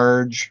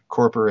large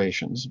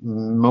corporations,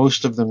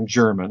 most of them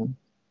German.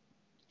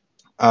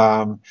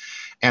 And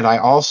I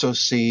also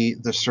see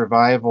the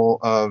survival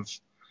of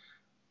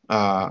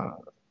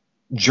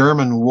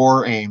German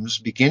war aims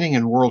beginning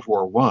in World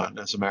War I,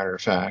 as a matter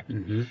of fact,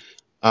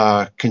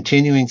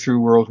 continuing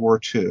through World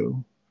War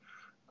II,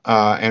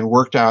 and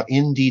worked out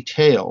in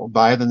detail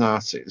by the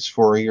Nazis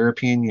for a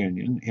European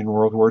Union in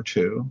World War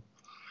II.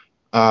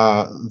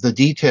 The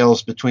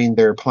details between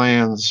their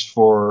plans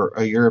for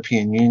a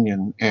European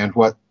Union and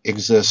what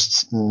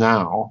exists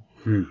now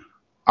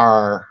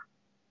are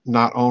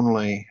not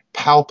only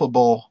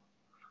palpable,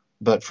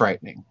 but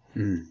frightening.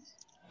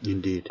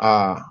 Indeed.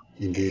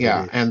 Indeed.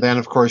 Yeah, and then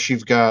of course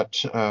you've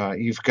got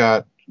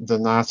the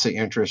Nazi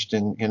interest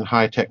in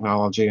high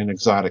technology and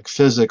exotic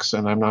physics,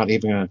 and I'm not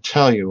even going to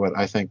tell you what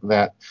I think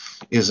that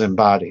is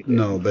embodied.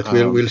 No, but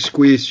we'll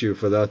squeeze you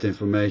for that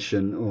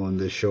information on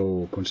the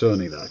show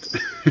concerning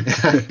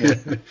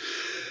that.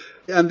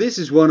 And this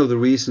is one of the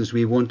reasons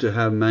we want to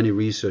have many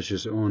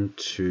researchers on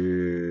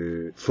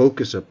to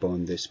focus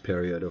upon this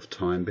period of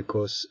time,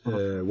 because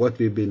what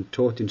we've been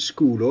taught in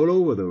school all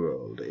over the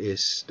world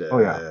is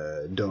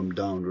the dumbed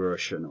down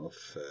version of...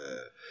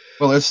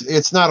 well,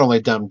 it's not only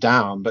dumbed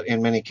down, but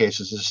in many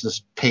cases it's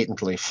just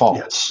patently false.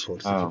 Yes,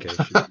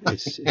 falsification.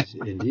 It's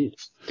indeed.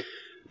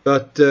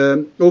 But,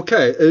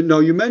 okay, now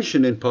you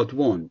mentioned in part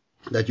 1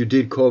 that you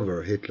did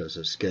cover Hitler's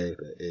escape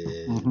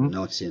in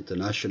Nazi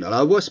International.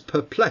 I was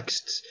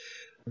perplexed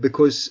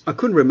because I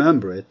couldn't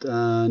remember it,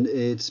 and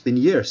it's been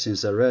years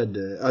since I read.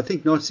 I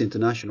think Nazi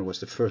International was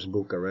the first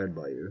book I read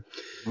by you,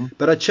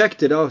 but I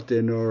checked it out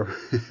in our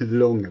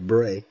long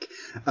break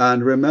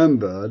and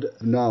remembered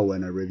now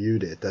when I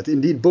reviewed it that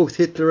indeed both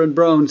Hitler and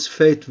Brown's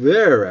fate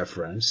were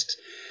referenced.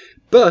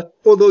 But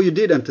although you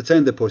did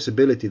entertain the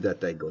possibility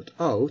that they got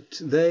out,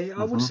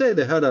 I would say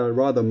they had a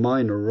rather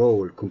minor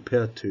role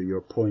compared to your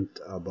point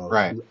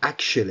about who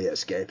actually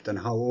escaped and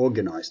how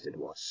organized it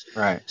was.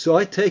 Right. So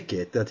I take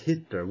it that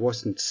Hitler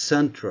wasn't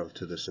central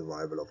to the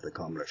survival of the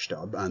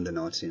Kammerstab and the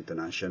Nazi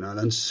International,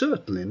 and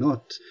certainly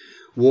not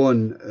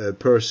one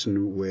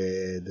person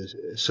with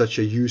such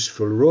a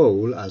useful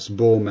role as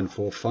Bormann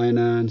for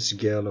finance,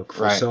 Gerlach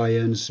for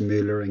science,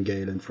 Müller and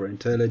Galen for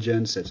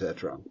intelligence,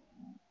 etc.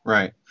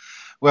 Right.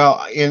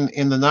 Well,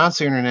 in the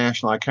Nazi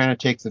International, I kind of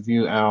take the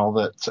view, Al,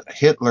 that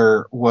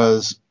Hitler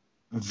was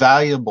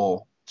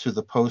valuable to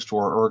the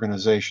post-war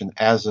organization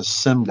as a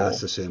symbol,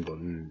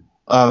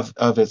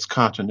 of its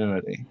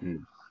continuity.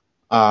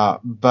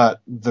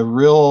 But the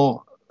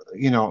real,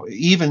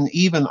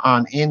 even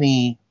on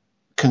any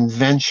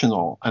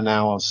conventional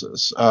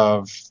analysis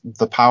of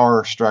the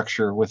power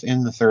structure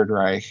within the Third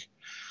Reich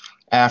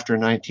after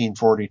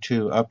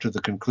 1942 up to the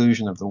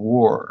conclusion of the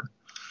war,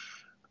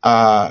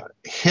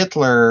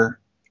 Hitler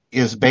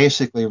is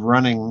basically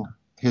running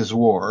his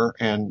war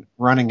and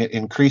running it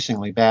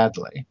increasingly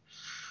badly.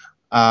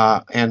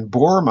 And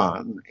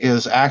Bormann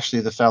is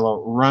actually the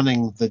fellow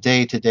running the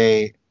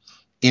day-to-day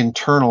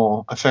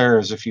internal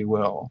affairs, if you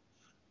will,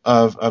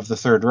 of the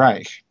Third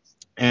Reich.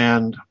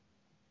 And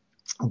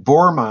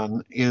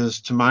Bormann is,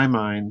 to my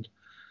mind,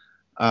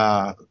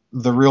 the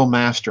real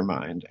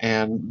mastermind.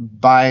 And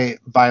by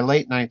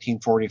late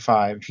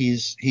 1945,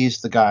 he's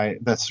the guy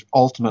that's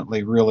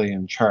ultimately really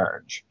in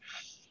charge.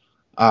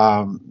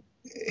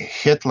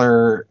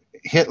 Hitler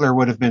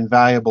would have been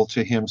valuable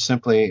to him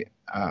simply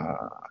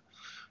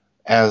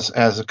as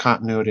a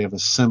continuity of a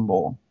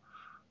symbol.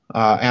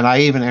 And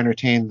I even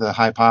entertained the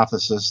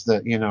hypothesis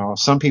that,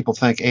 some people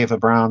think Eva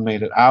Braun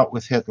made it out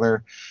with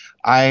Hitler.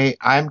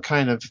 I'm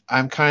kind of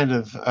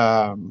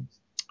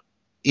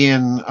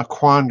in a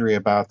quandary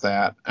about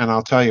that, and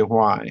I'll tell you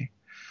why.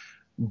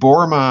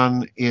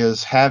 Bormann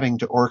is having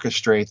to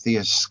orchestrate the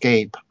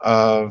escape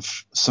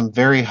of some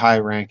very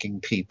high-ranking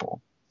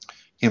people.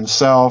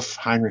 Himself,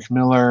 Heinrich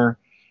Müller,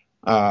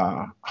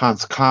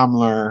 Hans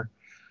Kammler,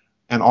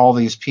 and all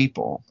these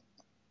people.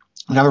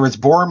 In other words,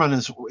 Bormann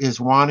is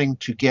wanting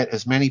to get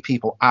as many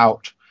people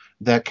out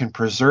that can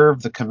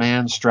preserve the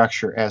command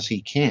structure as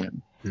he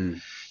can.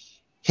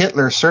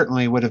 Hitler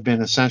certainly would have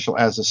been essential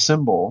as a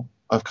symbol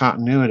of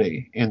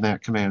continuity in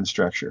that command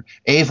structure.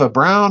 Eva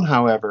Braun,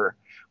 however,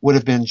 would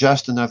have been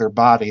just another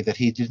body that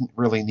he didn't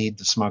really need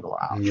to smuggle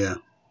out. Yeah,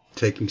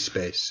 taking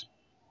space.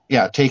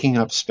 Yeah, taking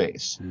up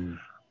space.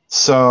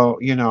 So,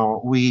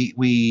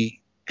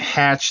 we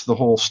hatched the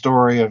whole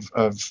story of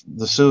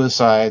the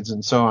suicides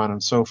and so on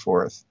and so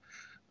forth.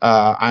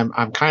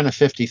 I'm kind of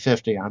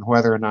 50-50 on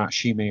whether or not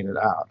she made it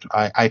out.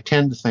 I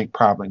tend to think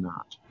probably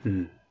not.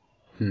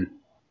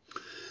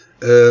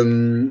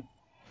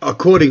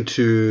 According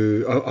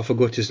to, I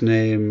forgot his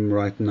name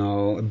right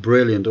now, a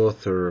brilliant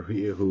author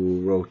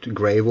who wrote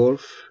Grey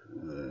Wolf.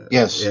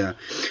 Yes. Yeah.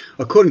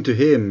 According to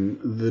him,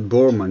 the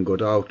Bormann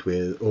got out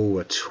with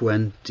over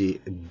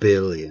 $20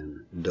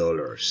 billion,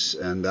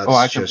 and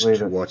that's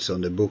just what's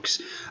on the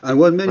books. And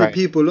what many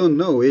people don't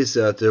know is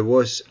that there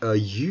was a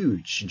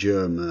huge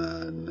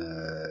German,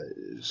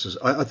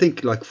 I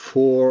think like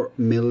 4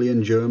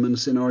 million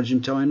Germans in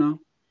Argentina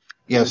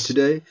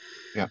today.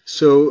 Yeah.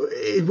 So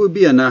it would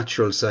be a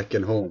natural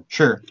second home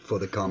for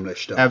the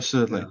Kammerstab.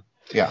 Absolutely.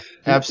 Yeah,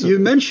 absolutely.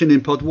 You mentioned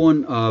in part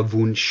one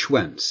von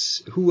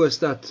Schwenz. Who was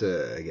that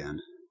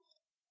again?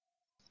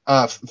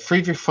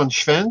 Friedrich von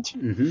Schwendt.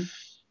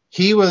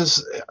 He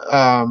was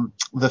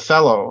the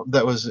fellow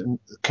that was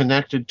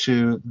connected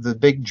to the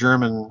big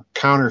German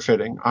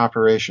counterfeiting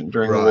operation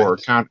during the war,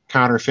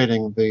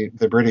 counterfeiting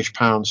the British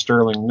pound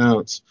sterling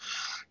notes.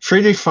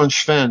 Friedrich von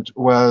Schwendt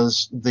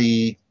was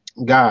the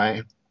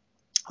guy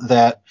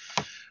that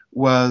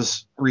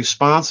was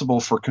responsible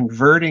for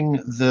converting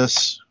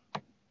this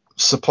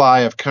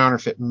supply of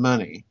counterfeit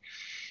money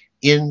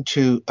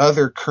into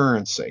other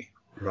currency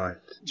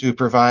to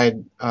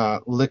provide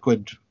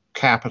liquid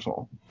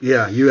capital.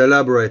 Yeah, you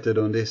elaborated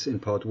on this in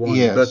part one.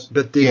 Yes.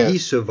 But did he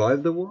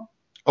survive the war?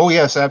 Oh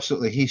yes,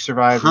 absolutely. He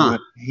survived.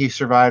 He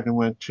survived and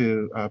went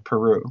to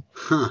Peru.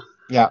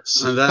 Yeah,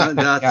 and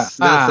that's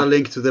a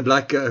link to the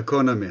black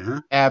economy,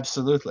 huh?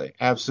 Absolutely.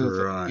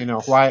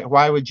 Right.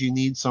 Why would you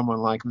need someone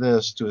like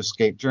this to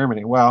escape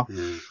Germany? Well,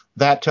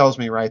 that tells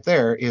me right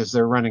there is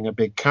they're running a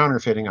big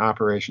counterfeiting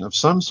operation of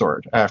some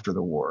sort after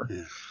the war.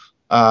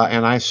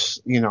 And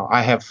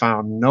I have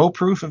found no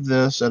proof of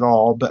this at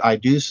all, but I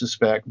do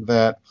suspect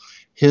that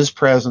his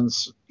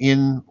presence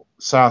in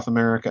South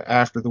America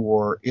after the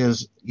war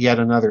is yet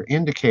another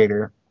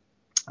indicator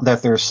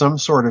that there's some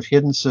sort of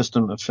hidden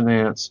system of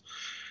finance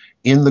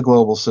in the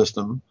global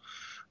system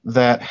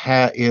that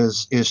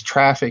is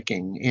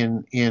trafficking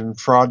in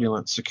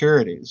fraudulent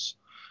securities.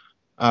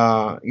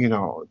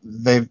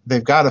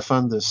 they've got to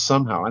fund this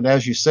somehow. And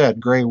as you said,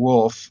 Grey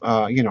Wolf,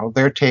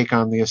 their take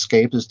on the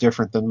escape is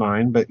different than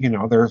mine, but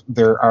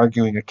they're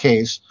arguing a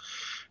case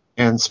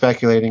and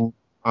speculating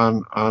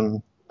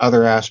on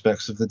other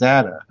aspects of the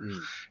data.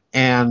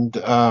 And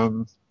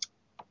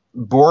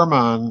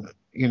Bormann,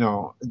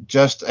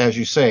 just as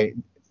you say,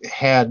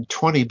 had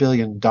 $20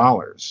 billion in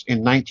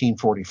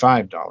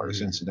 1945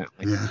 dollars,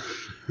 incidentally,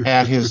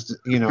 at his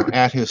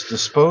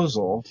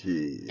disposal.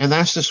 Jeez. And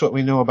that's just what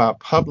we know about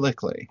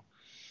publicly.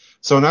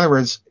 So in other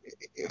words,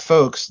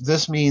 folks,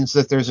 this means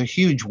that there's a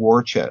huge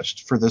war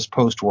chest for this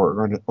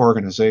post-war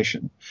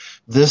organization.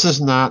 This is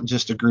not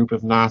just a group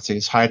of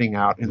Nazis hiding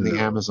out in the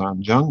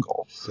Amazon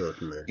jungle,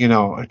 certainly,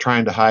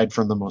 trying to hide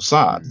from the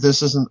Mossad.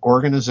 This is an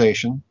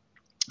organization,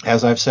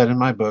 as I've said in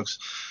my books,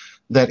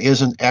 that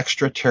is an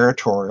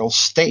extraterritorial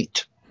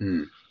state.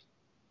 And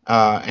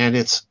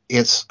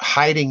it's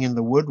hiding in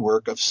the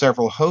woodwork of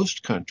several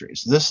host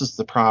countries. This is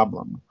the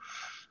problem.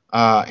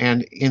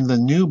 And in the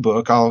new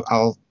book,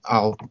 I'll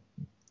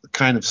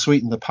kind of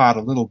sweeten the pot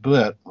a little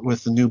bit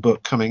with the new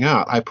book coming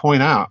out. I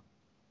point out,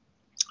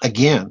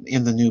 again,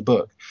 in the new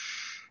book,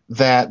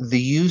 that the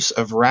use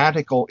of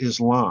radical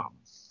Islam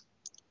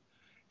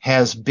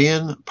has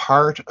been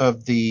part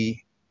of the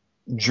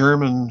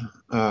German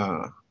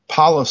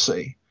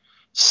policy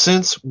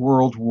since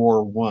World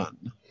War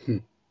I.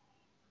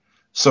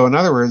 So in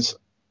other words,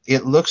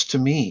 it looks to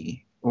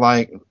me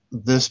like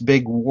this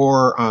big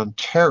war on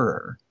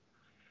terror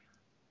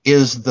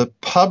is the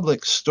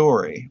public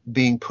story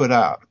being put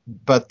out,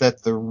 but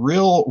that the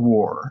real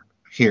war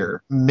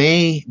here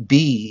may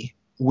be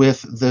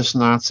with this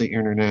Nazi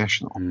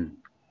International.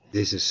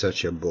 This is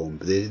such a bomb.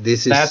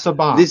 That's a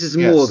bomb. This is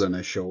more than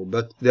a show.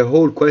 But the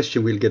whole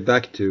question we'll get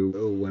back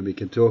to when we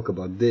can talk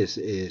about this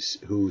is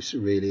who's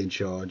really in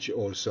charge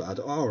also at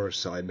our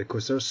side,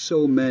 because there's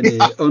so many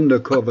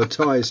undercover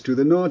ties to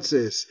the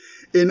Nazis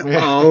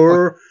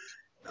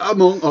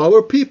among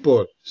our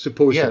people,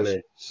 supposedly.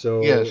 Yes.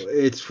 So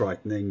it's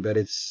frightening, but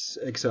it's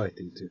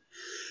exciting too.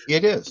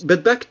 It is.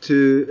 But back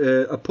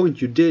to a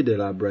point you did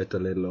elaborate a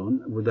little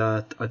on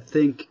that I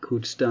think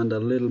could stand a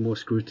little more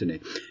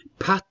scrutiny.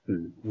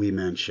 Patton, we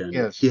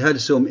mentioned, he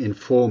had some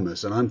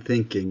informers, and I'm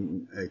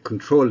thinking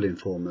controlled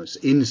informers,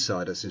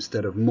 insiders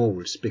instead of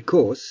moles,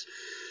 because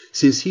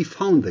since he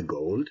found the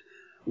gold,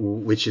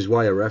 which is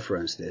why I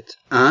referenced it,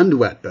 and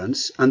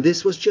weapons, and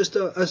this was just,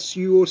 as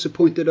you also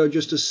pointed out,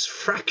 just a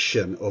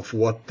fraction of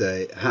what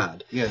they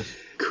had. Yes.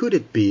 Could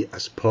it be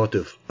as part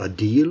of a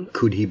deal?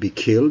 Could he be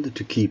killed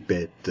to keep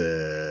it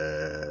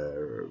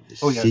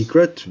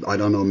secret? I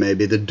don't know,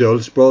 maybe the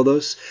Dulles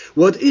brothers.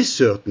 What is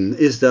certain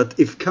is that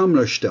if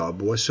Kamlerstab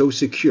was so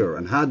secure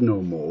and had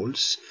no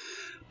moles,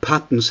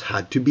 Patton's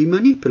had to be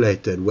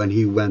manipulated when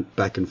he went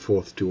back and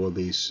forth to all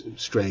these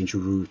strange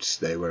routes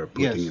they were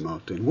putting him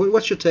out in.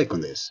 What's your take on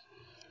this?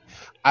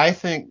 I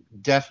think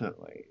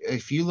definitely.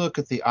 If you look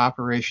at the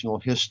operational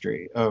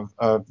history of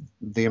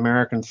the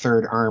American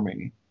Third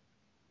Army,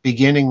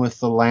 beginning with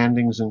the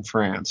landings in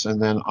France and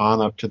then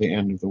on up to the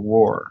end of the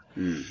war,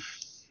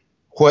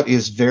 what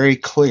is very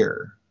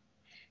clear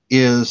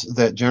is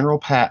that General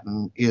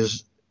Patton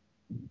is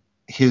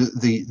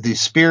the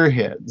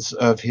spearheads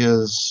of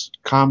his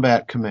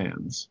combat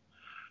commands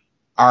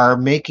are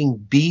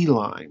making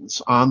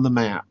beelines on the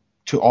map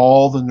to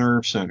all the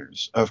nerve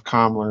centers of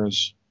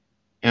Kammler's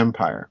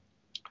empire,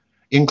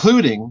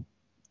 including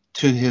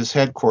to his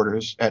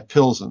headquarters at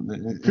Pilsen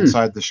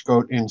inside the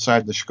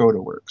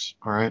Skoda works.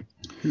 All right.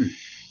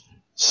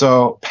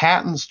 So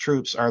Patton's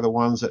troops are the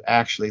ones that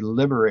actually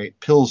liberate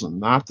Pilsen,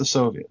 not the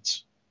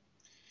Soviets.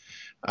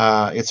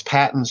 It's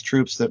Patton's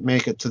troops that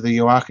make it to the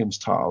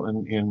Joachimsthal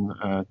in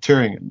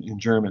Thüringen in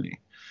Germany.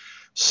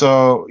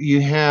 So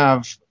you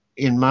have,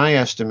 in my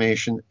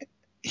estimation,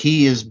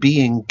 he is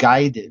being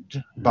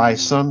guided by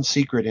some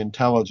secret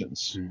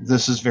intelligence.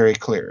 This is very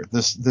clear.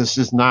 This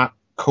is not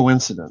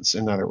coincidence,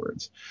 in other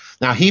words.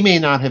 Now, he may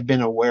not have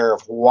been aware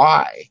of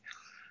why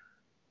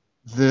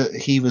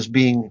he was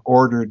being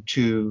ordered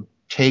to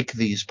take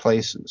these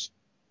places.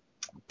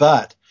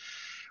 But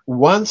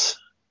once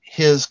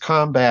his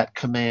combat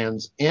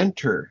commands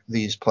enter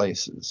these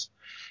places,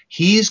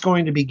 he's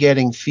going to be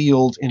getting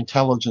field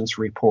intelligence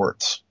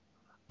reports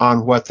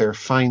on what they're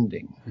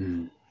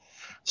finding.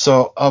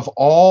 So of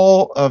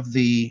all of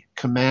the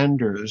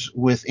commanders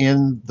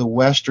within the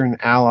Western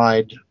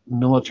Allied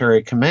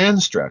military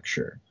command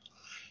structure,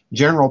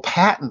 General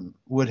Patton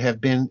would have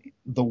been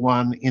the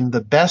one in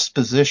the best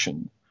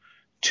position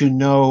to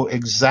know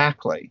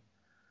exactly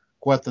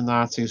what the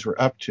Nazis were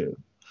up to.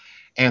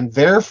 And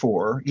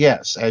therefore,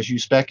 yes, as you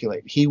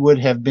speculate, he would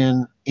have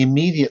been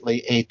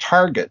immediately a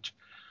target,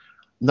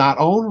 not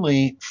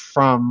only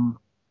from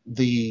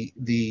the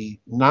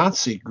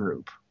Nazi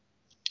group,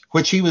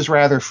 which he was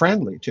rather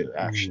friendly to,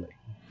 actually.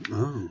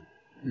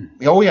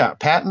 Oh yeah,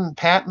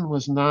 Patton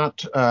was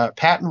not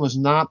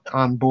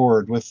on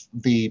board with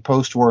the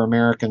post-war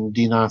American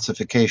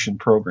denazification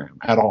program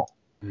at all.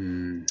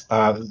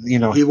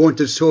 He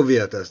wanted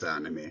Soviet as the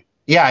enemy.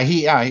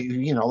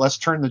 let's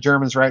turn the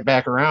Germans right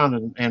back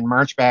around and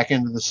march back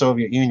into the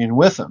Soviet Union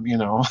with them,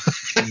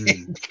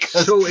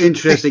 So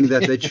interesting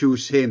that they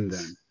choose him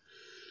then.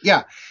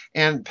 Yeah.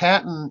 And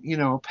Patton,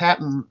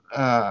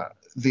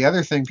 the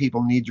other thing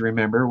people need to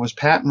remember was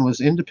Patton was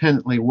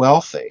independently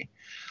wealthy.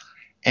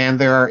 And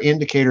there are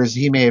indicators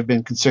he may have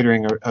been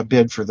considering a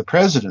bid for the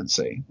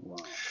presidency. Wow.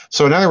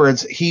 So in other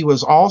words, he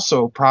was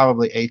also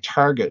probably a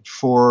target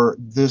for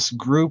this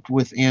group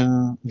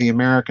within the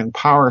American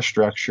power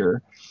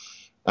structure,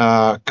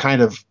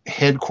 kind of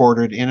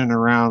headquartered in and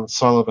around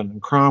Sullivan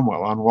and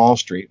Cromwell on Wall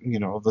Street,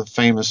 the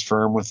famous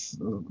firm with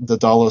the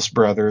Dulles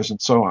brothers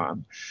and so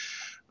on.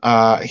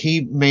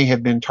 He may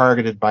have been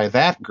targeted by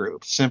that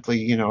group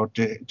simply,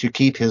 to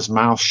keep his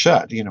mouth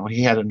shut.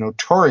 He had a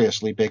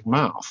notoriously big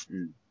mouth.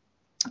 Mm.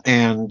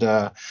 And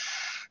I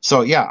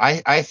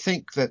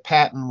think that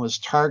Patton was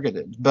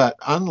targeted, but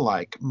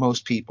unlike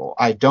most people,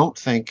 I don't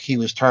think he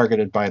was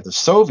targeted by the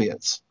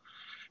Soviets,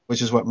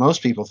 which is what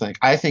most people think.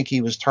 I think he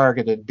was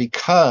targeted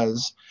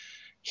because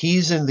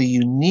he's in the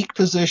unique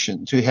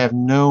position to have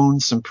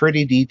known some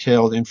pretty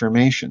detailed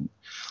information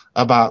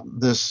about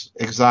this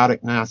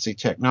exotic Nazi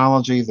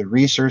technology, the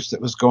research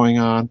that was going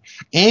on,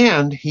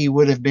 and he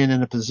would have been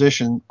in a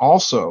position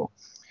also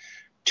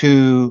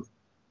to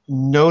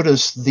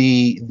notice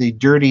the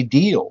dirty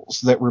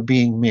deals that were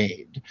being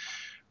made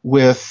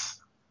with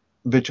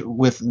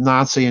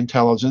Nazi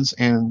intelligence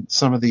and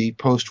some of the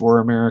post-war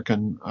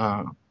American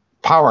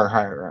power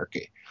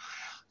hierarchy.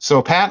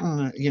 So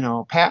Patton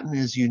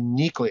is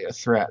uniquely a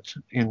threat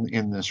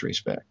in this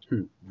respect.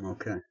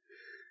 Okay.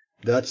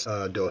 That's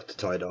a dot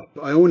tied up.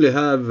 I only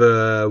have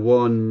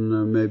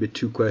one, maybe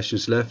two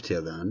questions left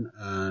here then,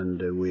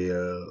 and we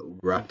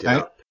wrapped it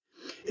up.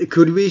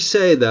 Could we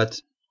say that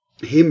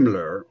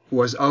Himmler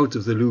was out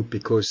of the loop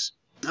because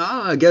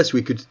I guess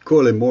we could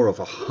call him more of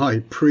a high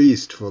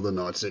priest for the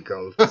Nazi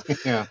cult.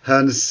 Yeah.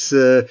 Hence,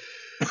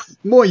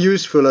 more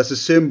useful as a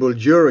symbol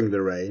during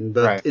the reign,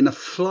 but right. in a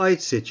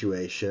flight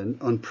situation,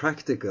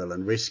 unpractical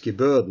and risky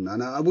burden.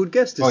 And I would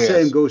guess the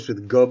same goes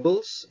with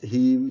Goebbels.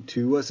 He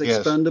too was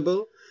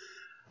expendable.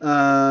 Yes.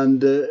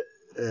 And the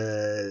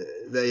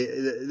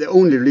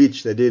only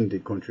leech they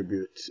didn't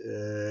contribute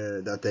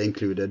that they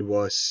included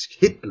was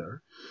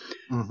Hitler.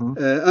 Mm-hmm.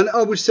 And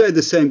I would say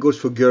the same goes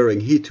for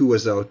Goering. He too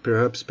was out,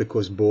 perhaps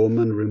because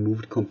Bormann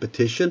removed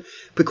competition,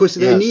 because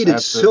they needed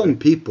some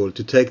people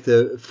to take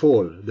the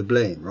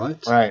blame, right?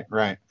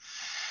 Right.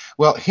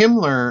 Well,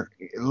 Himmler.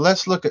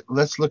 Let's look at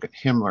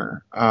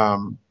Himmler,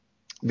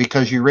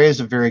 because you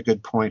raise a very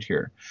good point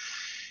here.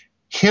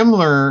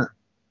 Himmler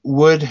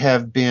would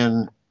have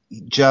been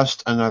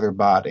just another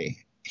body.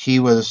 He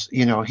was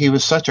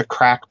such a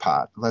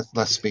crackpot.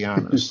 Let's be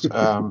honest.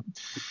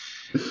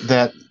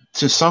 That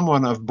to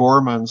someone of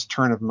Bormann's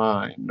turn of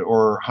mind,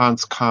 or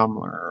Hans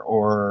Kammler,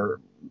 or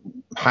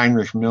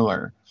Heinrich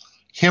Müller,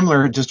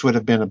 Himmler just would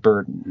have been a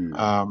burden.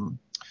 I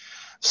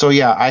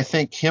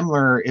think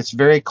Himmler, it's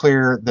very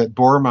clear that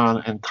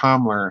Bormann and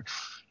Kammler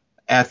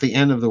at the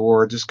end of the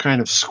war just kind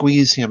of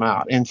squeeze him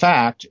out. In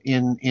fact,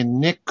 in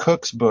Nick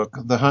Cook's book,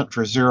 The Hunt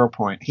for Zero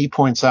Point, he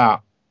points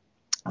out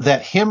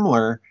that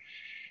Himmler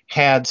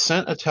had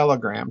sent a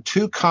telegram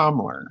to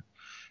Kammler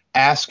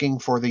asking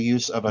for the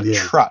use of a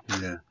truck.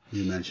 Yeah,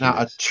 you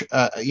mentioned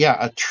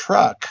a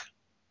truck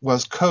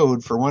was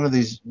code for one of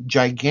these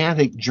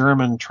gigantic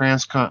German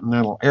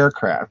transcontinental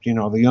aircraft, the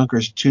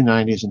Junkers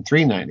 290s and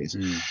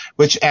 390s,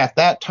 which at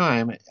that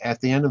time,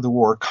 at the end of the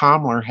war,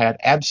 Kammler had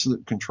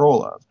absolute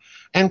control of.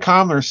 And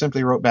Kammler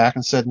simply wrote back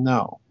and said,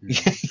 no,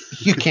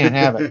 you can't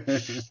have it.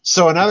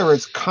 So in other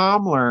words,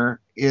 Kammler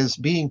is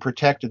being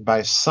protected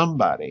by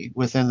somebody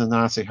within the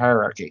Nazi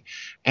hierarchy.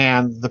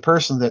 And the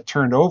person that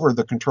turned over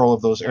the control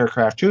of those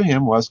aircraft to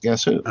him was,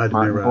 guess who?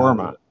 Martin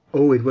Bormann.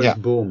 Oh, it was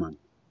Bormann.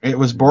 It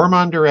was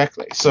Bormann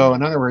directly. So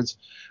in other words,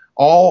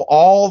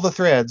 all the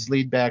threads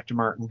lead back to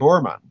Martin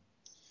Bormann.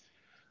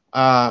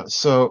 Pardon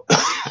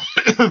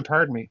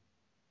me.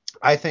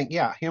 I think,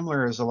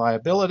 Himmler is a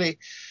liability.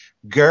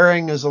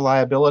 Goering is a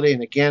liability,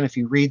 and again, if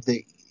you read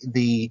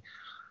the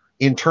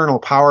internal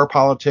power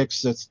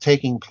politics that's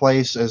taking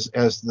place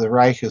as the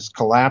Reich is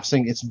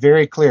collapsing, it's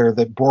very clear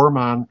that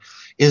Bormann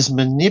is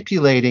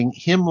manipulating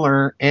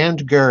Himmler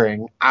and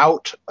Goering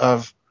out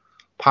of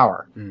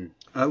power.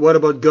 What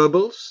about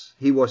Goebbels?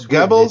 He was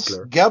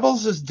Goebbels.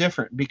 Goebbels is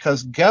different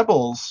because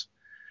Goebbels,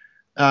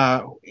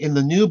 in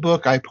the new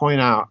book, I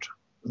point out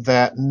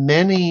that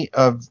many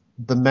of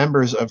the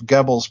members of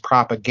Goebbels'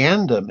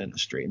 propaganda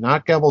ministry,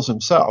 not Goebbels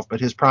himself, but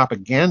his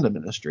propaganda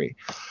ministry,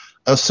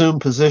 assumed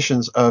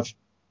positions of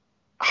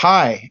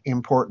high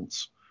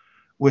importance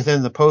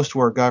within the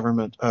post-war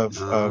government of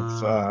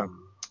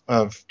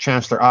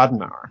Chancellor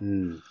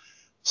Adenauer.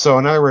 So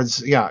in other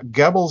words,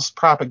 Goebbels'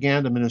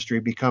 propaganda ministry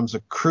becomes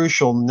a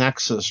crucial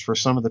nexus for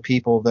some of the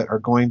people that are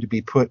going to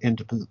be put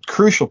into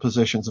crucial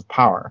positions of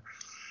power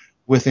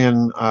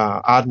within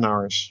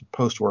Adenauer's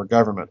post-war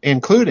government,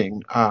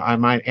 including, I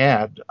might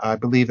add, I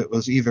believe it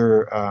was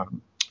either,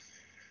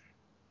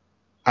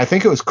 I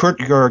think it was Kurt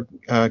Georg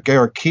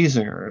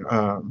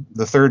Kiesinger,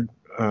 the third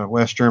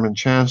West German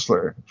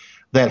chancellor,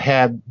 that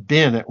had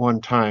been at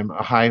one time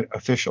a high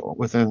official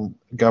within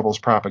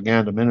Goebbels'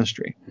 propaganda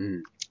ministry.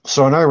 Mm.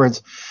 So in other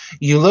words,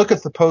 you look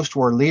at the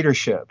post-war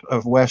leadership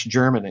of West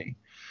Germany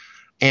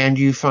and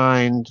you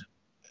find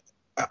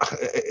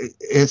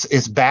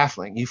it's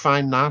baffling. You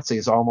find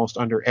Nazis almost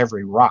under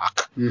every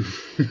rock.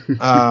 It's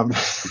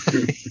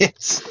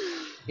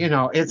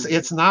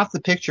not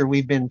the picture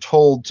we've been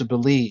told to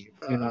believe.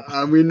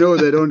 And we know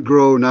they don't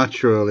grow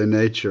natural in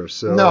nature.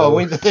 So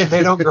no,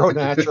 they don't grow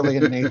naturally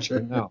in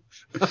nature. No.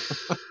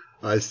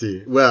 I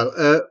see. Well,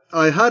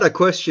 I had a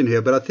question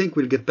here, but I think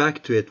we'll get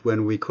back to it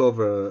when we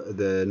cover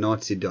the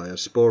Nazi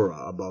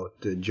diaspora about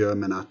the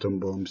German atom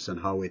bombs and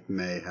how it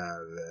may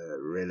have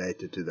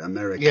related to the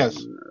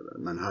American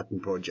Manhattan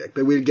Project.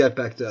 But we'll get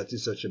back to that.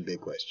 It's such a big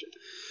question.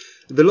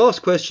 The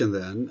last question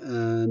then,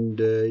 and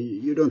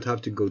you don't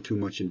have to go too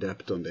much in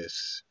depth on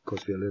this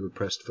because we're a little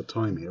pressed for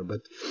time here,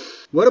 but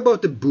what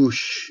about the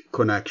Bush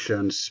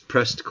connections,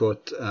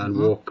 Prescott and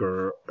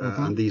Walker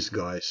and these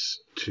guys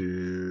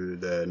to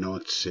the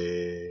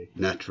Nazi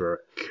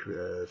network,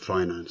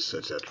 finance,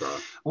 etc.?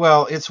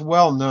 Well, it's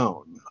well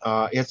known.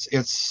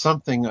 It's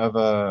something of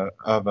a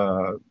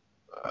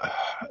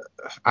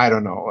I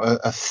don't know,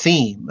 a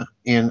theme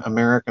in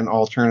American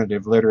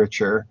alternative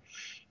literature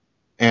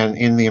and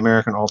in the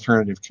American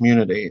alternative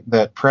community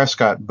that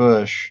Prescott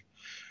Bush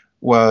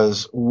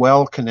was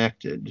well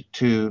connected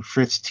to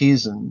Fritz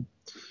Thyssen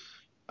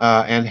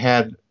and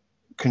had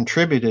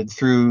contributed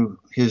through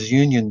his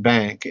Union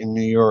Bank in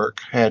New York,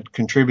 had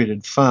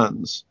contributed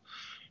funds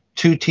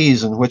to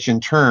Thyssen, which in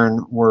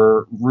turn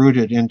were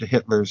rooted into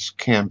Hitler's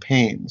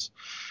campaigns.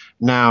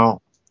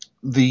 Now,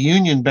 the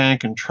Union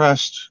Bank and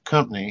Trust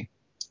Company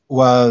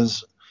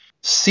was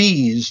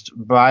seized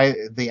by,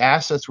 the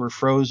assets were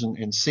frozen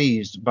and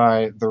seized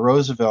by the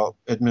Roosevelt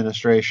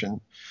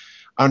administration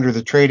under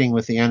the Trading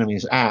with the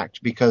Enemies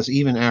Act, because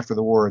even after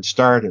the war had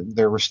started,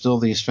 there were still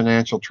these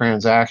financial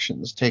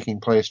transactions taking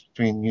place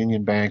between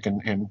Union Bank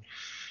and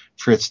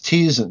Fritz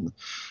Thyssen.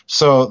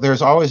 So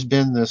there's always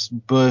been this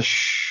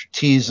Bush,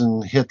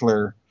 Thyssen,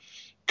 Hitler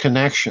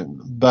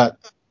connection, but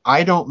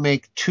I don't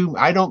make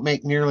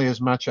nearly as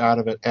much out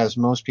of it as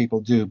most people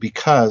do,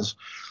 because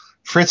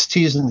Fritz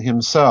Thyssen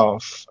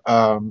himself,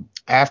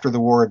 after the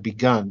war had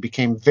begun,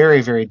 became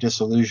very, very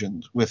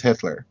disillusioned with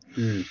Hitler,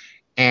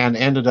 and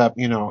ended up,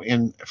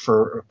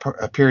 for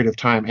a period of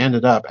time,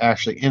 ended up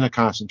actually in a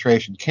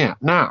concentration camp.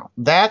 Now,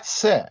 that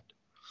said,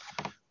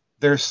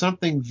 there's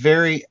something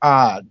very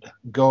odd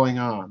going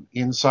on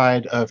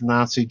inside of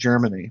Nazi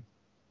Germany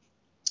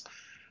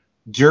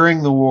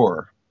during the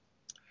war,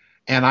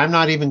 and I'm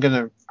not even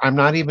going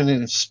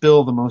to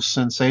spill the most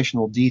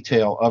sensational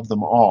detail of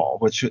them all,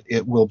 which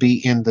it will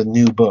be in the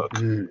new book.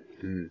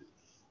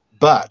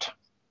 But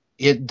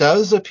it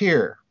does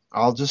appear,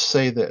 I'll just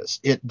say this,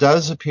 it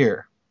does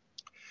appear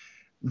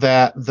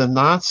that the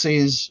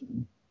Nazis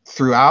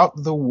throughout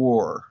the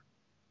war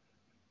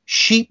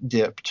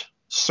sheep-dipped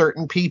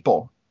certain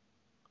people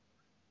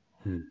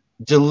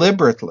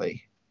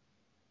deliberately,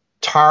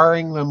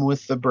 tarring them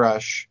with the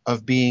brush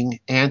of being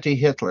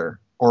anti-Hitler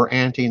or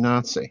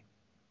anti-Nazi,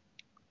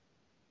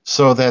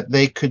 so that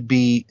they could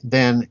be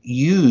then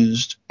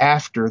used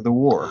after the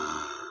war.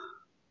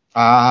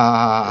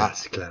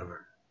 That's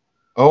clever.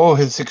 Oh,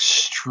 it's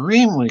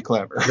extremely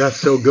clever. That's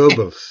so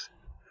Goebbels.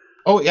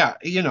 Oh, yeah,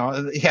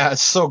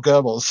 it's so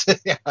Goebbels.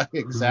 Yeah,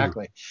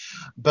 exactly.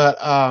 But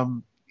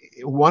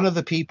one of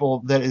the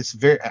people that is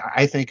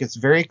I think it's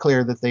very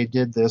clear that they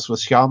did this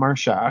was Hjalmar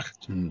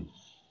Schacht, the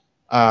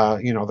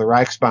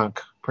Reichsbank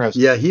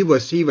president. Yeah, he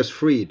was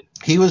freed.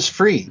 He was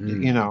freed,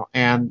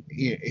 and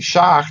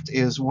Schacht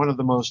is one of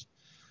the most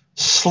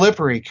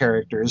slippery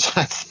characters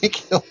I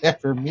think you'll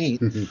ever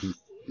meet.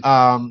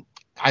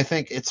 I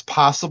think it's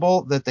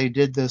possible that they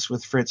did this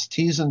with Fritz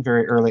Thyssen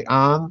very early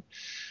on.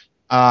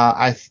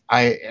 I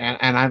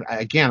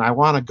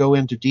want to go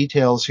into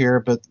details here,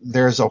 but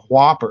there's a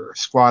whopper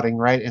squatting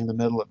right in the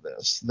middle of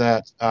this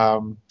that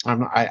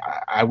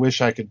I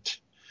wish I could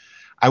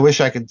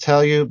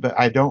tell you, but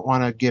I don't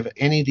want to give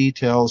any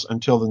details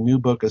until the new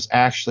book is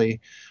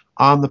actually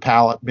on the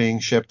pallet being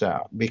shipped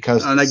out.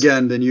 And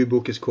again, the new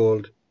book is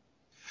called?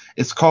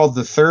 It's called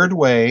The Third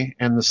Way,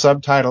 and the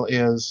subtitle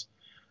is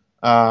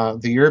The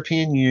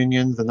European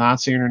Union, the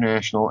Nazi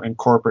International, and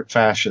Corporate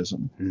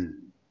Fascism.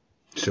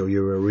 So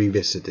you were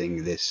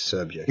revisiting this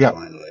subject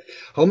finally.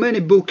 How many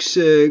books,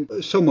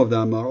 some of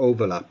them are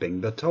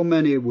overlapping, but how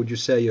many would you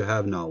say you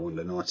have now on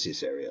the Nazi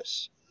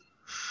series?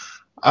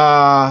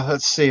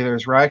 Let's see,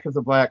 there's Reich of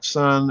the Black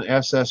Sun,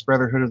 SS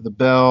Brotherhood of the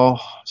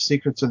Bell,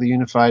 Secrets of the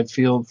Unified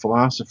Field,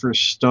 Philosopher's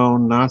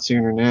Stone, Nazi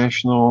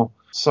International,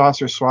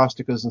 Saucer,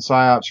 Swastikas, and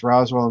Psyops,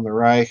 Roswell and the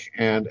Reich,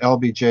 and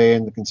LBJ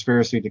and the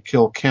Conspiracy to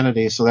Kill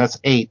Kennedy. So that's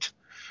 8.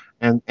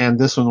 And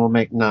this one will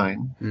make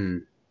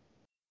 9.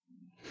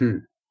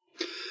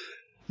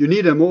 You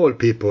need them all,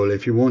 people,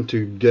 if you want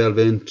to delve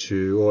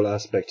into all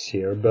aspects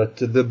here. But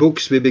the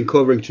books we've been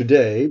covering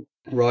today,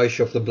 Reich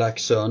of the Black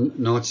Sun,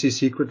 Nazi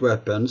Secret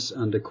Weapons,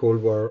 and the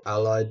Cold War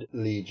Allied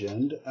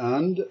Legion,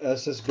 and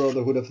SS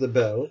Brotherhood of the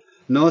Bell,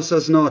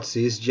 NASA's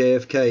Nazis,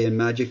 JFK and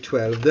Magic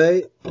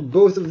 12,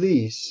 both of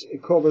these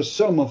cover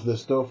some of the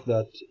stuff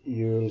that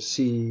you'll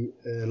see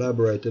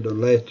elaborated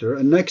on later.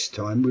 And next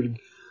time we'll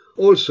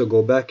also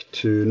go back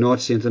to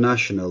Nazi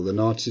International, the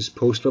Nazis'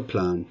 poster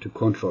plan to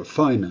control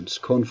finance,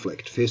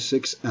 conflict,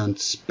 physics and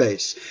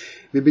space.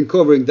 We've been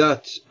covering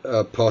that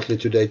partly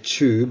today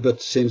too,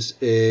 but since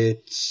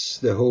it's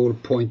the whole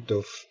point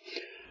of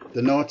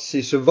the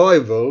Nazi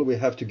survival, we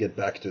have to get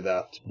back to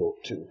that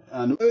book too.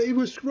 And it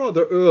was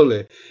rather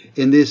early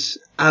in this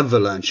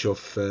avalanche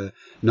of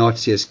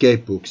Nazi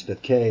escape books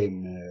that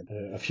came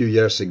a few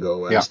years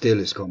ago and still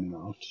is coming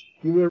out.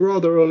 You were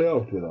rather early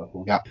out with that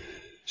one. Yeah.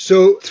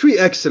 So 3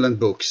 excellent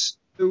books.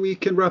 We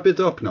can wrap it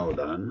up now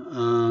then.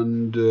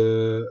 And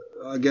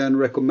again,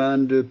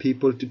 recommend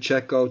people to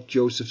check out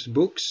Joseph's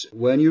books.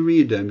 When you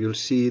read them, you'll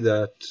see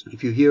that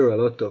if you hear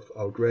a lot of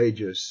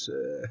outrageous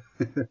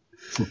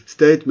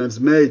statements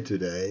made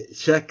today,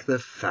 check the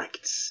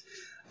facts.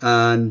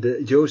 And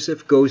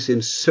Joseph goes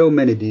in so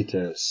many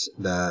details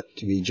that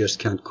we just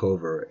can't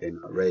cover in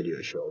a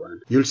radio show.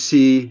 And you'll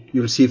see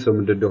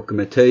from the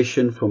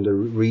documentation, from the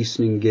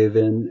reasoning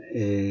given,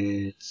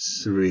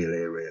 it's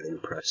really, really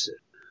impressive.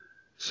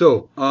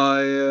 So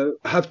I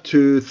have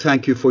to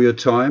thank you for your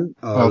time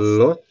a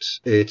lot.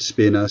 It's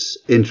been as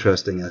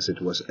interesting as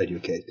it was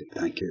educating.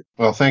 Thank you.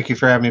 Well, thank you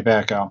for having me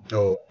back, Al.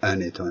 Oh,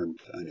 anytime.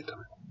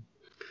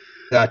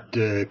 That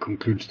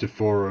concludes the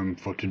forum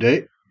for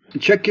today.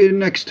 Check in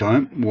next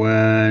time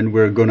when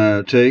we're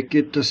gonna take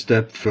it a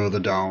step further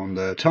down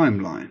the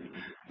timeline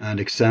and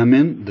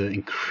examine the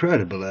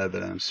incredible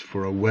evidence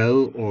for a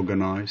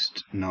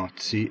well-organized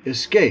Nazi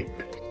escape.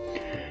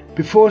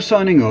 Before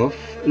signing off,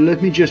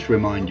 let me just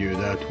remind you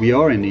that we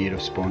are in need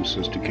of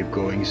sponsors to keep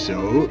going,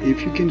 so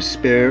if you can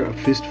spare a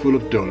fistful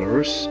of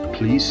dollars,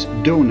 please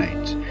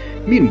donate.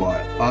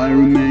 Meanwhile, I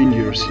remain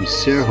your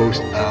sincere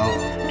host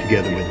Al,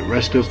 together with the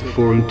rest of the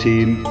forum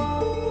team.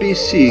 Be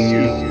seeing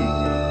you.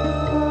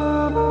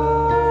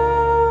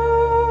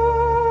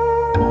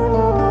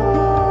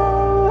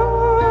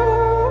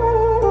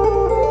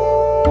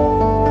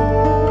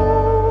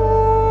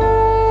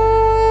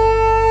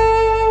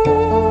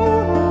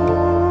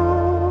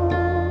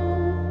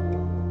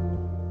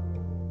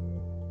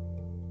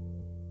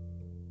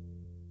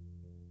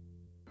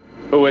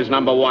 Who is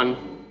number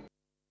 1?